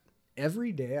of that,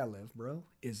 every day I live, bro,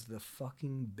 is the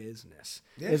fucking business.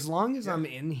 Yeah. As long as I'm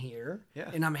in here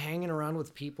and I'm hanging around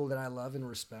with people that I love and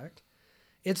respect,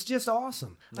 it's just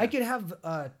awesome. Yeah. I could have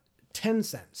 10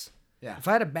 cents. Yeah. If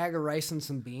I had a bag of rice and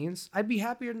some beans, I'd be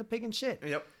happier than the pig and shit.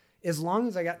 Yep. As long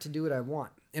as I got to do what I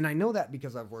want. And I know that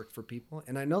because I've worked for people.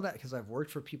 And I know that because I've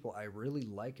worked for people I really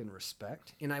like and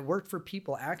respect. And I worked for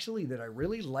people actually that I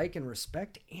really like and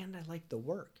respect. And I like the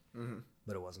work. Mm-hmm.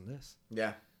 But it wasn't this.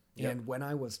 Yeah. Yep. And when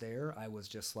I was there, I was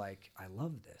just like, I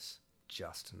love this.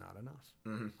 Just not enough.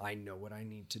 Mm-hmm. I know what I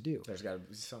need to do. There's got to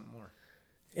be something more.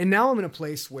 And now I'm in a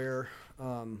place where,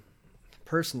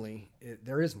 personally,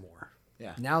 there is more.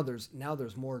 Yeah. Now there's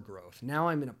more growth. Now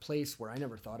I'm in a place where I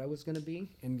never thought I was going to be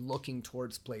and looking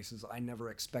towards places I never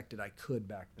expected I could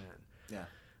back then. Yeah.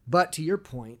 But to your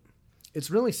point, it's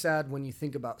really sad when you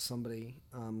think about somebody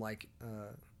like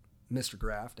Mr.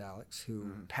 Graft, Alex,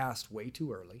 who passed way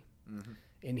too early. Mm-hmm.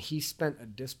 And he spent a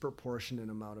disproportionate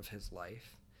amount of his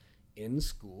life in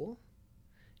school,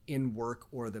 in work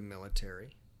or the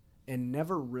military, and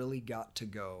never really got to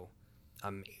go,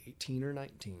 I'm 18 or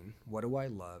 19. What do I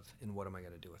love, and what am I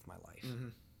going to do with my life? Mm-hmm.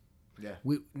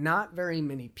 Yeah. Not very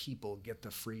many people get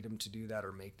the freedom to do that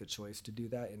or make the choice to do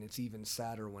that, and it's even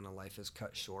sadder when a life is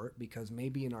cut short because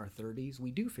maybe in our 30s we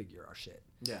do figure our shit.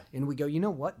 Yeah. And we go, you know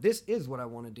what? This is what I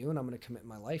want to do, and I'm going to commit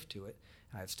my life to it.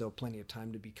 I have still plenty of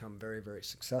time to become very, very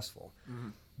successful. Mm-hmm.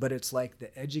 But it's like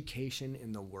the education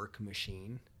and the work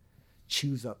machine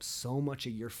chews up so much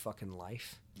of your fucking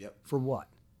life. Yep. For what?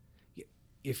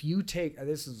 If you take,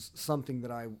 this is something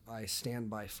that I stand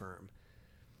by firm.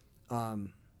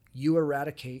 You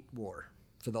eradicate war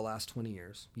for the last 20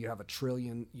 years. You have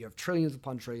trillions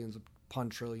upon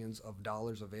trillions of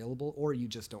dollars available, or you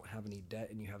just don't have any debt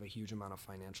and you have a huge amount of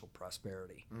financial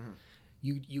prosperity. Mm-hmm.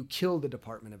 You kill the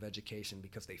Department of Education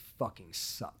because they fucking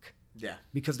suck. Yeah.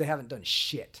 Because they haven't done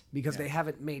shit. Because they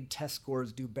haven't made test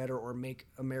scores do better or make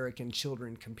American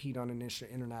children compete on an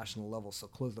international level. So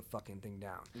close the fucking thing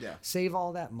down. Yeah. Save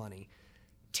all that money.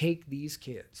 Take these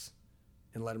kids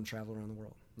and let them travel around the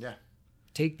world. Yeah.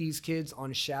 Take these kids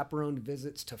on chaperoned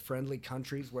visits to friendly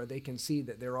countries where they can see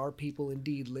that there are people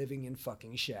indeed living in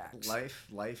fucking shacks.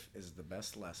 Life is the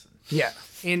best lesson. Yeah.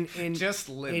 And just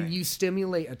living. And you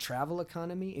stimulate a travel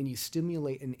economy and you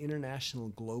stimulate an international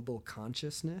global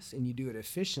consciousness, and you do it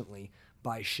efficiently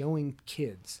by showing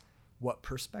kids what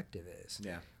perspective is.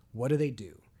 Yeah. What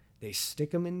do? They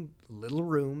stick them in little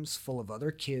rooms full of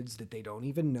other kids that they don't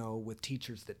even know, with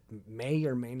teachers that may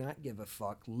or may not give a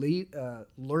fuck,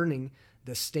 learning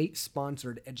the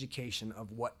state-sponsored education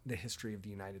of what the history of the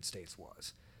United States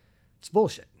was. It's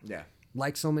bullshit. Yeah.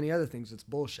 Like so many other things, it's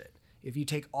bullshit. If you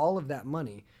take all of that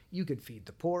money, you could feed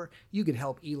the poor. You could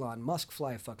help Elon Musk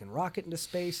fly a fucking rocket into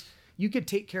space. You could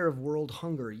take care of world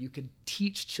hunger. You could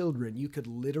teach children. You could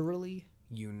literally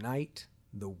unite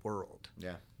the world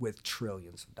with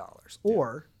trillions of dollars. Yeah.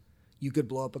 Or you could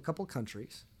blow up a couple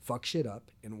countries, fuck shit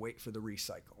up, and wait for the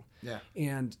recycle. Yeah.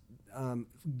 And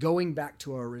going back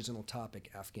to our original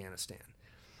topic, Afghanistan.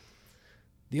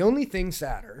 The only thing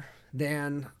sadder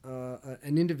than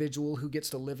an individual who gets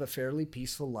to live a fairly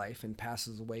peaceful life and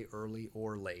passes away early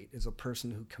or late is a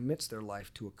person who commits their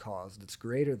life to a cause that's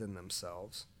greater than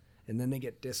themselves, and then they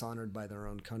get dishonored by their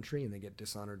own country and they get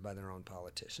dishonored by their own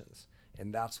politicians.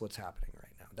 And that's what's happening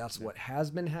right now. That's what has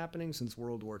been happening since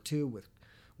World War II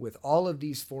with all of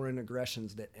these foreign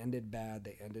aggressions that ended bad,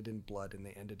 they ended in blood, and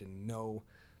they ended in no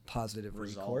positive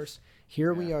recourse.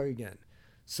 Here we are again.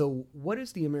 So what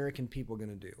is the American people going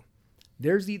to do?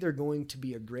 There's either going to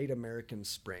be a great American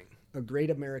spring, a great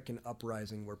American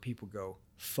uprising where people go,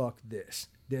 fuck this.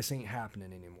 This ain't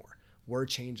happening anymore. We're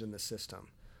changing the system.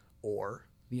 Or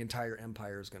the entire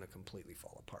empire is going to completely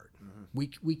fall apart. Mm-hmm.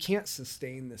 We can't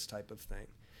sustain this type of thing.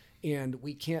 And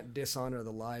we can't dishonor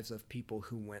the lives of people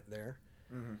who went there.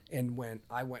 Mm-hmm. And when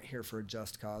I went here for a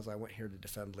just cause, I went here to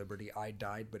defend liberty. I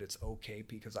died, but it's okay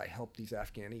because I helped these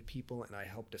Afghani people and I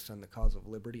helped defend the cause of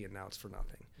liberty, and now it's for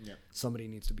nothing. Yeah. Somebody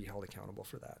needs to be held accountable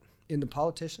for that. And the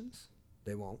politicians,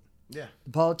 they won't. Yeah.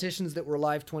 The politicians that were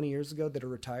alive 20 years ago that are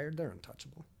retired, they're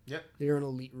untouchable. Yep. They're an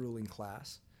elite ruling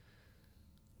class.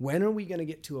 When are we going to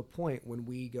get to a point when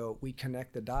we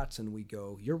connect the dots and we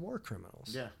go, you're war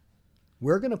criminals. Yeah.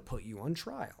 We're going to put you on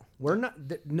trial.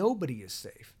 Nobody is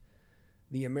safe.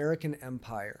 The American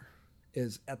empire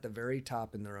is at the very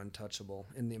top and they're untouchable.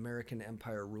 And the American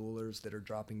empire rulers that are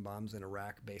dropping bombs in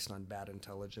Iraq based on bad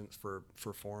intelligence for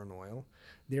foreign oil,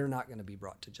 they're not going to be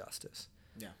brought to justice.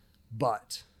 Yeah.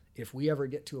 But if we ever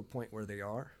get to a point where they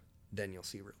are, then you'll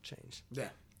see real change. Yeah.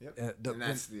 Yep. And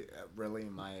that's really,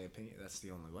 in my opinion, that's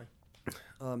the only way.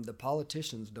 The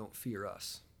politicians don't fear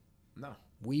us. No.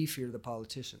 We fear the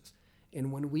politicians.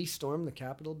 And when we storm the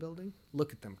Capitol building,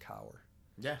 look at them cower.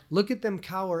 Yeah. Look at them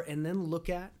cower, and then look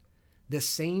at the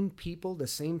same people, the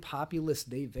same populace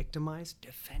they victimized,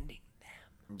 defending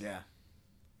them. Yeah.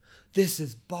 This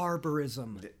is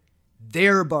barbarism.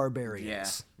 They're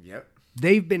barbarians. Yeah. Yep.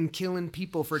 They've been killing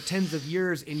people for tens of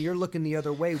years, and you're looking the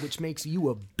other way, which makes you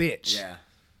a bitch. Yeah.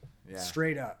 Yeah.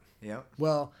 Straight up. Yep.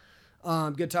 Well,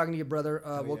 good talking to you, brother.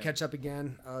 We'll catch up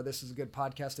again. This is a good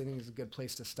podcast. I think it's a good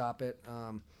place to stop it.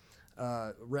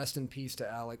 Rest in peace to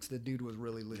Alex. The dude was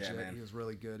really legit. Yeah, he was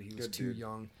really good. He was too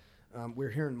young.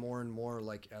 We're hearing more and more,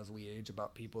 like, as we age,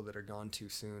 about people that are gone too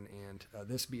soon. And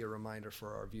this be a reminder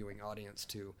for our viewing audience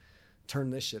to turn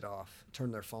this shit off,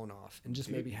 turn their phone off, and just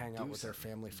maybe hang out with their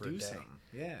family for a day. Something.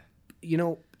 Yeah. You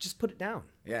know, just put it down.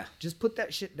 Yeah. Just put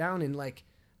that shit down and, like,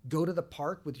 go to the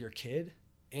park with your kid.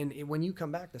 And when you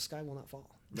come back, the sky will not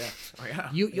fall. Yeah. Oh, yeah.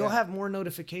 You'll have more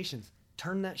notifications.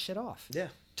 Turn that shit off. Yeah.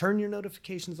 Turn your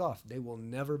notifications off. They will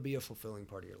never be a fulfilling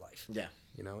part of your life. Yeah.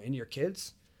 You know, and your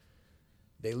kids,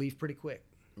 they leave pretty quick.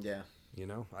 Yeah. You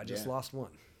know, I just lost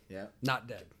one. Yeah. Not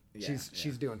dead. Yeah.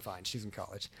 She's doing fine. She's in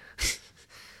college.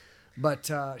 But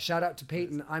shout out to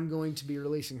Peyton. I'm going to be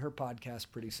releasing her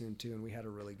podcast pretty soon too, and we had a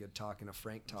really good talk and a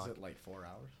frank talk. Was it like 4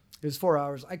 hours? It was 4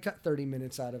 hours. I cut 30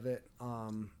 minutes out of it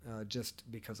just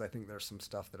because I think there's some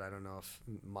stuff that I don't know if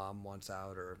Mom wants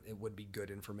out or it would be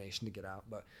good information to get out.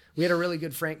 But we had a really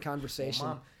good, frank conversation.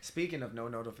 Well, Mom, speaking of no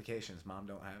notifications, Mom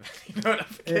don't have any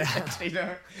notifications.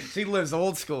 Yeah. She lives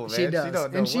old school, man. She does. She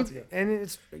don't know and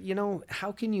it's, you know,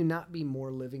 how can you not be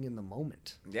more living in the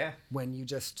moment? Yeah. When you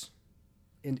just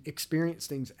experience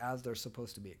things as they're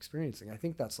supposed to be experiencing. I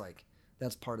think that's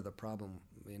part of the problem.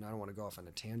 I mean, I don't want to go off on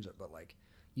a tangent, but like,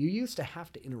 you used to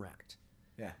have to interact.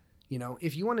 Yeah. You know,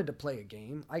 if you wanted to play a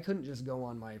game, I couldn't just go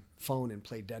on my phone and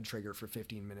play Dead Trigger for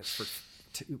 15 minutes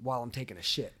while I'm taking a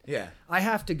shit. Yeah. I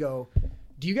have to go,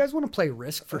 do you guys want to play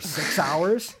Risk for 6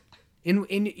 hours? And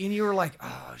you were like,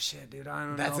 oh, shit, dude, I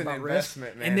don't know about Risk. That's an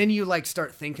investment, man. And then you, like,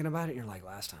 start thinking about it, and you're like,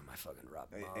 last time I fucking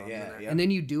robbed mom. Yeah. And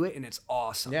then you do it, and it's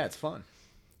awesome. Yeah, it's fun.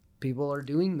 People are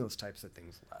doing those types of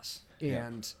things less.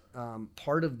 And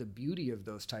part of the beauty of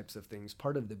those types of things,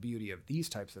 part of the beauty of these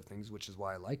types of things, which is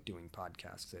why I like doing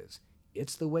podcasts, is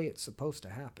it's the way it's supposed to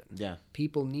happen. Yeah.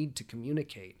 People need to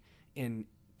communicate and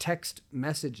text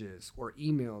messages or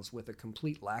emails with a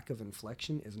complete lack of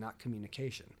inflection is not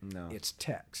communication. No. It's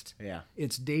text. Yeah.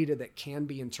 It's data that can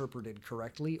be interpreted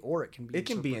correctly, or it can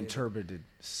be interpreted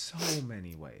so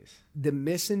many ways. The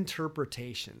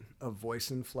misinterpretation of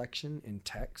voice inflection in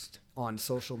text on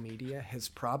social media has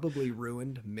probably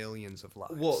ruined millions of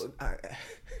lives. Well,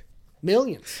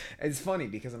 millions. It's funny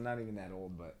because I'm not even that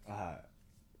old, but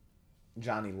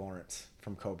Johnny Lawrence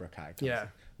from Cobra Kai. Yeah. In,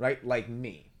 right? Like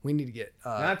me. We need to get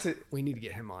we need to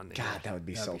get him on there. God, that would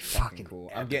be That'd so be fucking cool.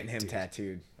 epic, I'm getting him dude.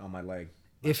 tattooed on my leg.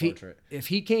 If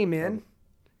he came in,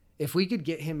 if we could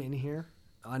get him in here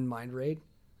on Mind Raid,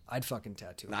 I'd fucking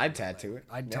tattoo him. I'd tattoo it.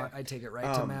 I'd take it right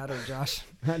to Um, Matt or Josh.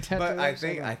 But I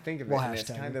think of it, We'll and it's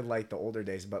hashtag kind it. of like the older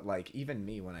days. But like even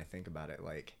me, when I think about it,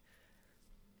 like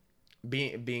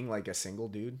being like a single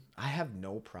dude, I have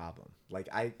no problem. Like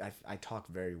I talk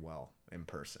very well in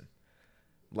person.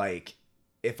 Like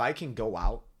if I can go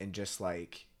out and just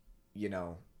like, you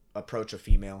know, approach a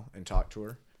female and talk to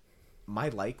her, my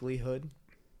likelihood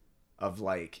of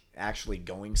like actually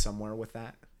going somewhere with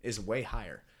that is way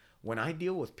higher. When I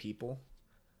deal with people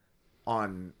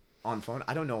on phone,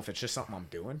 I don't know if it's just something I'm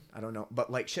doing. I don't know.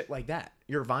 But like shit like that,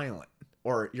 you're violent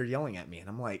or you're yelling at me. And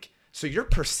I'm like, so you're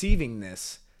perceiving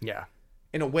this Yeah.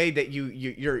 in a way that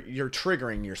you're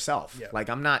triggering yourself. Yeah. Like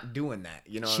I'm not doing that.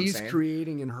 You know what I'm She's saying?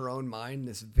 creating in her own mind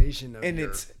this vision of And your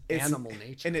it's animal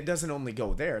nature. And it doesn't only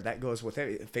go there. That goes with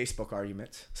Facebook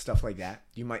arguments, stuff like that.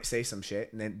 You might say some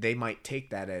shit, and then they might take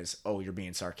that as, "Oh, you're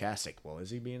being sarcastic." Well, is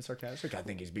he being sarcastic? I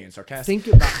think he's being sarcastic.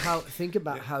 Think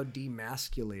about how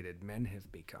demasculated men have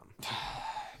become.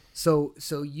 So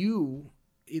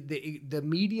the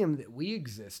medium that we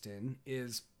exist in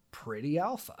is pretty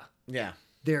alpha. Yeah.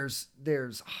 There's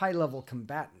high level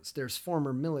combatants. There's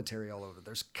former military all over.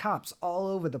 There's cops all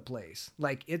over the place.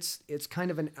 Like it's kind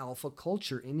of an alpha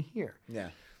culture in here. Yeah.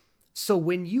 So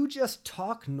when you just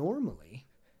talk normally,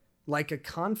 like a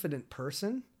confident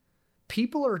person,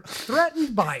 people are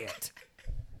threatened by it.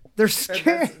 They're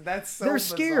scared. That's so They're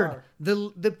scared.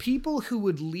 bizarre. The people who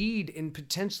would lead and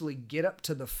potentially get up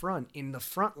to the front in the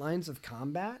front lines of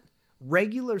combat,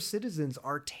 regular citizens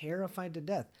are terrified to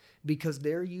death because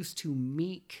they're used to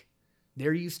weak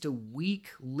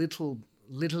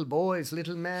little boys,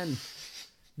 little men.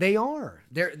 They are.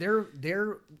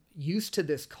 They're used to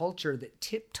this culture that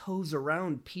tiptoes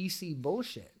around PC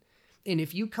bullshit. And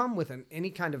if you come with any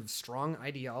kind of strong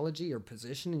ideology or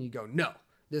position and you go, no,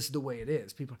 this is the way it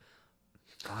is, people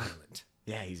are violent.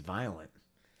 Yeah, he's violent.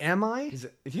 Am I?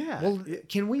 Yeah. Well,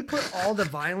 can we put all the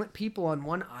violent people on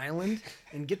one island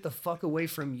and get the fuck away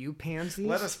from you pansies?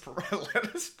 let us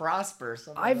prosper.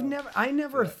 I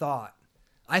never thought.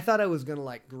 I thought I was gonna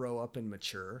like grow up and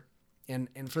mature, and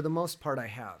for the most part I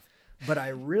have. But I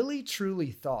really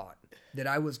truly thought that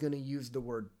I was gonna use the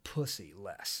word pussy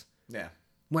less. Yeah.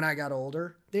 When I got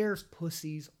older, there's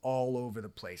pussies all over the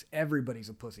place. Everybody's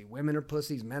a pussy. Women are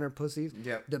pussies. Men are pussies.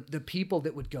 Yep. The people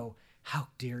that would go, how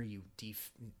dare you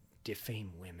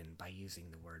defame women by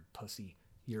using the word pussy?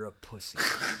 You're a pussy.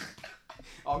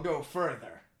 I'll go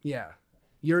further. Yeah.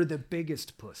 You're the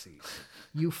biggest pussies.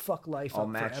 You fuck life I'll up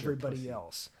match for your everybody pussy.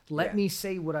 else. Let Yeah. me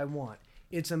say what I want.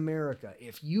 It's America.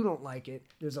 If you don't like it,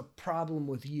 there's a problem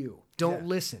with you. Don't Yeah.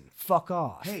 listen. Fuck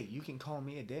off. Hey, you can call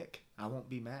me a dick. I won't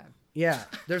be mad. Yeah.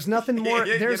 There's nothing more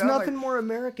You there's know, nothing like- more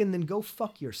American than go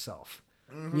fuck yourself.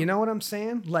 You know what I'm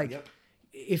saying? Like Yep.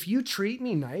 if you treat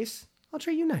me nice, I'll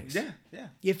treat you nice. Yeah.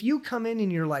 If you come in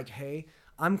and you're like, hey,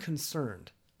 I'm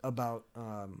concerned about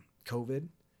COVID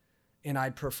and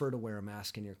I'd prefer to wear a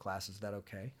mask in your class, is that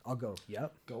okay? I'll go,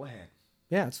 yep. Go ahead.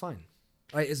 Yeah, it's fine.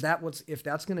 If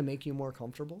that's going to make you more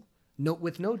comfortable, no,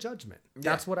 with no judgment.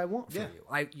 That's what I want for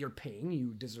you. You're paying,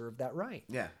 you deserve that right.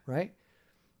 Yeah. Right?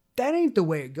 That ain't the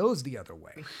way it goes the other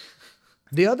way.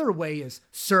 The other way is,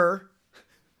 sir,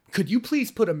 could you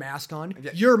please put a mask on?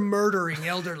 Yeah. You're murdering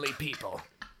elderly people.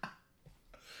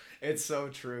 It's so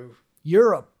true.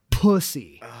 You're a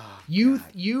pussy. Oh, you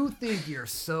God. you think you're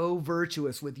so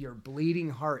virtuous with your bleeding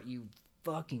heart, you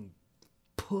fucking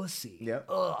pussy. Yep.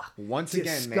 Ugh. Once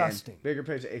Disgusting. again, man, bigger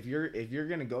picture. If you're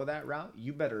gonna go that route,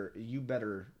 you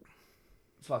better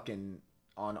fucking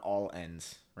on all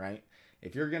ends, right?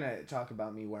 If you're gonna talk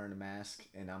about me wearing a mask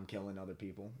and I'm killing other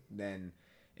people, then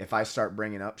if I start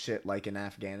bringing up shit like in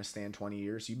Afghanistan 20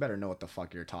 years, you better know what the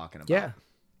fuck you're talking about. Yeah.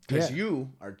 Because Yeah. you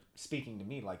are speaking to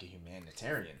me like a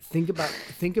humanitarian. Think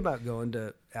about going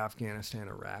to Afghanistan,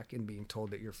 Iraq, and being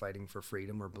told that you're fighting for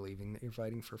freedom or believing that you're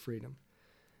fighting for freedom,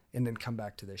 and then come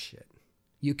back to this shit.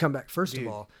 You come back, first Dude.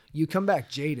 of all, you come back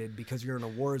jaded because you're in a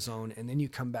war zone, and then you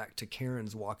come back to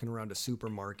Karens walking around a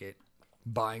supermarket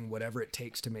buying whatever it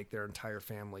takes to make their entire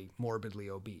family morbidly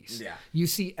obese. Yeah. You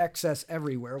see excess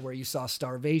everywhere where you saw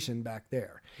starvation back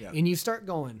there. Yeah. And you start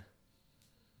going,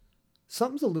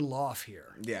 something's a little off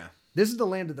here. Yeah. This is the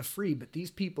land of the free, but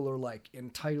these people are like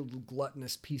entitled,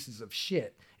 gluttonous pieces of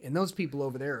shit. And those people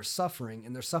over there are suffering,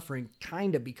 and they're suffering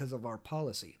kind of because of our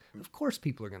policy. Of course,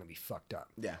 people are going to be fucked up.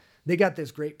 Yeah. They got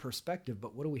this great perspective,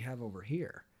 but what do we have over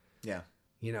here? Yeah.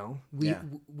 You know, Yeah.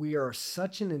 we are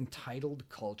such an entitled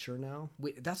culture now.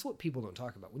 That's what people don't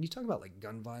talk about. When you talk about like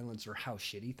gun violence or how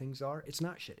shitty things are, it's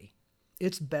not shitty.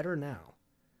 It's better now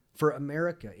for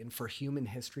America and for human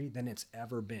history than it's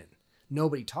ever been.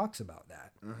 Nobody talks about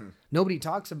that. Mm-hmm. Nobody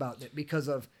talks about that because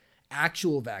of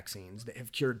actual vaccines that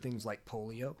have cured things like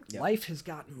polio. Yep. Life has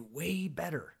gotten way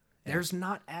better. Yeah. There's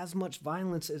not as much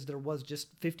violence as there was just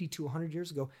 50 to 100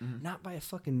 years ago, not by a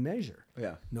fucking measure.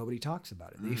 Yeah. Nobody talks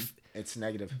about it. It's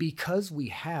negative. Because we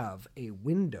have a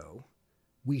window,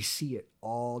 we see it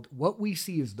all. What we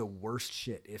see is the worst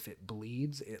shit. If it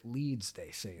bleeds, it leads,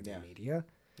 they say in Yeah. the media.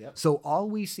 Yep. So all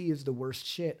we see is the worst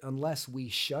shit unless we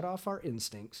shut off our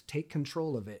instincts, take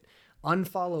control of it,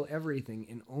 unfollow everything,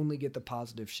 and only get the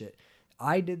positive shit.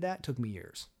 I did that. Took me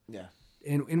years. Yeah.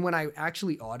 And when I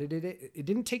actually audited it, it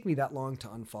didn't take me that long to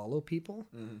unfollow people,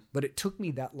 but it took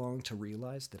me that long to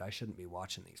realize that I shouldn't be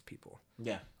watching these people.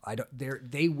 Yeah.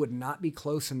 They would not be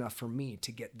close enough for me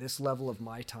to get this level of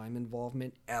my time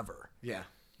involvement ever. Yeah.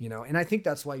 You know, and I think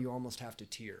that's why you almost have to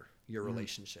tier your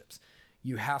relationships.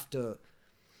 You have to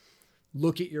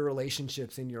look at your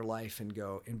relationships in your life and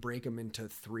go and break them into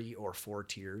 3 or 4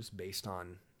 tiers based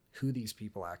on who these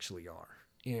people actually are.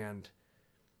 And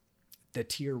the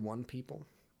tier 1 people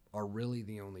are really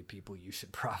the only people you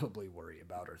should probably worry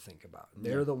about or think about.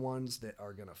 They're the ones that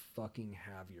are going to fucking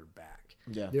have your back.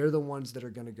 Yeah. They're the ones that are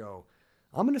going to go,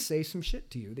 I'm going to say some shit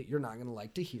to you that you're not going to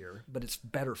like to hear, but it's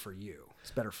better for you.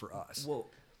 It's better for us. Well,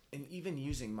 and even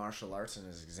using martial arts as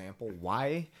an example,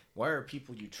 why are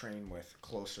people you train with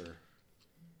closer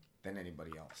than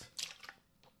anybody else?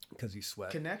 Because you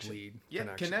sweat, Connection. bleed, Yeah,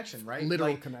 connection, right?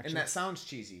 Literal Like, connection. And that sounds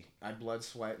cheesy. I blood,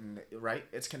 sweat, and right?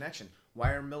 It's connection.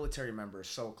 Why are military members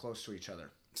so close to each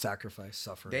other? Sacrifice,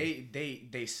 suffering.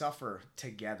 They suffer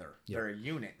together. Yep. They're a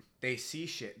unit. They see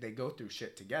shit. They go through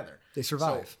shit together. They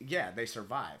survive. So, yeah, they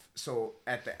survive. So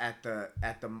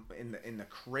in the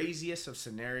craziest of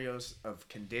scenarios of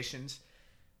conditions,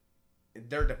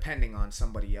 they're depending on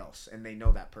somebody else, and they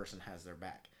know that person has their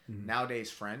back. Nowadays,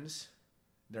 friends,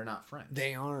 they're not friends.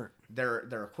 They aren't.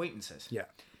 They're acquaintances. Yeah.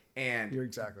 And You're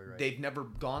exactly right. They've never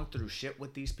gone through shit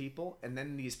with these people, and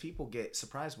then these people get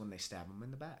surprised when they stab them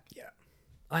in the back. Yeah.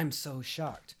 I'm so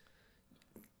shocked.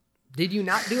 Did you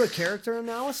not do a character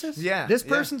analysis? Yeah, This yeah.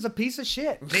 person's a piece of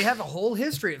shit. They have a whole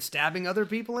history of stabbing other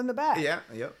people in the back.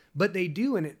 Yep. But they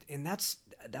do, and that's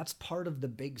part of the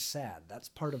big sad. That's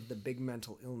part of the big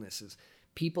mental illness is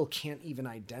people can't even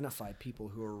identify people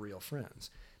who are real friends.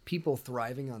 People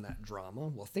thriving on that drama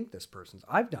will think this person's.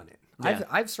 I've done it. Yeah.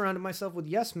 I've surrounded myself with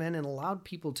yes men and allowed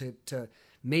people to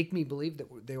make me believe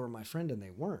that they were my friend and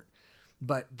they weren't.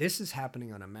 But this is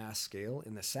happening on a mass scale,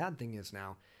 and the sad thing is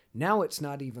now it's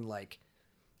not even like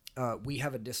we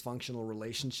have a dysfunctional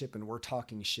relationship and we're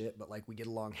talking shit, but like we get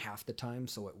along half the time,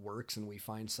 so it works and we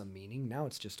find some meaning. Now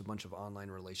it's just a bunch of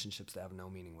online relationships that have no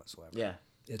meaning whatsoever. Yeah.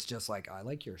 It's just like, I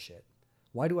like your shit.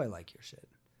 Why do I like your shit?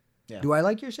 Yeah. Do I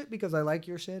like your shit because I like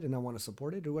your shit and I want to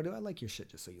support it? Or do I like your shit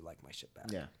just so you like my shit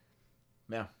back? Yeah.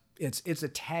 Yeah. It's a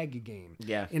tag game.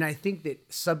 Yeah. And I think that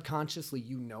subconsciously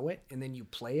you know it, and then you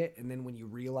play it, and then when you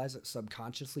realize it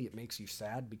subconsciously, it makes you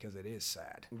sad because it is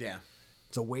sad. Yeah.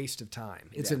 It's a waste of time.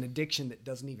 It's Yeah. an addiction that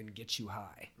doesn't even get you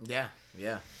high. Yeah.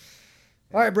 Yeah.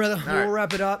 All right, brother. All We'll right.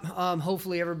 wrap it up.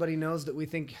 Hopefully everybody knows that we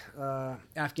think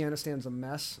Afghanistan's a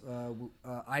mess.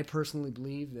 I personally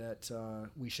believe that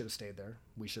we should have stayed there.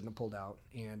 We shouldn't have pulled out.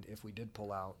 And if we did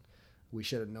pull out, we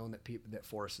should have known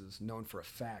that known for a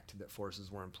fact that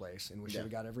forces were in place. And we should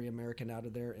have got every American out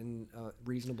of there in a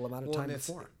reasonable amount of time and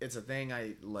before. it's a thing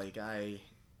I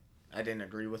didn't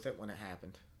agree with it when it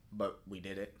happened, but we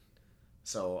did it.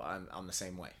 So I'm the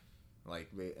same way. Like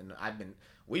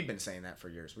we've been saying that for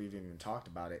years. We've even talked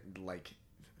about it like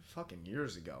fucking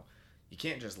years ago. You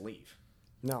can't just leave.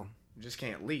 No. You just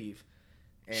can't leave.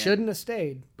 And Shouldn't have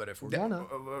stayed, but if we're gonna.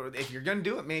 if you're gonna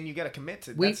do it, man, you got to commit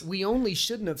to. We only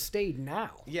shouldn't have stayed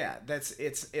now. Yeah,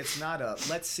 it's not a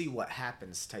let's see what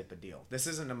happens type of deal. This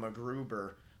isn't a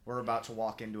MacGruber. We're about to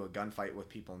walk into a gunfight with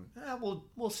people, and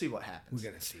we'll see what happens. We're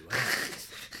gonna see what happens.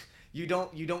 You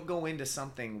don't go into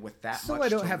something with that So much. I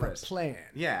don't to have risk. a plan.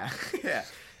 Yeah, yeah.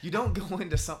 You don't go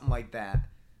into something like that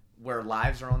where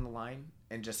lives are on the line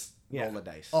and just roll the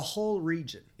dice. A whole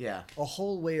region. Yeah, A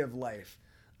whole way of life.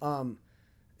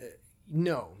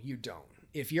 No, you don't.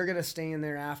 If you're going to stay in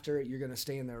there after it, you're going to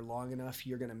stay in there long enough.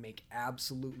 You're going to make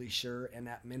absolutely sure. And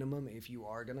at minimum, if you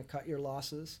are going to cut your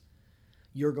losses,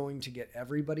 you're going to get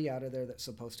everybody out of there that's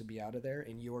supposed to be out of there.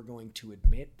 And you're going to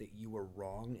admit that you were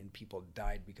wrong and people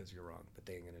died because you're wrong. But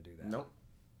they ain't going to do that. Nope.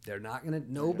 They're not going to.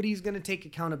 Nobody's going to take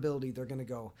accountability. They're going to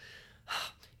go,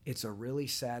 it's a really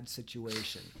sad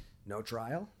situation. No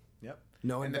trial. Yep.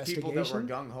 No and investigation. the people that were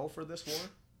gung-ho for this war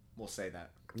will say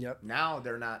that. Yep. Now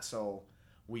they're not so,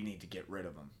 we need to get rid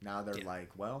of them. Now they're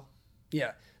like, well.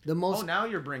 Yeah. The most. Oh, now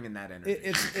you're bringing that energy.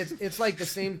 It's like the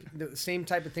same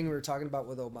type of thing we were talking about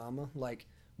with Obama. Like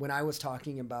when I was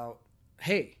talking about,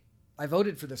 hey, I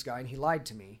voted for this guy and he lied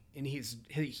to me and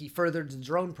he furthered the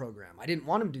drone program. I didn't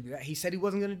want him to do that. He said he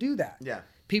wasn't going to do that. Yeah.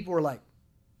 People were like,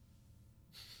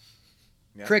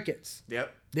 yep. Crickets.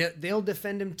 Yep. They'll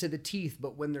defend him to the teeth,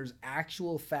 but when there's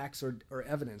actual facts or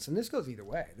evidence, and this goes either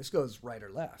way, this goes right or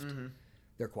left,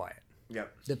 they're quiet. Yep.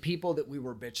 The people that we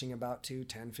were bitching about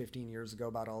 10, 15 years ago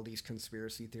about all these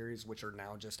conspiracy theories, which are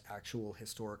now just actual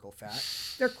historical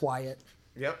fact, they're quiet.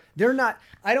 Yep. They're not.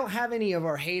 I don't have any of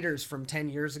our haters from 10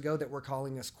 years ago that were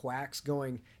calling us quacks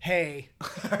going, hey,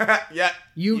 yeah,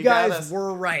 you guys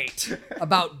were right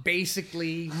about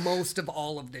basically most of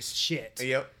all of this shit.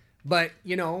 Yep. But,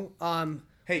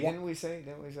 hey, didn't we say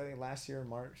last year in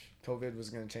March, COVID was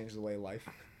going to change the way of life?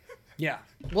 Yeah.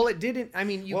 Well, it didn't. I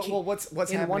mean, what's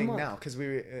happening now? Because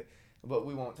but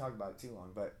we won't talk about it too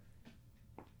long. But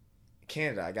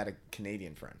Canada, I got a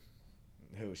Canadian friend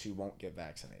who she won't get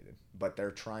vaccinated, but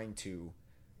they're trying to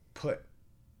put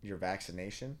your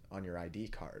vaccination on your ID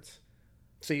cards,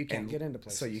 so you can't get into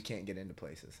places. So you can't get into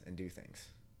places and do things.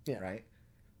 Yeah. Right.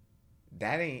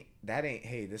 That ain't.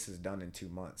 Hey, this is done in 2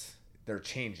 months. They're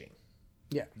changing.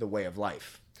 Yeah. The way of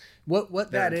life. What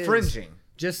they're that infringing. Is,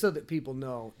 just so that people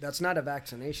know, that's not a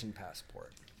vaccination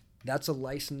passport. That's a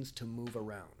license to move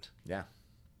around. Yeah.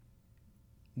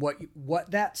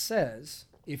 What that says,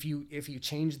 if you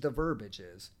change the verbiage,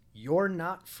 is you're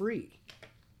not free.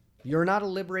 You're not a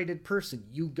liberated person.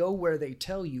 You go where they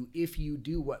tell you if you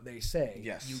do what they say.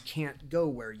 Yes. You can't go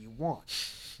where you want.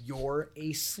 You're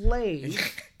a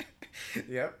slave.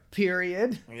 Yep.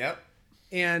 Period. Yep.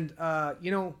 And,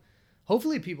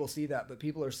 hopefully people see that, but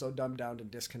people are so dumbed down and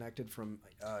disconnected from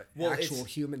actual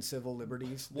human civil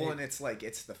liberties. Well, and it's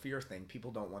the fear thing.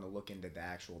 People don't want to look into the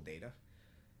actual data.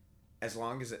 As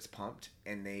long as it's pumped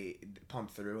and they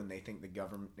pump through and they think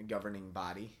the governing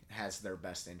body has their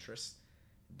best interests,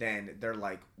 then they're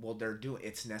like, well,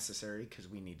 it's necessary because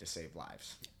we need to save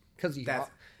lives. Because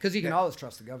you can always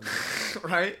trust the government.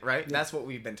 Right? Yeah. That's what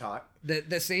we've been taught.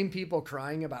 The same people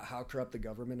crying about how corrupt the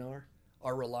government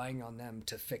are relying on them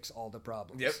to fix all the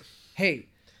problems. Yep. Hey,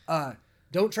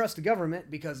 don't trust the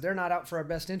government because they're not out for our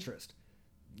best interest.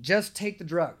 Just take the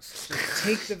drugs. Just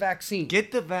take the vaccine.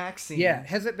 Get the vaccine. Yeah.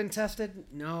 Has it been tested?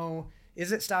 No.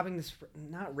 Is it stopping this?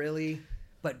 Not really.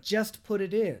 But just put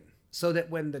it in so that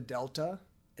when the Delta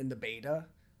and the Beta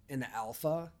and the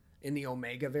Alpha and the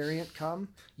Omega variant come,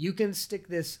 you can stick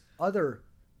this other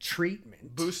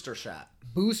treatment. Booster shot.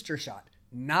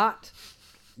 Not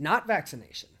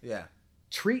vaccination. Yeah.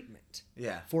 Treatment.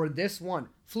 Yeah. For this one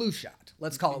flu shot.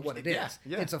 Let's call it what it is.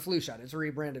 Yeah. It's a flu shot. It's a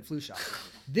rebranded flu shot.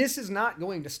 This is not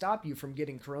going to stop you from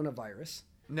getting coronavirus.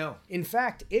 No. In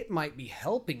fact, it might be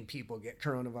helping people get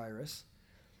coronavirus.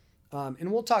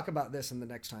 And we'll talk about this in the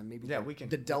next time. Maybe we can.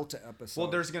 The Delta episode. Well,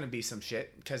 there's going to be some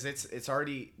shit because it's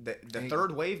already the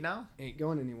third wave now. Ain't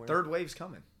going anywhere. Third wave's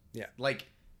coming. Yeah. Like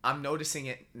I'm noticing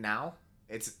it now.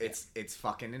 It's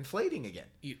fucking inflating again.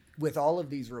 With all of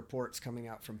these reports coming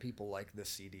out from people like the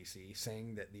CDC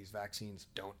saying that these vaccines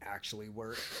don't actually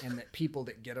work and that people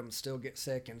that get them still get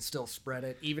sick and still spread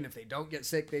it. Even if they don't get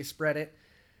sick, they spread it.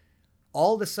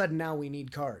 All of a sudden now we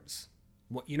need cards.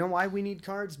 You know why we need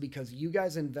cards? Because you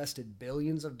guys invested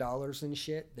billions of dollars in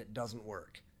shit that doesn't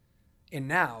work. And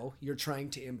now you're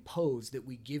trying to impose that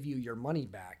we give you your money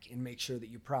back and make sure that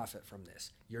you profit from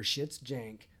this. Your shit's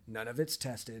jank. None of it's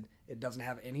tested. It doesn't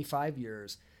have any 5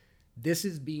 years. This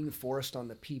is being forced on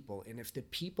the people. And if the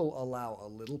people allow a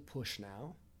little push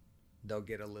now, they'll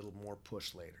get a little more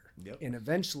push later. Yep. And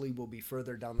eventually we'll be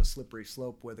further down the slippery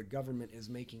slope where the government is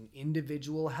making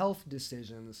individual health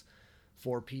decisions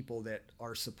for people that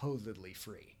are supposedly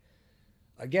free.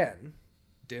 Again,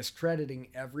 discrediting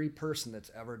every person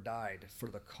that's ever died for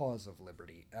the cause of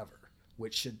liberty ever,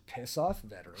 which should piss off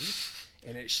veterans,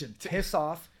 and it should piss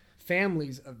off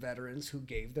families of veterans who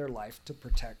gave their life to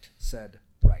protect said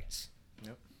rights.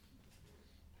 Yep.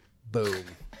 Boom.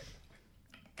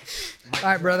 All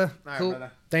right, brother. All right, cool.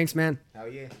 brother. Thanks, man. Hell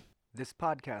yeah. This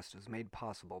podcast is made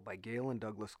possible by Gail and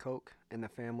Douglas Koch and the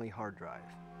Family Hard Drive.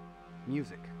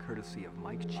 Music courtesy of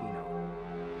Mike Chino.